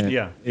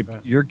 And if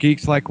you're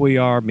geeks like we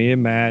are, me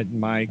and Matt and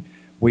Mike,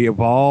 we have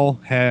all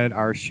had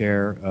our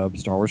share of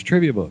Star Wars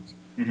trivia books.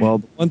 Mm-hmm. Well,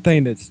 the one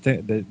thing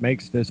that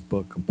makes this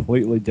book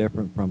completely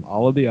different from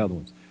all of the other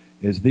ones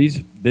is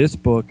this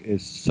book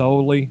is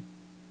solely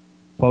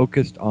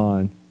focused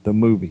on the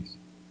movies.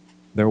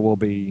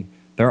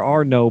 There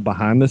are no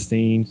behind the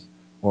scenes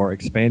or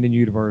expanding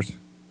universe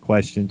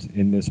questions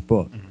in this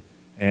book. Mm-hmm.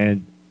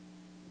 And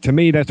to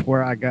me, that's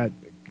where I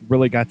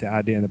really got the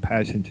idea and the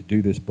passion to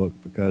do this book,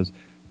 because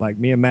like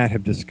me and Matt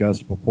have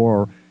discussed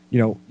before, you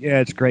know, yeah,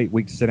 it's great.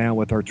 We can sit down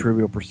with our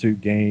Trivial Pursuit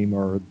game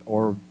or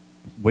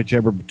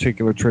whichever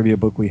particular trivia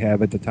book we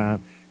have at the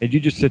time, and you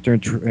just sit there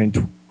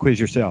and quiz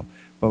yourself.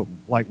 But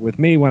like with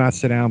me, when I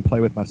sit down and play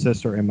with my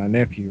sister and my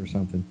nephew or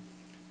something,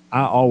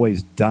 I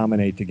always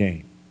dominate the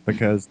game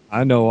because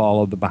I know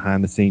all of the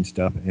behind the scenes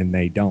stuff and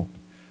they don't.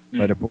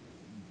 Mm-hmm.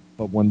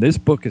 But when this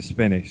book is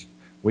finished,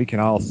 we can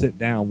all sit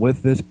down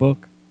with this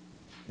book,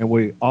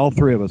 and all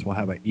three of us will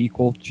have an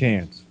equal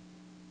chance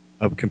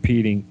of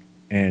competing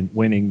and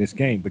winning this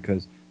game,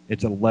 because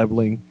it's a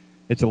leveling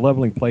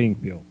playing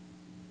field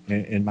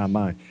in my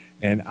mind.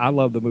 And I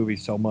love the movie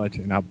so much,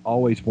 and I've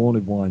always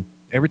wanted one.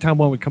 Every time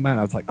one would come out,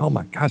 I was like, oh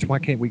my gosh, why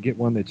can't we get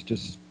one that's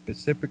just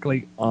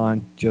specifically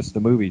on just the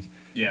movies?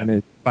 Yeah. And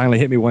it finally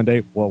hit me one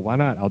day, well, why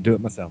not? I'll do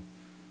it myself.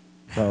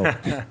 So,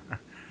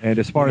 and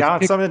as far as you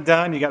got something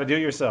done, you got to do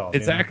it yourself.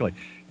 Exactly.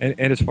 You know?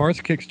 And as far as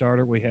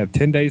Kickstarter, we have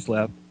 10 days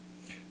left.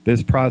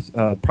 This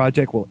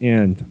project will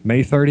end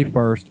May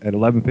 31st at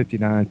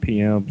 11:59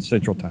 p.m.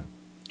 Central Time.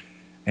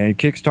 And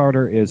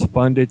Kickstarter is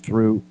funded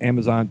through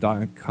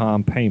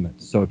Amazon.com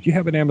payments. So if you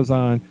have an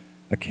Amazon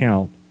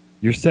account,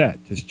 you're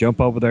set. Just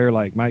jump over there,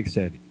 like Mike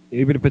said.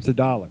 Even if it's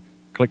 $1,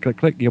 click, click,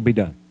 click, you'll be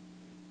done.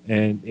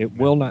 And it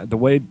will not. The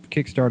way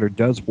Kickstarter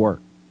does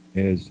work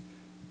is,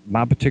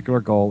 my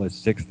particular goal is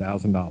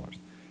 $6,000.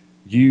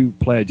 You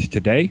pledge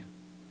today,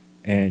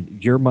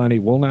 and your money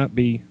will not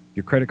be.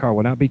 Your credit card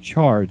will not be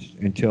charged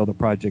until the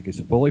project is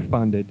fully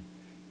funded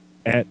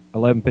at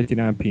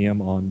 11:59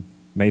 p.m. on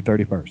May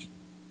 31st.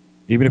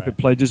 Even if it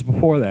pledges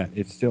before that,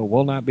 it still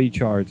will not be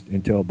charged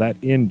until that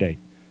end date.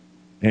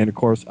 And, of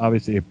course,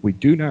 obviously, if we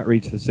do not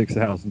reach the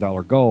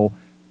 $6,000 goal,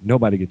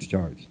 nobody gets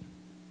charged.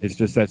 It's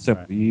just that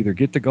simple. Right. You either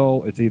get the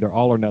goal, it's either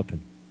all or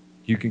nothing.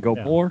 You can go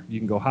more, you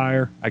can go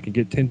higher. I can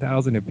get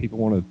 $10,000 if people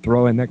want to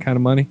throw in that kind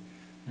of money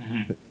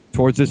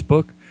towards this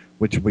book,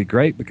 which would be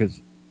great,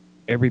 because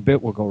every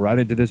bit will go right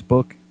into this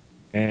book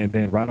and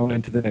then right on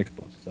into the next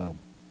book. So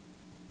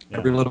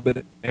every little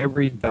bit,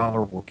 every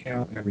dollar will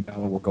count. Every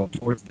dollar will go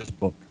towards this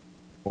book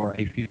or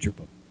a future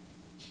book.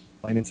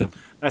 Plain and simple.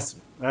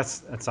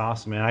 That's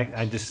awesome, man.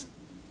 I just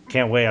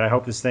can't wait. I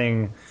hope this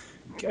thing,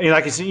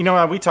 like you said, you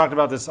know, we talked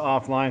about this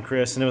offline,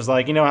 Chris, and it was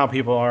like, you know how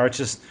people are. It's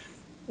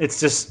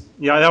just,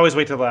 you know, I always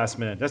wait till the last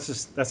minute. That's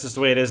just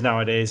the way it is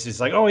nowadays. It's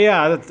like, oh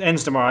yeah, that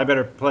ends tomorrow, I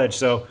better pledge.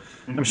 So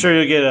I'm sure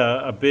you'll get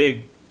a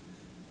big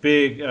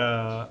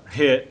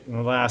hit in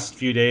the last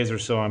few days or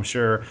so, I'm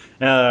sure.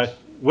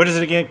 What is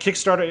it again?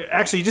 Kickstarter.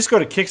 Actually, you just go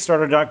to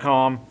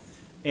Kickstarter.com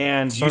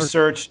and you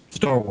search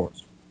Star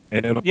Wars.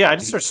 And I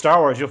just search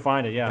Star Wars. You'll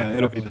find it. Yeah,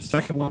 it'll be the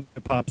second one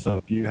that pops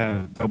up.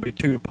 There'll be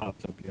two that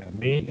pops up. You have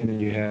me, and then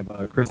you have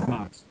Chris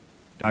Knox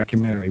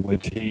documentary,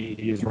 which he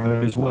is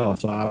running as well.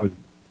 So I would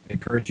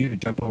encourage you to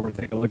jump over and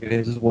take a look at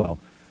his as well.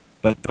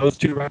 But those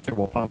two right there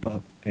will pop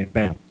up, and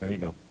bam, there you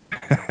go.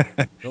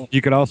 Cool.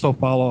 You can also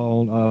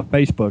follow on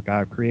Facebook.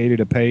 I've created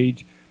a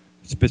page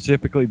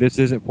specifically. This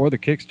isn't for the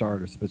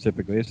Kickstarter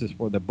specifically. This is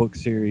for the book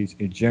series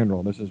in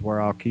general. This is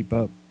where I'll keep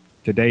up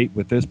to date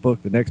with this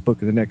book, the next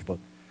book, and the next book.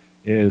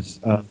 Is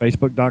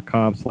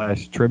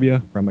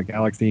facebook.com/trivia from a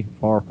galaxy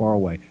far, far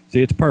away.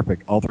 See, it's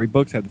perfect. All three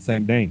books have the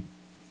same name.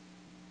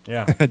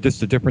 Yeah.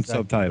 Just a different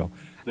subtitle.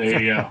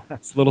 There you go.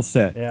 It's a little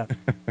set. Yeah.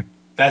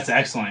 That's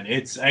excellent.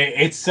 It's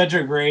such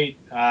a great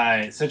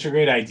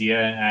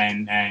idea,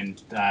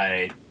 and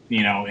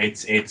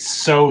it's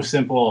so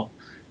simple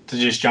to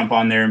just jump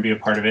on there and be a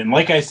part of it. And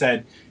like I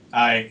said,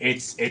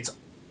 it's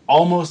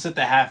almost at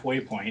the halfway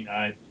point.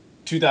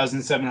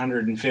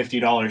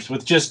 $2,750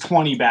 with just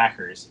 20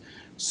 backers.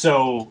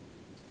 So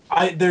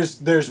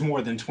there's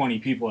more than 20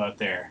 people out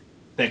there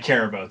that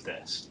care about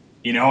this,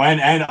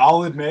 and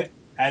I'll admit,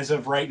 as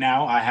of right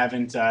now, I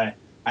haven't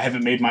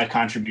made my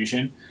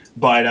contribution,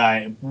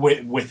 but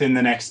within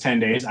the next 10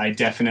 days, I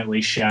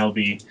definitely shall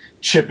be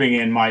chipping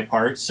in my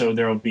part. So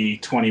there will be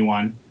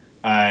 21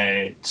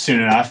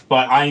 soon enough.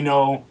 But I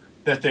know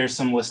that there's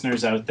some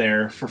listeners out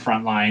there for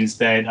Frontlines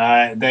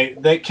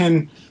that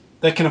can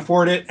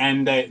afford it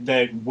and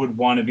that would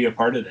want to be a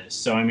part of this.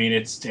 So I mean,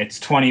 it's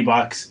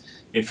 $20.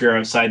 If you're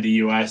outside the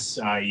U.S.,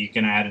 you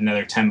can add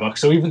another $10.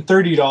 So even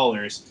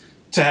 $30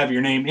 to have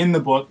your name in the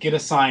book, get a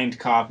signed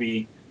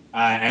copy,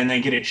 and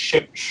then get it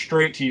shipped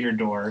straight to your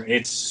door.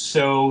 It's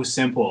so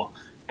simple,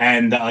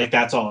 and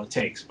that's all it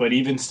takes. But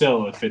even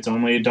still, if it's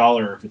only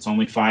 $1, if it's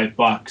only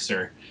 $5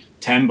 or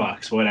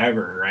 $10,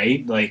 whatever,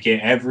 right?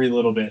 Every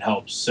little bit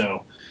helps.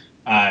 So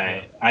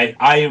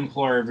I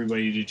implore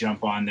everybody to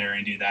jump on there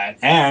and do that.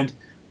 And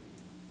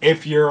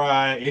if you're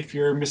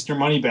Mr.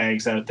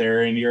 Moneybags out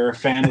there and you're a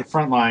fan of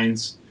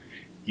Frontlines,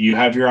 you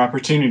have your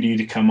opportunity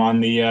to come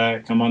on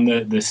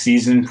the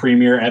season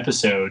premiere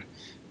episode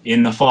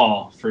in the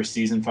fall for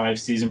season 5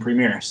 season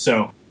premiere.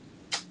 So,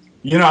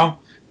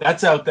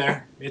 that's out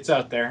there. It's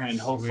out there, and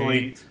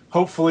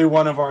hopefully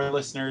one of our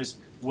listeners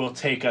will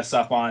take us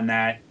up on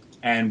that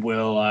and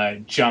will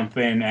jump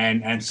in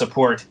and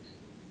support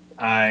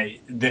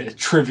the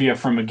trivia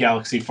from a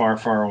galaxy far,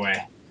 far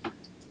away.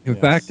 In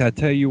fact, I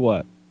tell you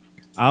what,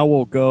 I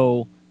will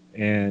go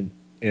and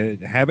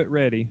have it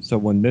ready. So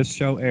when this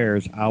show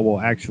airs, I will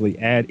actually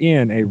add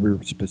in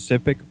a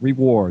specific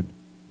reward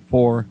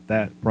for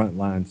that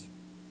Frontlines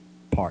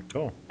part.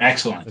 Cool.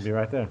 Excellent. It'll be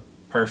right there.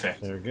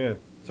 Perfect. They're good.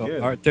 So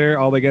Good. right there,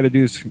 all they got to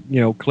do is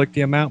click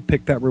the amount,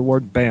 pick that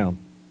reward, bam,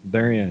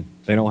 they're in.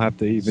 They don't have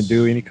to even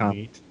do any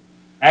comment.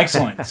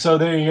 Excellent. So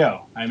there you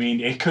go. I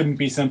mean, it couldn't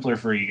be simpler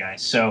for you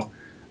guys. So,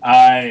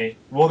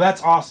 well,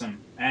 that's awesome.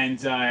 And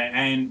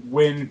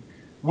when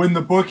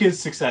the book is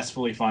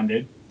successfully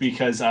funded,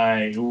 because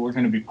we're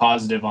going to be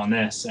positive on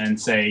this and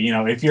say,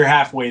 if you're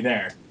halfway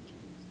there,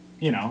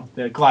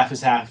 the glass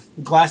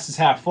is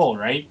half full,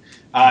 right?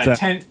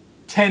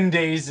 10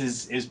 days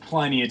is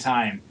plenty of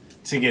time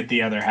to get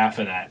the other half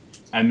of that,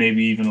 and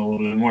maybe even a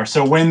little bit more.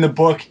 So when the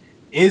book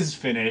is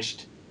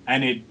finished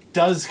and it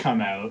does come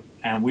out,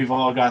 and we've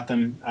all got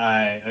them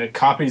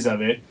copies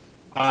of it,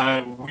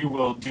 we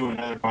will do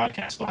another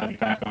podcast. We'll have you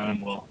back on,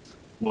 and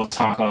we'll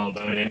talk all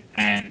about it,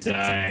 and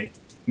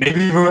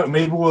maybe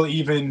we'll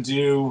even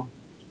do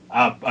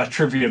a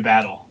trivia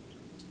battle.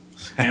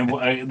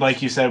 And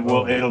like you said,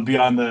 it'll be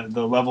on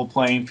the level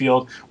playing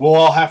field. We'll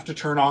all have to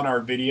turn on our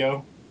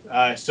video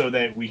so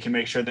that we can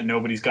make sure that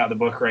nobody's got the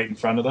book right in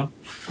front of them.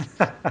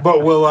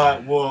 But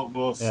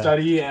we'll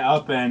study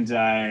up and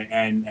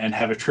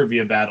have a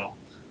trivia battle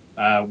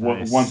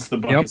once the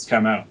book has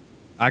come out.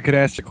 I could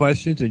ask the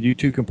questions and you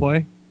two can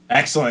play.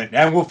 Excellent.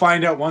 And we'll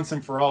find out once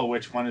and for all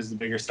which one is the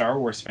bigger Star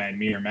Wars fan,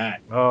 me or Matt.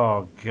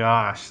 Oh,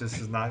 gosh. This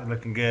is not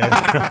looking good.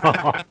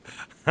 Our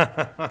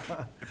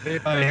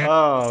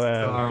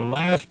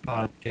last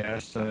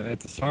podcast at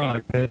the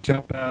Sarlacc Pit,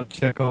 jump out,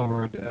 check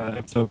over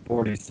episode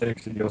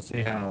 46, and you'll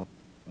see how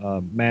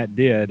Matt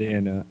did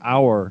in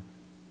our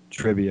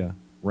trivia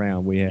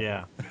round we had.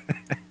 Yeah.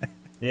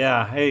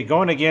 Yeah. Hey,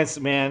 going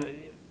against, man,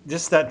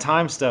 just that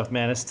time stuff,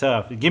 man, it's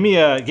tough. Give me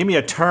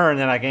a turn,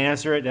 and I can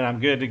answer it, and I'm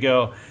good to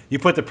go. You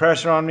put the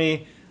pressure on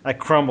me, I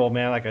crumble,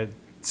 man, like a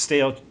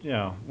stale,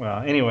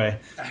 anyway,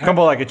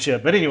 crumble like a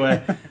chip. But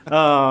anyway,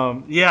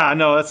 no,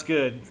 that's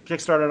good.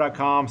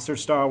 Kickstarter.com, search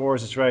Star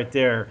Wars, it's right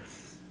there.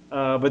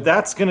 But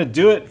that's going to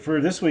do it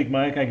for this week,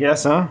 Mike, I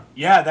guess, huh?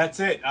 Yeah, that's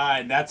it.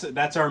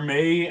 That's our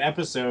May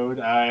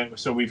episode.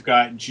 So we've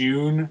got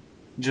June,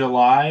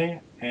 July,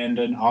 and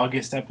an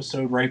August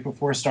episode right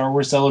before Star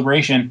Wars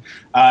Celebration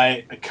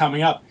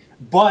coming up.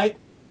 But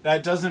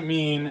that doesn't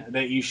mean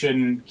that you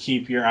shouldn't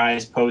keep your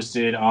eyes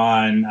posted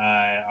on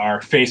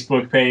our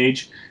Facebook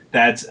page.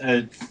 That's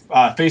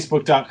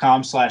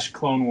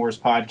facebook.com/Clone Wars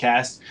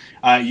Podcast.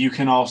 You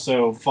can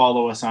also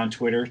follow us on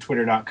Twitter,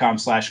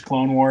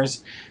 twitter.com/Clone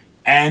Wars.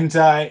 And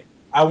I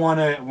want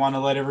to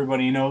let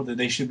everybody know that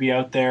they should be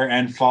out there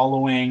and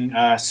following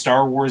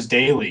Star Wars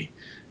Daily,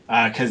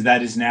 because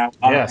that is now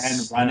up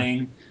and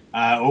running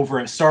over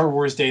at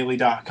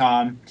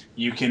StarWarsDaily.com.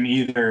 You can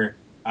either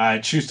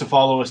choose to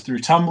follow us through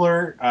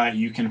Tumblr,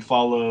 you can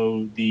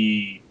follow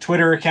the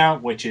Twitter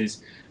account, which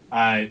is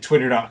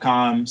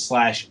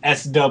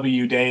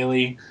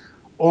twitter.com/swdaily,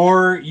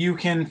 or you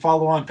can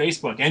follow on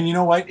Facebook. And you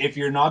know what? If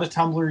you're not a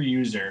Tumblr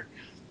user,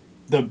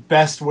 the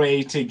best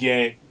way to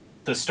get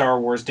the Star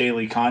Wars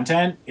Daily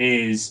content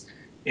is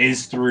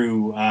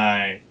through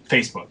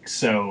Facebook.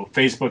 So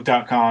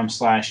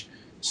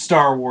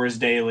facebook.com/Star Wars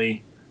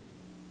Daily.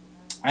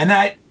 And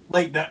that,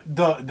 like,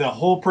 the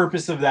whole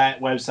purpose of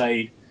that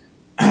website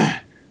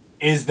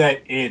is that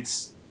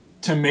it's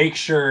to make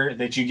sure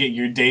that you get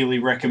your daily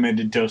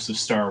recommended dose of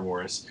Star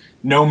Wars.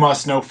 No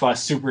muss, no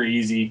fuss, super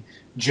easy.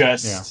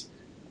 Just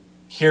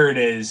here it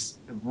is.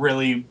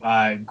 Really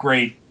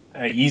great,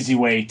 easy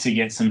way to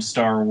get some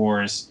Star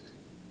Wars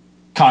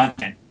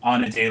content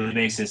on a daily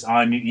basis,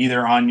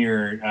 either on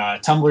your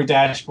Tumblr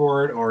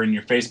dashboard or in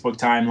your Facebook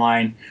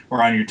timeline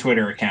or on your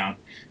Twitter account.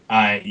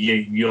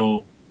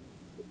 You'll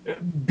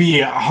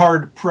be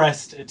hard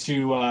pressed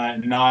to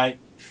not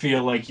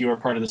feel like you are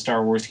part of the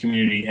Star Wars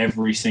community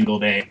every single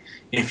day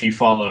if you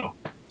follow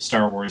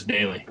Star Wars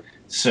Daily.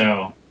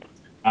 So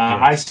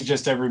I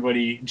suggest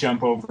everybody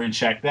jump over and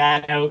check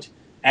that out.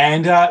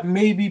 And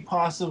maybe,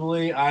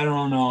 possibly, I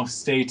don't know,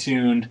 stay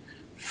tuned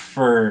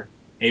for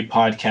a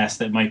podcast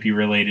that might be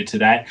related to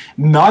that.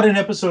 Not an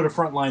episode of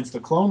Frontlines, the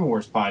Clone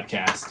Wars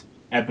podcast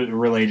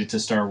related to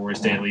Star Wars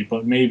Daily,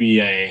 but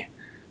maybe a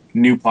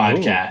new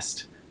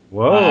podcast.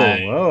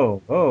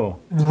 Whoa.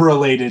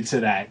 Related to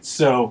that.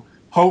 So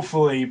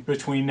hopefully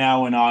between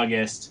now and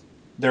August,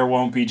 there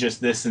won't be just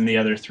this and the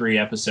other 3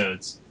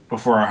 episodes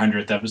before our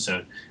 100th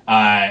episode.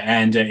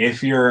 And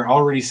if you're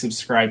already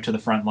subscribed to the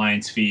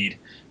Frontlines feed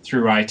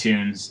through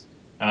iTunes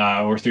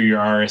or through your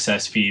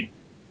RSS feed,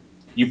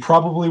 you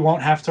probably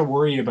won't have to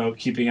worry about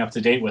keeping up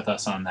to date with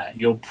us on that.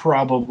 You'll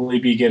probably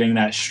be getting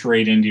that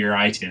straight into your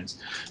iTunes.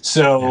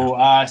 So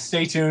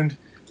stay tuned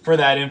for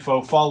that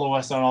info. Follow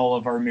us on all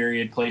of our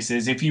myriad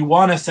places. If you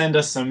want to send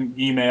us some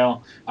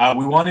email,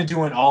 we want to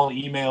do an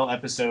all-email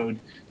episode,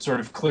 sort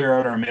of clear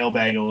out our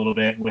mailbag a little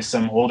bit with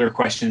some older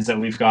questions that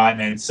we've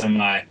gotten and some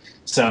not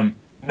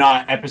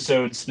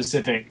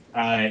episode-specific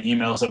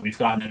emails that we've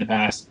gotten in the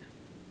past.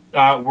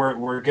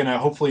 We're going to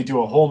hopefully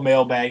do a whole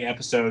mailbag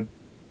episode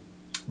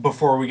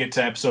before we get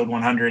to episode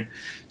 100.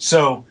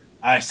 So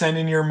send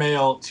in your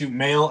mail to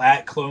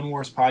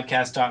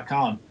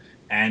mail@clonewarspodcast.com.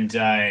 And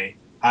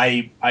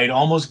I'd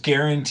almost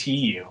guarantee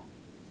you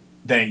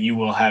that you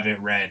will have it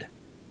read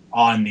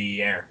on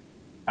the air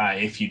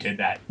if you did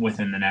that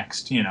within the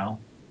next,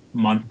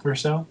 month or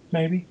so,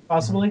 maybe,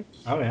 possibly.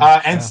 Oh,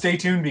 yeah. And stay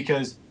tuned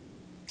because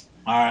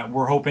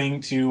we're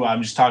hoping to,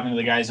 I'm just talking to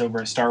the guys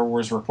over at Star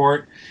Wars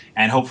Report,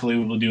 and hopefully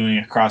we'll be doing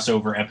a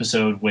crossover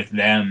episode with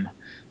them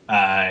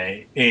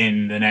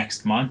in the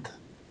next month,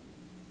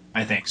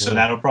 I think. Cool. So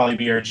that'll probably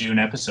be our June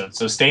episode.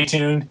 So stay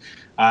tuned.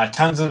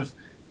 Tons of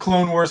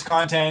Clone Wars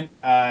content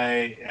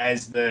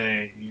as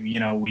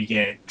we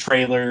get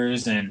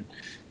trailers and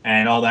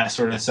all that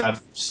sort of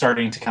stuff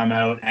starting to come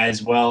out,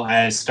 as well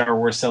as Star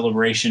Wars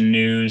Celebration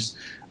news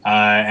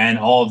and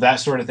all of that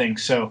sort of thing.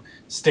 So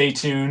stay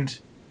tuned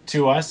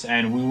to us,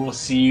 and we will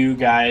see you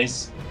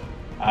guys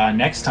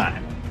next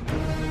time.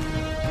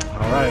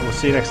 All right, we'll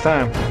see you next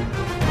time.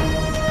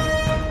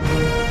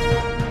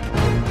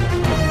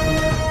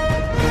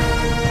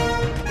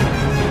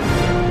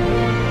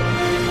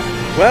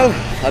 Well,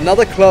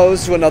 another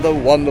close to another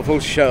wonderful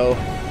show.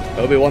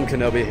 Obi-Wan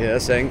Kenobi here,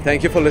 saying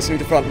thank you for listening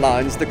to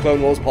Frontlines, the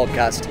Clone Wars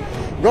podcast,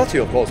 brought to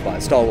you, of course, by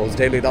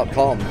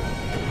StarWarsDaily.com.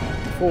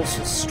 The Force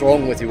is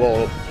strong with you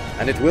all,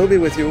 and it will be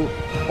with you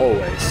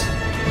always.